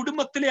ദൈവത്തിന്റെ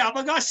കുടുംബത്തിലെ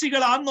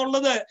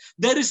അവകാശികളാണെന്നുള്ളത്,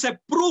 there is a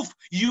proof.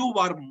 You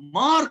are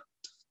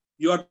marked.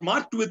 You are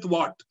marked with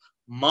what?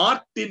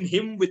 Marked in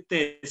him with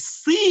a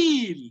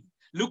seal.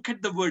 Look at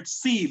the word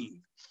seal.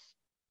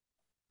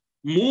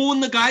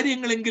 3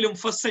 കാര്യങ്ങളെങ്കിലും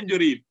first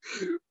സെഞ്ചുറിയിൽ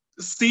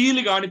seal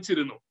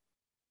കാണിച്ചിരുന്നു.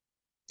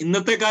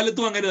 ഇന്നത്തെ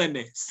കാലത്തും അങ്ങനെ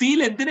തന്നെ. സീൽ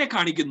എന്തിനെ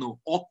കാണിക്കുന്നു?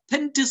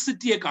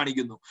 ഒത്തന്റിസിറ്റിയെ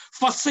കാണിക്കുന്നു.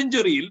 ഫസ്റ്റ്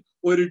സെഞ്ചുറിയിൽ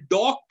ഒരു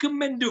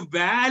ഡോക്യുമെന്റ്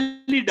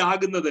വാലിഡ്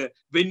ആകുന്നത്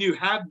when you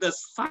have the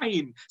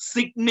sign,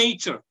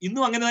 signature.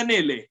 ഇന്നും അങ്ങനെ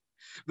തന്നെയല്ലേ?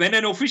 When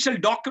an official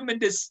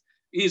document is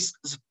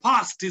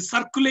passed, is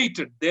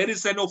circulated, there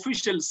is an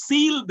official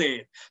seal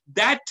there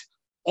that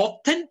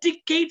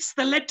authenticates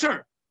the letter.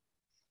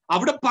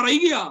 അവിടെ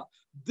പറയുക,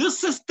 this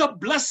is the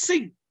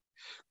blessing.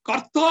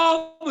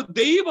 കർത്താവ്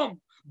ദൈവം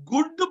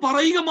good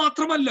പറയുക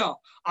മാത്രമല്ല,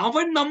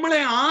 അവൻ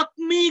നമ്മളെ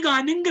ആത്മീക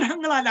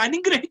അനുഗ്രഹങ്ങളാൽ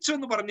അനുഗ്രഹിച്ചു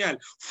എന്ന് പറഞ്ഞാൽ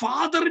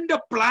ഫാദറിന്റെ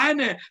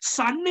പ്ലാന്,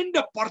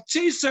 സണ്ണിന്റെ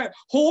പർച്ചേസ്,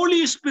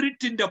 ഹോളി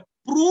സ്പിരിറ്റിന്റെ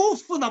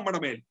പ്രൂഫ് നമ്മുടെ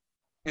മേൽ.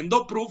 എന്തോ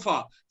പ്രൂഫാ?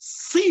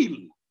 Seal.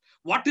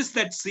 What is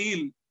that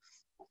seal?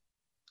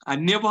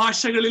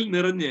 അന്യഭാഷകളിൽ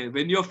നിറഞ്ഞ്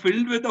when you are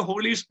filled with the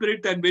Holy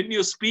Spirit and when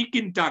you speak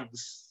in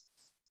tongues,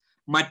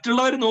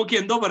 മറ്റുള്ളവർ നോക്കി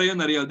എന്തോ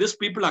പറയുമെന്നറിയോ? These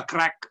people are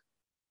crack.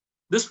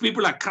 These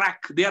people are crack.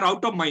 They are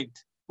out of mind.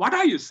 What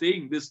are you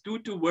saying? These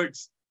two words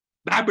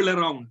babble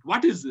around.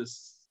 What is this?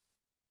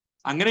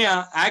 അങ്ങനെയാ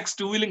ax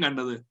 2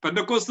 കണ്ടത്.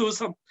 പെന്തക്കോസ്ത്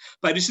ദിവസം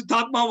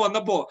പരിശുദ്ധാത്മാവ്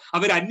വന്നപ്പോ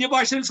അവർ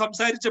അന്യഭാഷയിൽ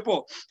സംസാരിച്ചപ്പോ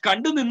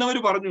കണ്ടു നിന്നവർ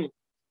പറഞ്ഞു,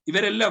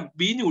 ഇവരെല്ലാം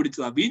വീഞ്ഞു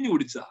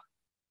കുടിച്ചതാ.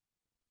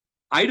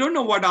 I don't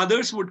know what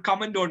others would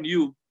comment on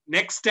you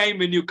next time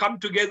when you come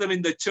together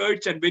in the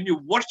church and when you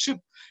worship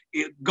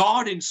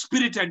God in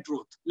spirit and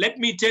truth. Let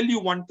me tell you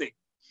one thing.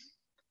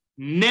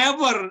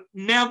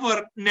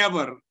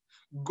 Never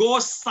go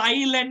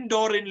silent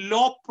or in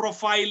low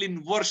profile in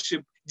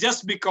worship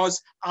just because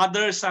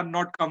others are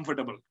not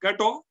comfortable.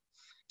 കേട്ടോ?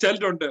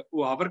 ചിലരുണ്ട്,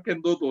 അവർക്ക്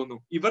എന്തോ തോന്നും,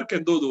 ഇവർക്ക്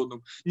എന്തോ തോന്നും.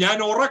 ഞാൻ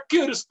ഉറക്കെ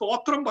ഒരു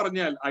സ്തോത്രം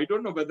പറഞ്ഞാൽ I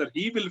don't know whether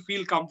he will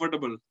feel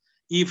comfortable.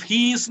 If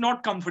he is not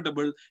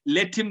comfortable,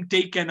 let him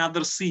take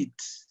another seat.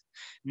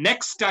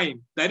 Next time,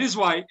 that is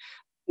why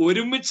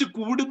ഒരുമിച്ച്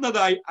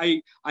കൂടുന്നതായി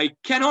I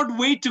cannot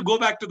wait to go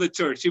back to the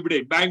church ഇവിടെ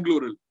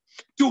ബാംഗ്ലൂരിൽ,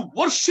 to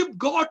worship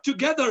God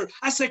together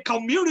as a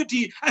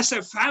community, as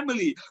a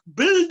family,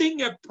 building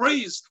a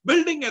praise,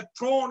 building a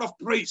throne of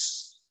praise.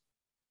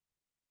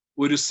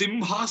 ഒരു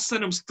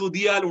സിംഹാസനം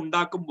സ്തുതിയാൽ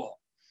ഉണ്ടാക്കുമ്പോ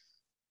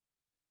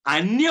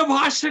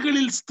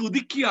അന്യഭാഷകളിൽ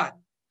സ്തുതിക്കാൻ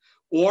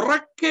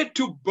ഉറക്കെ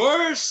to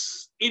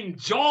burst in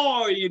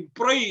joy, in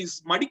praise,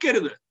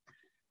 മടിക്കരുത്.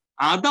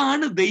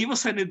 അതാണ്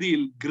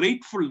ദൈവസന്നിധിയിൽ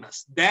gratefulness.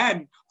 Than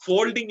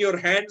folding your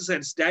hands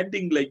and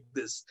standing like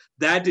this.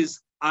 That is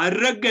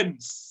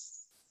arrogance.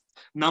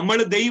 നമ്മൾ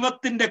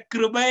ദൈവത്തിന്റെ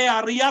കൃപയെ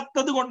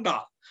അറിയാത്തത് കൊണ്ടാ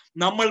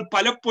നമ്മൾ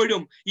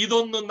പലപ്പോഴും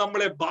ഇതൊന്നും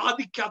നമ്മളെ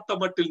ബാധിക്കാത്ത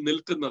മട്ടിൽ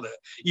നിൽക്കുന്നത്.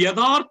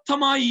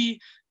 യഥാർത്ഥമായി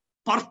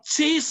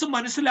പർച്ചേസ്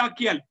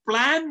മനസ്സിലാക്കിയാൽ,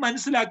 പ്ലാൻ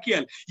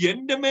മനസ്സിലാക്കിയാൽ,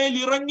 എന്റെ മേൽ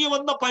ഇറങ്ങി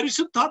വന്ന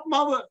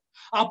പരിശുദ്ധാത്മാവ്,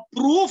 ആ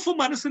പ്രൂഫ്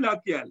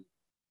മനസ്സിലാക്കിയാൽ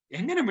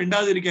എങ്ങനെ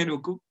മിണ്ടാതിരിക്കാൻ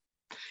നോക്കും?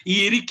 ഈ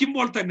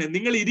ഇരിക്കുമ്പോൾ തന്നെ,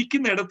 നിങ്ങൾ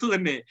ഇരിക്കുന്ന ഇടത്ത്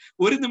തന്നെ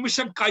ഒരു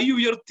നിമിഷം കൈ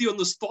ഉയർത്തി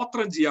ഒന്ന്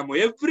സ്തോത്രം ചെയ്യാമോ?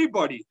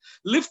 Everybody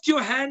lift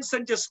your hands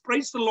and just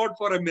praise the Lord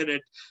for a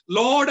minute.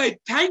 Lord, I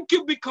thank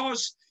you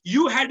because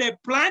you had a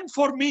plan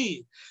for me.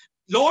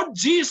 Lord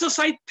Jesus,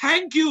 I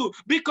thank you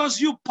because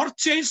you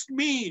purchased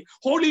me.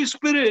 Holy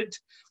Spirit,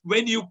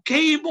 when you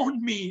came on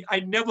me, I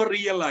never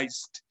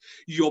realized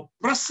your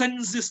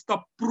presence is the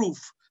proof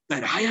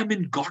that I am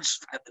in God's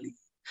family.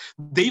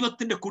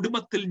 ദൈവത്തിന്റെ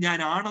കുടുംബത്തിൽ ഞാൻ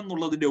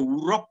ആണെന്നുള്ളതിന്റെ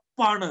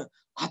ഉറപ്പാണ്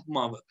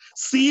ആത്മാവ്.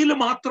 Seal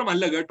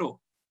മാത്രമല്ല കേട്ടോ.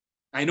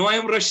 I know I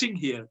am rushing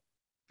here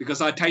because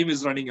our time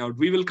is running out.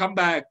 We will come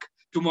back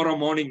tomorrow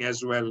morning as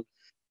well.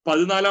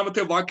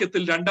 14ാമത്തെ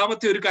വാക്യത്തിൽ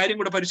രണ്ടാമത്തെ ഒരു കാര്യം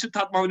കൂടെ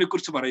പരിശുദ്ധാത്മാവിനെ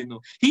കുറിച്ച് പറയുന്നു.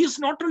 He is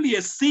not only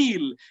a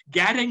seal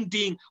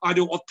guaranteeing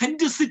ഒരു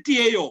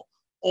ഒത്തന്റിസിറ്റിയെയോ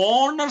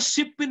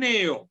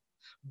ഓണർഷിപ്പിനെയോ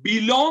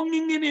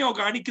ബിലോങ്ങിങ്ങിനെയോ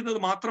കാണിക്കുന്നത്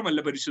മാത്രമല്ല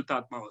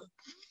പരിശുദ്ധാത്മാവ്.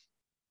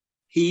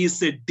 He is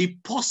a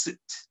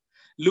deposit.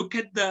 Look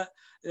at the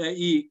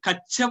ഈ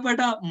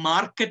കച്ചവട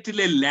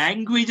മാർക്കറ്റിലെ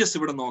ലാംഗ്വേജസ്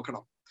ഇവിടെ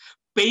നോക്കണം.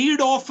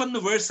 പെയ്ഡ് ഓഫ് എന്ന്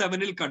വേഴ്സ്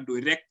 7 കണ്ടു,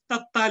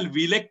 രക്തത്താൽ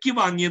വിലക്ക്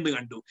വാങ്ങിയെന്ന്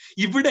കണ്ടു.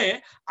 ഇവിടെ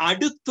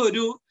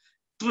അടുത്തൊരു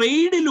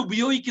ട്രേഡിൽ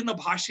ഉപയോഗിക്കുന്ന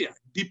ഭാഷയാണ്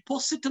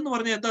ഡിപ്പോസിറ്റ് എന്ന്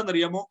പറഞ്ഞാൽ.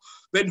 എന്താണെന്നറിയാമോ?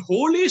 when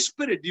Holy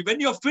Spirit, when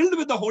you are filled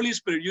with the Holy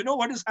Spirit, you know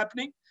what is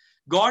happening?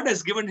 God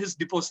has given his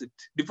deposit.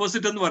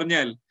 Deposit എന്ന്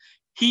പറഞ്ഞാൽ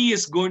he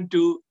is going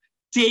to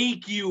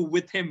take you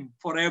with him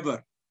forever.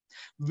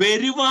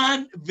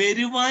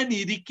 വരുവാൻ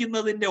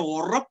ഇരിക്കുന്നതിന്റെ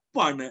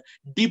ഉറപ്പാണ്,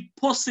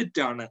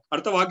 deposit ആണ്.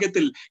 അടുത്ത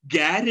വാക്യത്തിൽ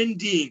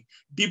guaranteeing,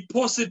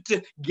 deposit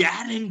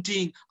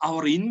guaranteeing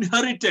അവർ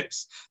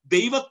inheritance.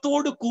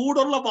 ദൈവത്തോട്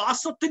കൂടുള്ള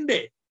വാസത്തിന്റെ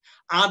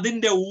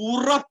അതിന്റെ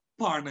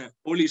ഉറപ്പാണ്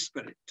ഹോളി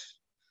സ്പിരിറ്റ്.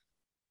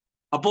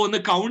 അപ്പൊ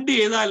ഒന്ന് കൗണ്ട്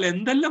ചെയ്താൽ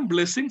എന്തെല്ലാം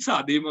ബ്ലെസ്സിങ്സ് ആ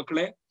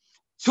ദൈവമക്കളെ.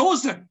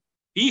 chosen,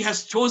 he has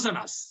chosen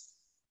us,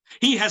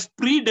 he has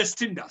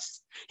predestined us,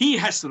 he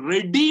has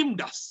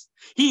redeemed us,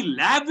 he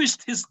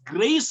lavished his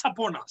grace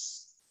upon us.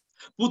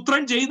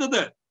 പുത്രൻ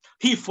ചെയ്തത്,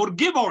 he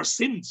forgave our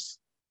sins.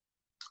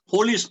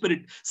 Holy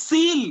Spirit,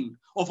 seal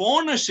of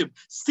ownership,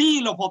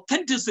 seal of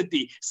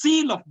authenticity,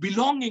 seal of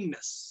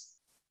belongingness.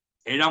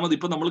 ഏഴാമത്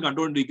ഇപ്പൊ നമ്മൾ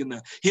കണ്ടുകൊണ്ടിരിക്കുന്ന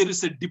here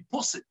is a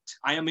deposit.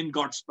 I am in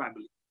God's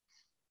family.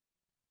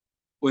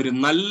 ഒരു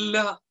നല്ല,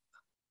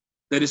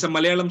 there is a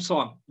Malayalam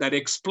song that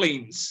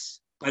explains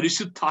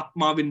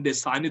പരിശുദ്ധാത്മാവിന്റെ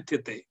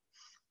സാന്നിധ്യത്തെ.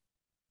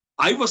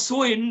 I was so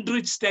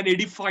enriched and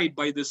edified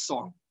by this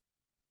song.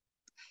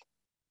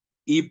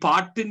 ഈ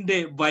പാട്ടിന്റെ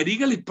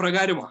വരികൾ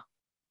ഇപ്രകാരമാണ്: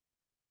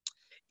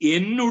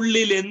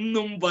 എന്നുള്ളിൽ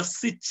എന്നും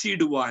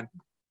വസിച്ചിടുവാൻ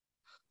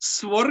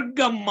സ്വർഗ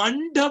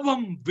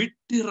മണ്ഡപം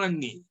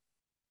വിട്ടിറങ്ങി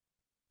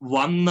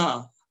വന്ന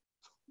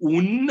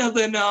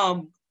ഉന്നതനാം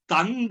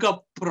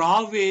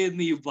തങ്കപ്രാവേ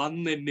നീ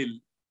വന്നെന്നിൽ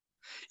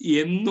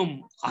എന്നും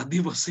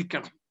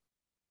അധിവസിക്കണം.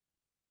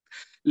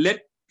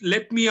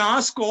 Let me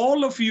ask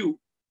all of you,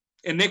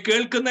 എന്നെ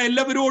കേൾക്കുന്ന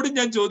എല്ലാവരോടും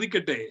ഞാൻ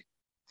ചോദിക്കട്ടെ,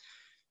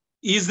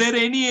 is there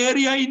any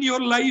area in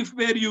your life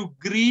where you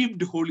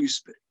grieved Holy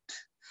Spirit?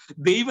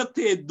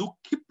 ദൈവത്തെ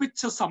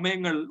ദുഃഖിപ്പിച്ച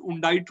സമയങ്ങൾ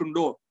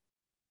ഉണ്ടായിട്ടുണ്ടോ?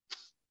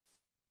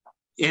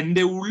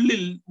 എന്റെ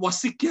ഉള്ളിൽ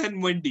വസിക്കാൻ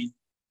വേണ്ടി,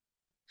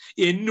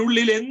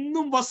 എന്നുള്ളിൽ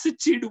എന്നും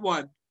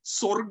വസിച്ചിടുവാൻ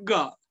സ്വർഗ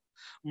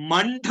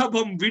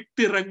മണ്ഡപം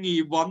വിട്ടിറങ്ങി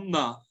വന്ന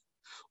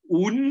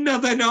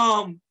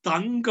ഉന്നതനാം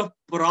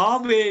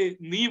തങ്കപ്രാവേ,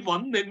 നീ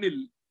വന്നെന്നിൽ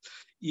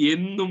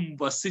എന്നും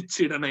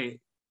വസിച്ചിടണേ.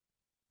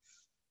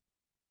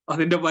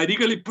 അതിന്റെ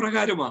വരികൾ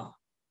ഇപ്രകാരമാ.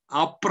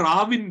 ആ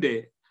പ്രാവിന്റെ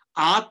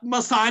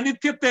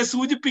ആത്മസാന്നിധ്യത്തെ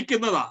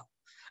സൂചിപ്പിക്കുന്നതാ.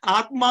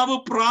 ആത്മാവ്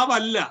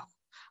പ്രാവല്ല,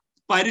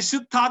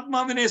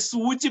 പരിശുദ്ധാത്മാവിനെ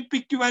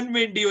സൂചിപ്പിക്കുവാൻ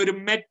വേണ്ടി ഒരു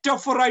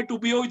മെറ്റഫോറായിട്ട്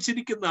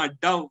ഉപയോഗിച്ചിരിക്കുന്ന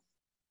ഡവ്.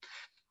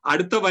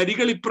 അടുത്ത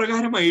വരികൾ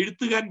ഇപ്രകാരമാ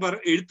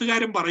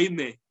എഴുത്തുകാരൻ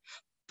പറയുന്നേ,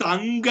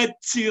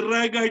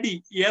 തങ്കച്ചിറകടി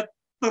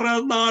എത്ര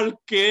നാൾ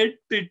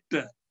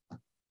കേട്ടിട്ട്.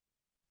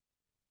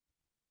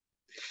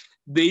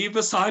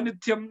 ദൈവ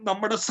സാന്നിധ്യം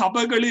നമ്മുടെ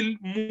സഭകളിൽ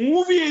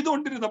മൂവ്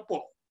ചെയ്തുകൊണ്ടിരുന്നപ്പോ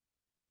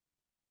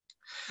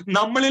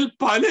നമ്മളിൽ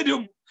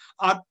പലരും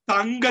ആ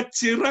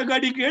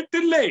തങ്കച്ചിറകടി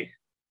കേട്ടില്ലേ?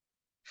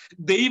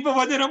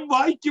 ദൈവവചനം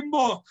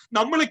വായിക്കുമ്പോ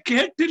നമ്മൾ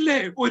കേട്ടില്ലേ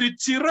ഒരു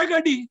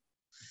ചിറകടി?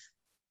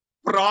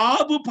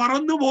 പ്രാവ്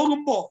പറന്നു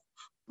പോകുമ്പോ,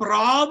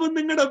 പ്രാവ്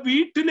നിങ്ങളുടെ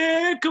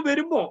വീട്ടിലേക്ക്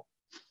വരുമ്പോ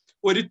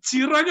ഒരു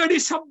ചിറകടി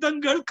ശബ്ദം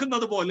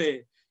കേൾക്കുന്നത് പോലെ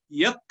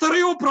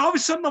എത്രയോ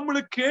പ്രാവശ്യം നമ്മൾ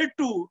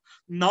കേട്ടു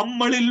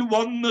നമ്മളിൽ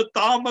വന്ന്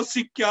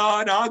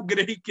താമസിക്കാൻ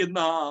ആഗ്രഹിക്കുന്ന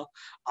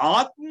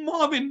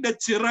ആത്മാവിന്റെ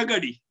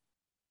ചിറകടി.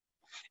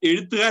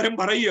 എഴുത്തുകാരൻ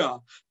പറയുക,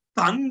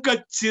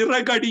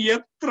 തങ്കച്ചിറകടി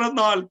എത്ര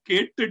നാൾ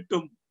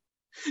കേട്ടിട്ടും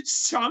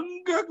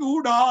ശങ്ക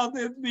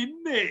കൂടാതെ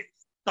നിന്നെ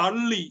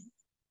തള്ളി.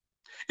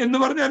 എന്ന്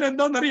പറഞ്ഞാൽ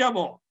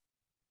എന്താണെന്നറിയാമോ?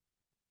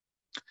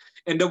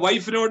 എന്റെ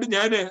വൈഫിനോട്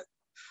ഞാന്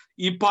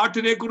ഈ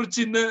പാട്ടിനെ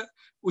കുറിച്ച് ഇന്ന്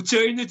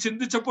ഉച്ചകഴിഞ്ഞ്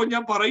ചിന്തിച്ചപ്പോൾ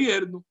ഞാൻ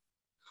പറയുമായിരുന്നു,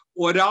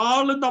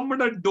 ഒരാള്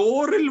നമ്മുടെ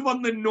ഡോറിൽ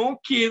വന്ന്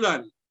നോക്ക്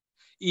ചെയ്താൽ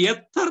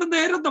എത്ര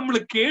നേരം നമ്മൾ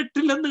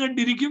കേട്ടില്ലെന്ന്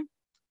കണ്ടിരിക്കും?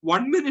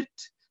 1 minute,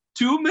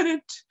 2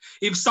 minutes.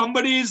 If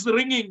somebody is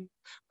ringing,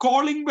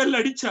 calling bell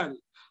അടിച്ചാൽ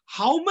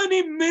how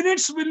many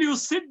minutes will you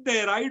sit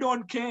there? I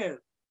don't care.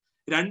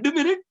 2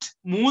 minute,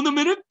 3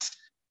 minute.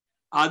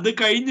 അത്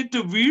കഴിഞ്ഞിട്ട്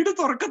വീട്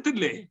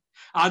തുറക്കത്തില്ലേ?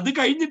 അത്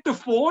കഴിഞ്ഞിട്ട്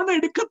ഫോൺ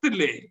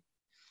എടുക്കത്തില്ലേ?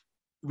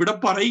 ഇവിടെ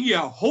പറയുക,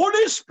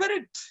 ഹോളി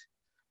സ്പിരിറ്റ്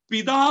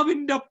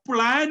പിതാവിന്റെ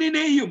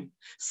പ്ലാനിനെയും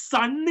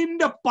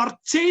സണ്ണിന്റെ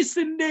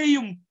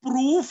പർച്ചേസിന്റെയും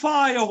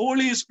പ്രൂഫായ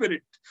ഹോളി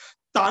സ്പിരിറ്റ്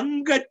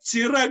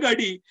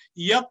തങ്കച്ചിറകടി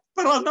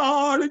എത്ര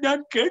നാള് ഞാൻ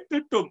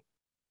കേട്ടിട്ടും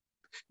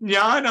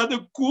ഞാൻ അത്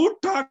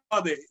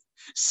കൂട്ടാക്കാതെ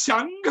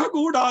ശങ്ക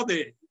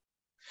കൂടാതെ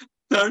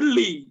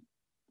തള്ളി.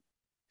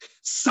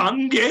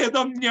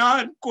 സങ്കേതം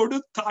ഞാൻ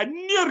കൊടുത്ത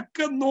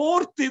അന്യർക്ക്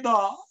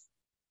നോർത്തിതാ.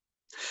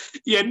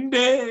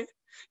 എന്റെ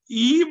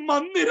ഈ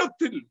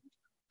മന്ദിരത്തിൽ,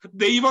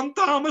 ദൈവം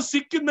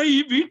താമസിക്കുന്ന ഈ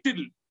വീട്ടിൽ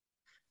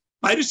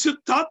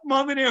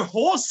പരിശുദ്ധാത്മാവിനെ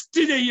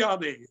ഹോസ്റ്റ്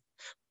ചെയ്യാതെ,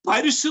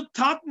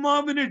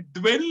 പരിശുദ്ധാത്മാവിന്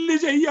ഡ്വെല്ല്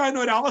ചെയ്യാൻ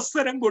ഒരു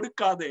അവസരം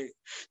കൊടുക്കാതെ,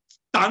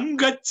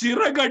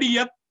 തങ്കച്ചിറകടി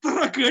എത്ര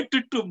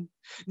കേട്ടിട്ടും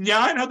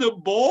ഞാനത്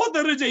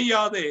ബോധർ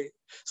ചെയ്യാതെ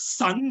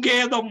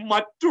സങ്കേതം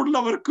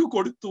മറ്റുള്ളവർക്ക്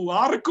കൊടുത്തു.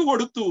 ആർക്ക്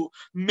കൊടുത്തു?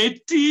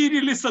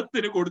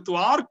 മെറ്റീരിയലിസത്തിന് കൊടുത്തു.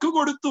 ആർക്ക്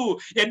കൊടുത്തു?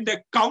 എന്റെ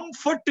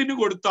കംഫർട്ടിന്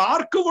കൊടുത്തു.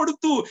 ആർക്ക്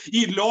കൊടുത്തു?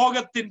 ഈ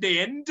ലോകത്തിന്റെ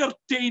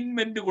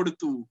എന്റർടൈൻമെന്റ്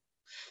കൊടുത്തു.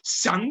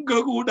 ശങ്ക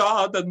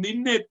കൂടാതെ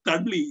നിന്നെ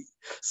തള്ളി.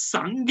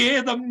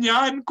 സങ്കേതം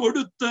ഞാൻ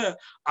കൊടുത്ത്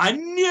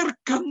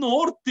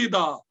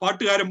അന്യർക്കെന്നോർത്തിതാ.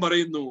 പാട്ടുകാരൻ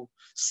പറയുന്നു,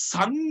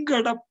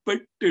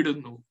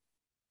 സങ്കടപ്പെട്ടിടുന്നു.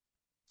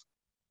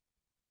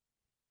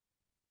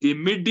 ഈ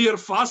മിഡ് ഇയർ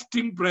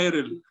ഫാസ്റ്റിംഗ്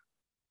പ്രയറിൽ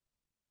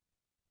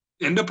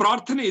എന്റെ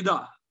പ്രാർത്ഥന ഇതാ,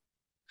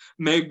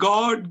 may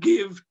God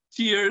give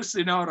tears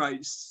in our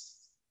eyes.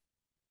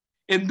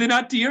 എന്തിനാ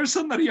ടീയേഴ്സ്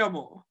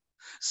എന്നറിയാമോ?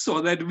 So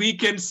that we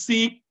can see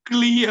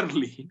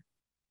clearly.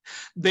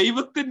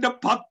 ദൈവത്തിന്റെ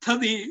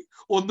പദ്ധതി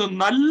ഒന്ന്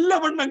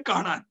നല്ലവണ്ണം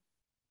കാണാൻ.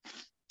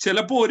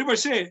 ചിലപ്പോ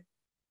ഒരുപക്ഷെ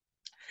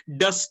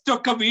ഡസ്റ്റ്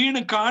ഒക്കെ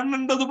വീണ്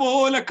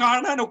കാണേണ്ടതുപോലെ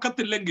കാണാൻ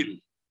ഒക്കത്തില്ലെങ്കിൽ,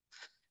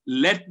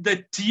 let the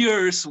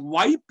tears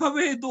wipe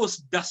away those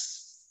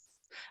dusts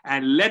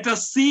and let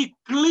us see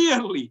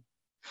clearly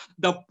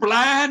the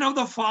plan of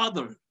the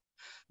Father,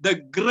 the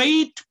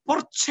great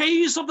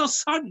purchase of the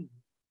Son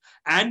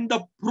and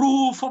the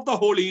proof of the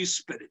Holy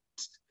Spirit.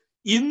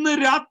 ഇന്ന്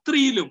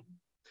രാത്രിയിലും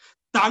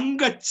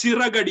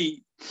തങ്കച്ചിറകടി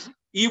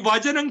ഈ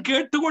വചനം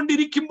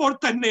കേട്ടുകൊണ്ടിരിക്കുമ്പോൾ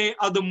തന്നെ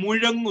അത്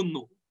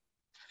മുഴങ്ങുന്നു.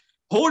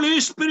 Holy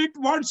Spirit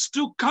wants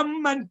to come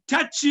and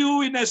touch you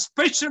in a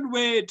special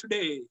way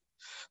today.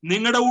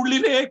 നിങ്ങളുടെ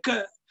ഉള്ളിലേക്ക്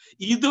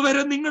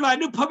ഇതുവരെ നിങ്ങൾ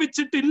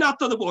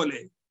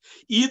അനുഭവിച്ചിട്ടില്ലാത്തതുപോലെ,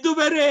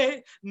 ഇതുവരെ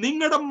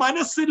നിങ്ങളുടെ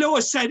മനസ്സിലോ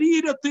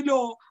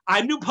ശരീരത്തിലോ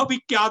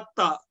അനുഭവിക്കാത്ത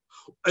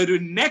ഒരു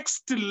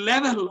next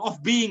level of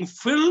being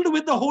filled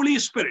with the holy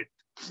spirit,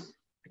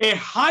 a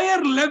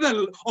higher level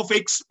of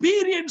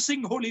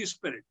experiencing Holy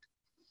Spirit.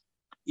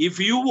 If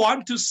you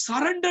want to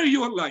surrender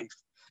your life,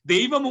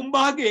 ദൈവം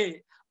മുമ്പാകെ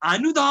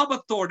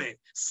അനുതാപത്തോടെ,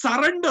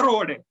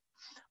 സറണ്ടറോടെ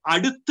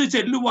അടുത്ത്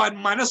ചെല്ലുവാൻ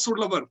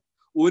മനസ്സുള്ളവർ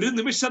ഒരു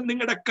നിമിഷം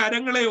നിങ്ങളുടെ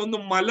കരങ്ങളെ ഒന്ന്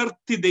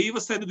മലർത്തി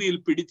ദൈവസന്നിധിയിൽ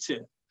പിടിച്ച്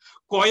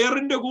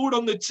കൊയറിന്റെ കൂടെ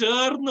ഒന്ന്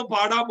ചേർന്ന്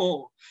പാടാമോ?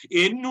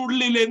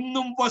 എന്നുള്ളിൽ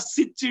എന്നും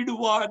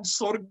വസിച്ചിടുവാൻ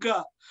സ്വർഗ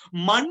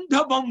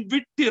മണ്ഡപം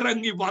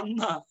വിട്ടിറങ്ങി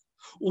വന്ന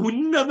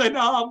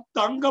ഉന്നതനാം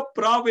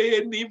തങ്കപ്രാവേ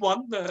നീ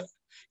വന്ന്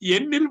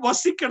എന്നിൽ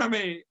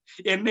വസിക്കണമേ,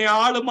 എന്നെ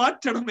ആള്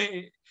മാറ്റണമേ,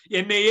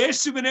 എന്നെ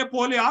യേശുവിനെ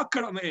പോലെ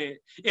ആക്കണമേ,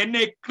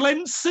 എന്നെ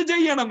ക്ലെൻസ്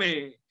ചെയ്യണമേ.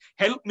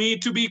 Help me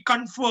to be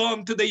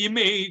conformed to the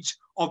image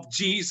of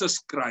Jesus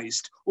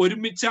Christ.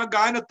 ഒരുമിച്ച് ആ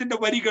ഗാനത്തിന്റെ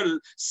വരികൾ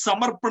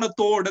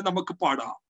സമർപ്പണത്തോടെ നമുക്ക് പാടാം.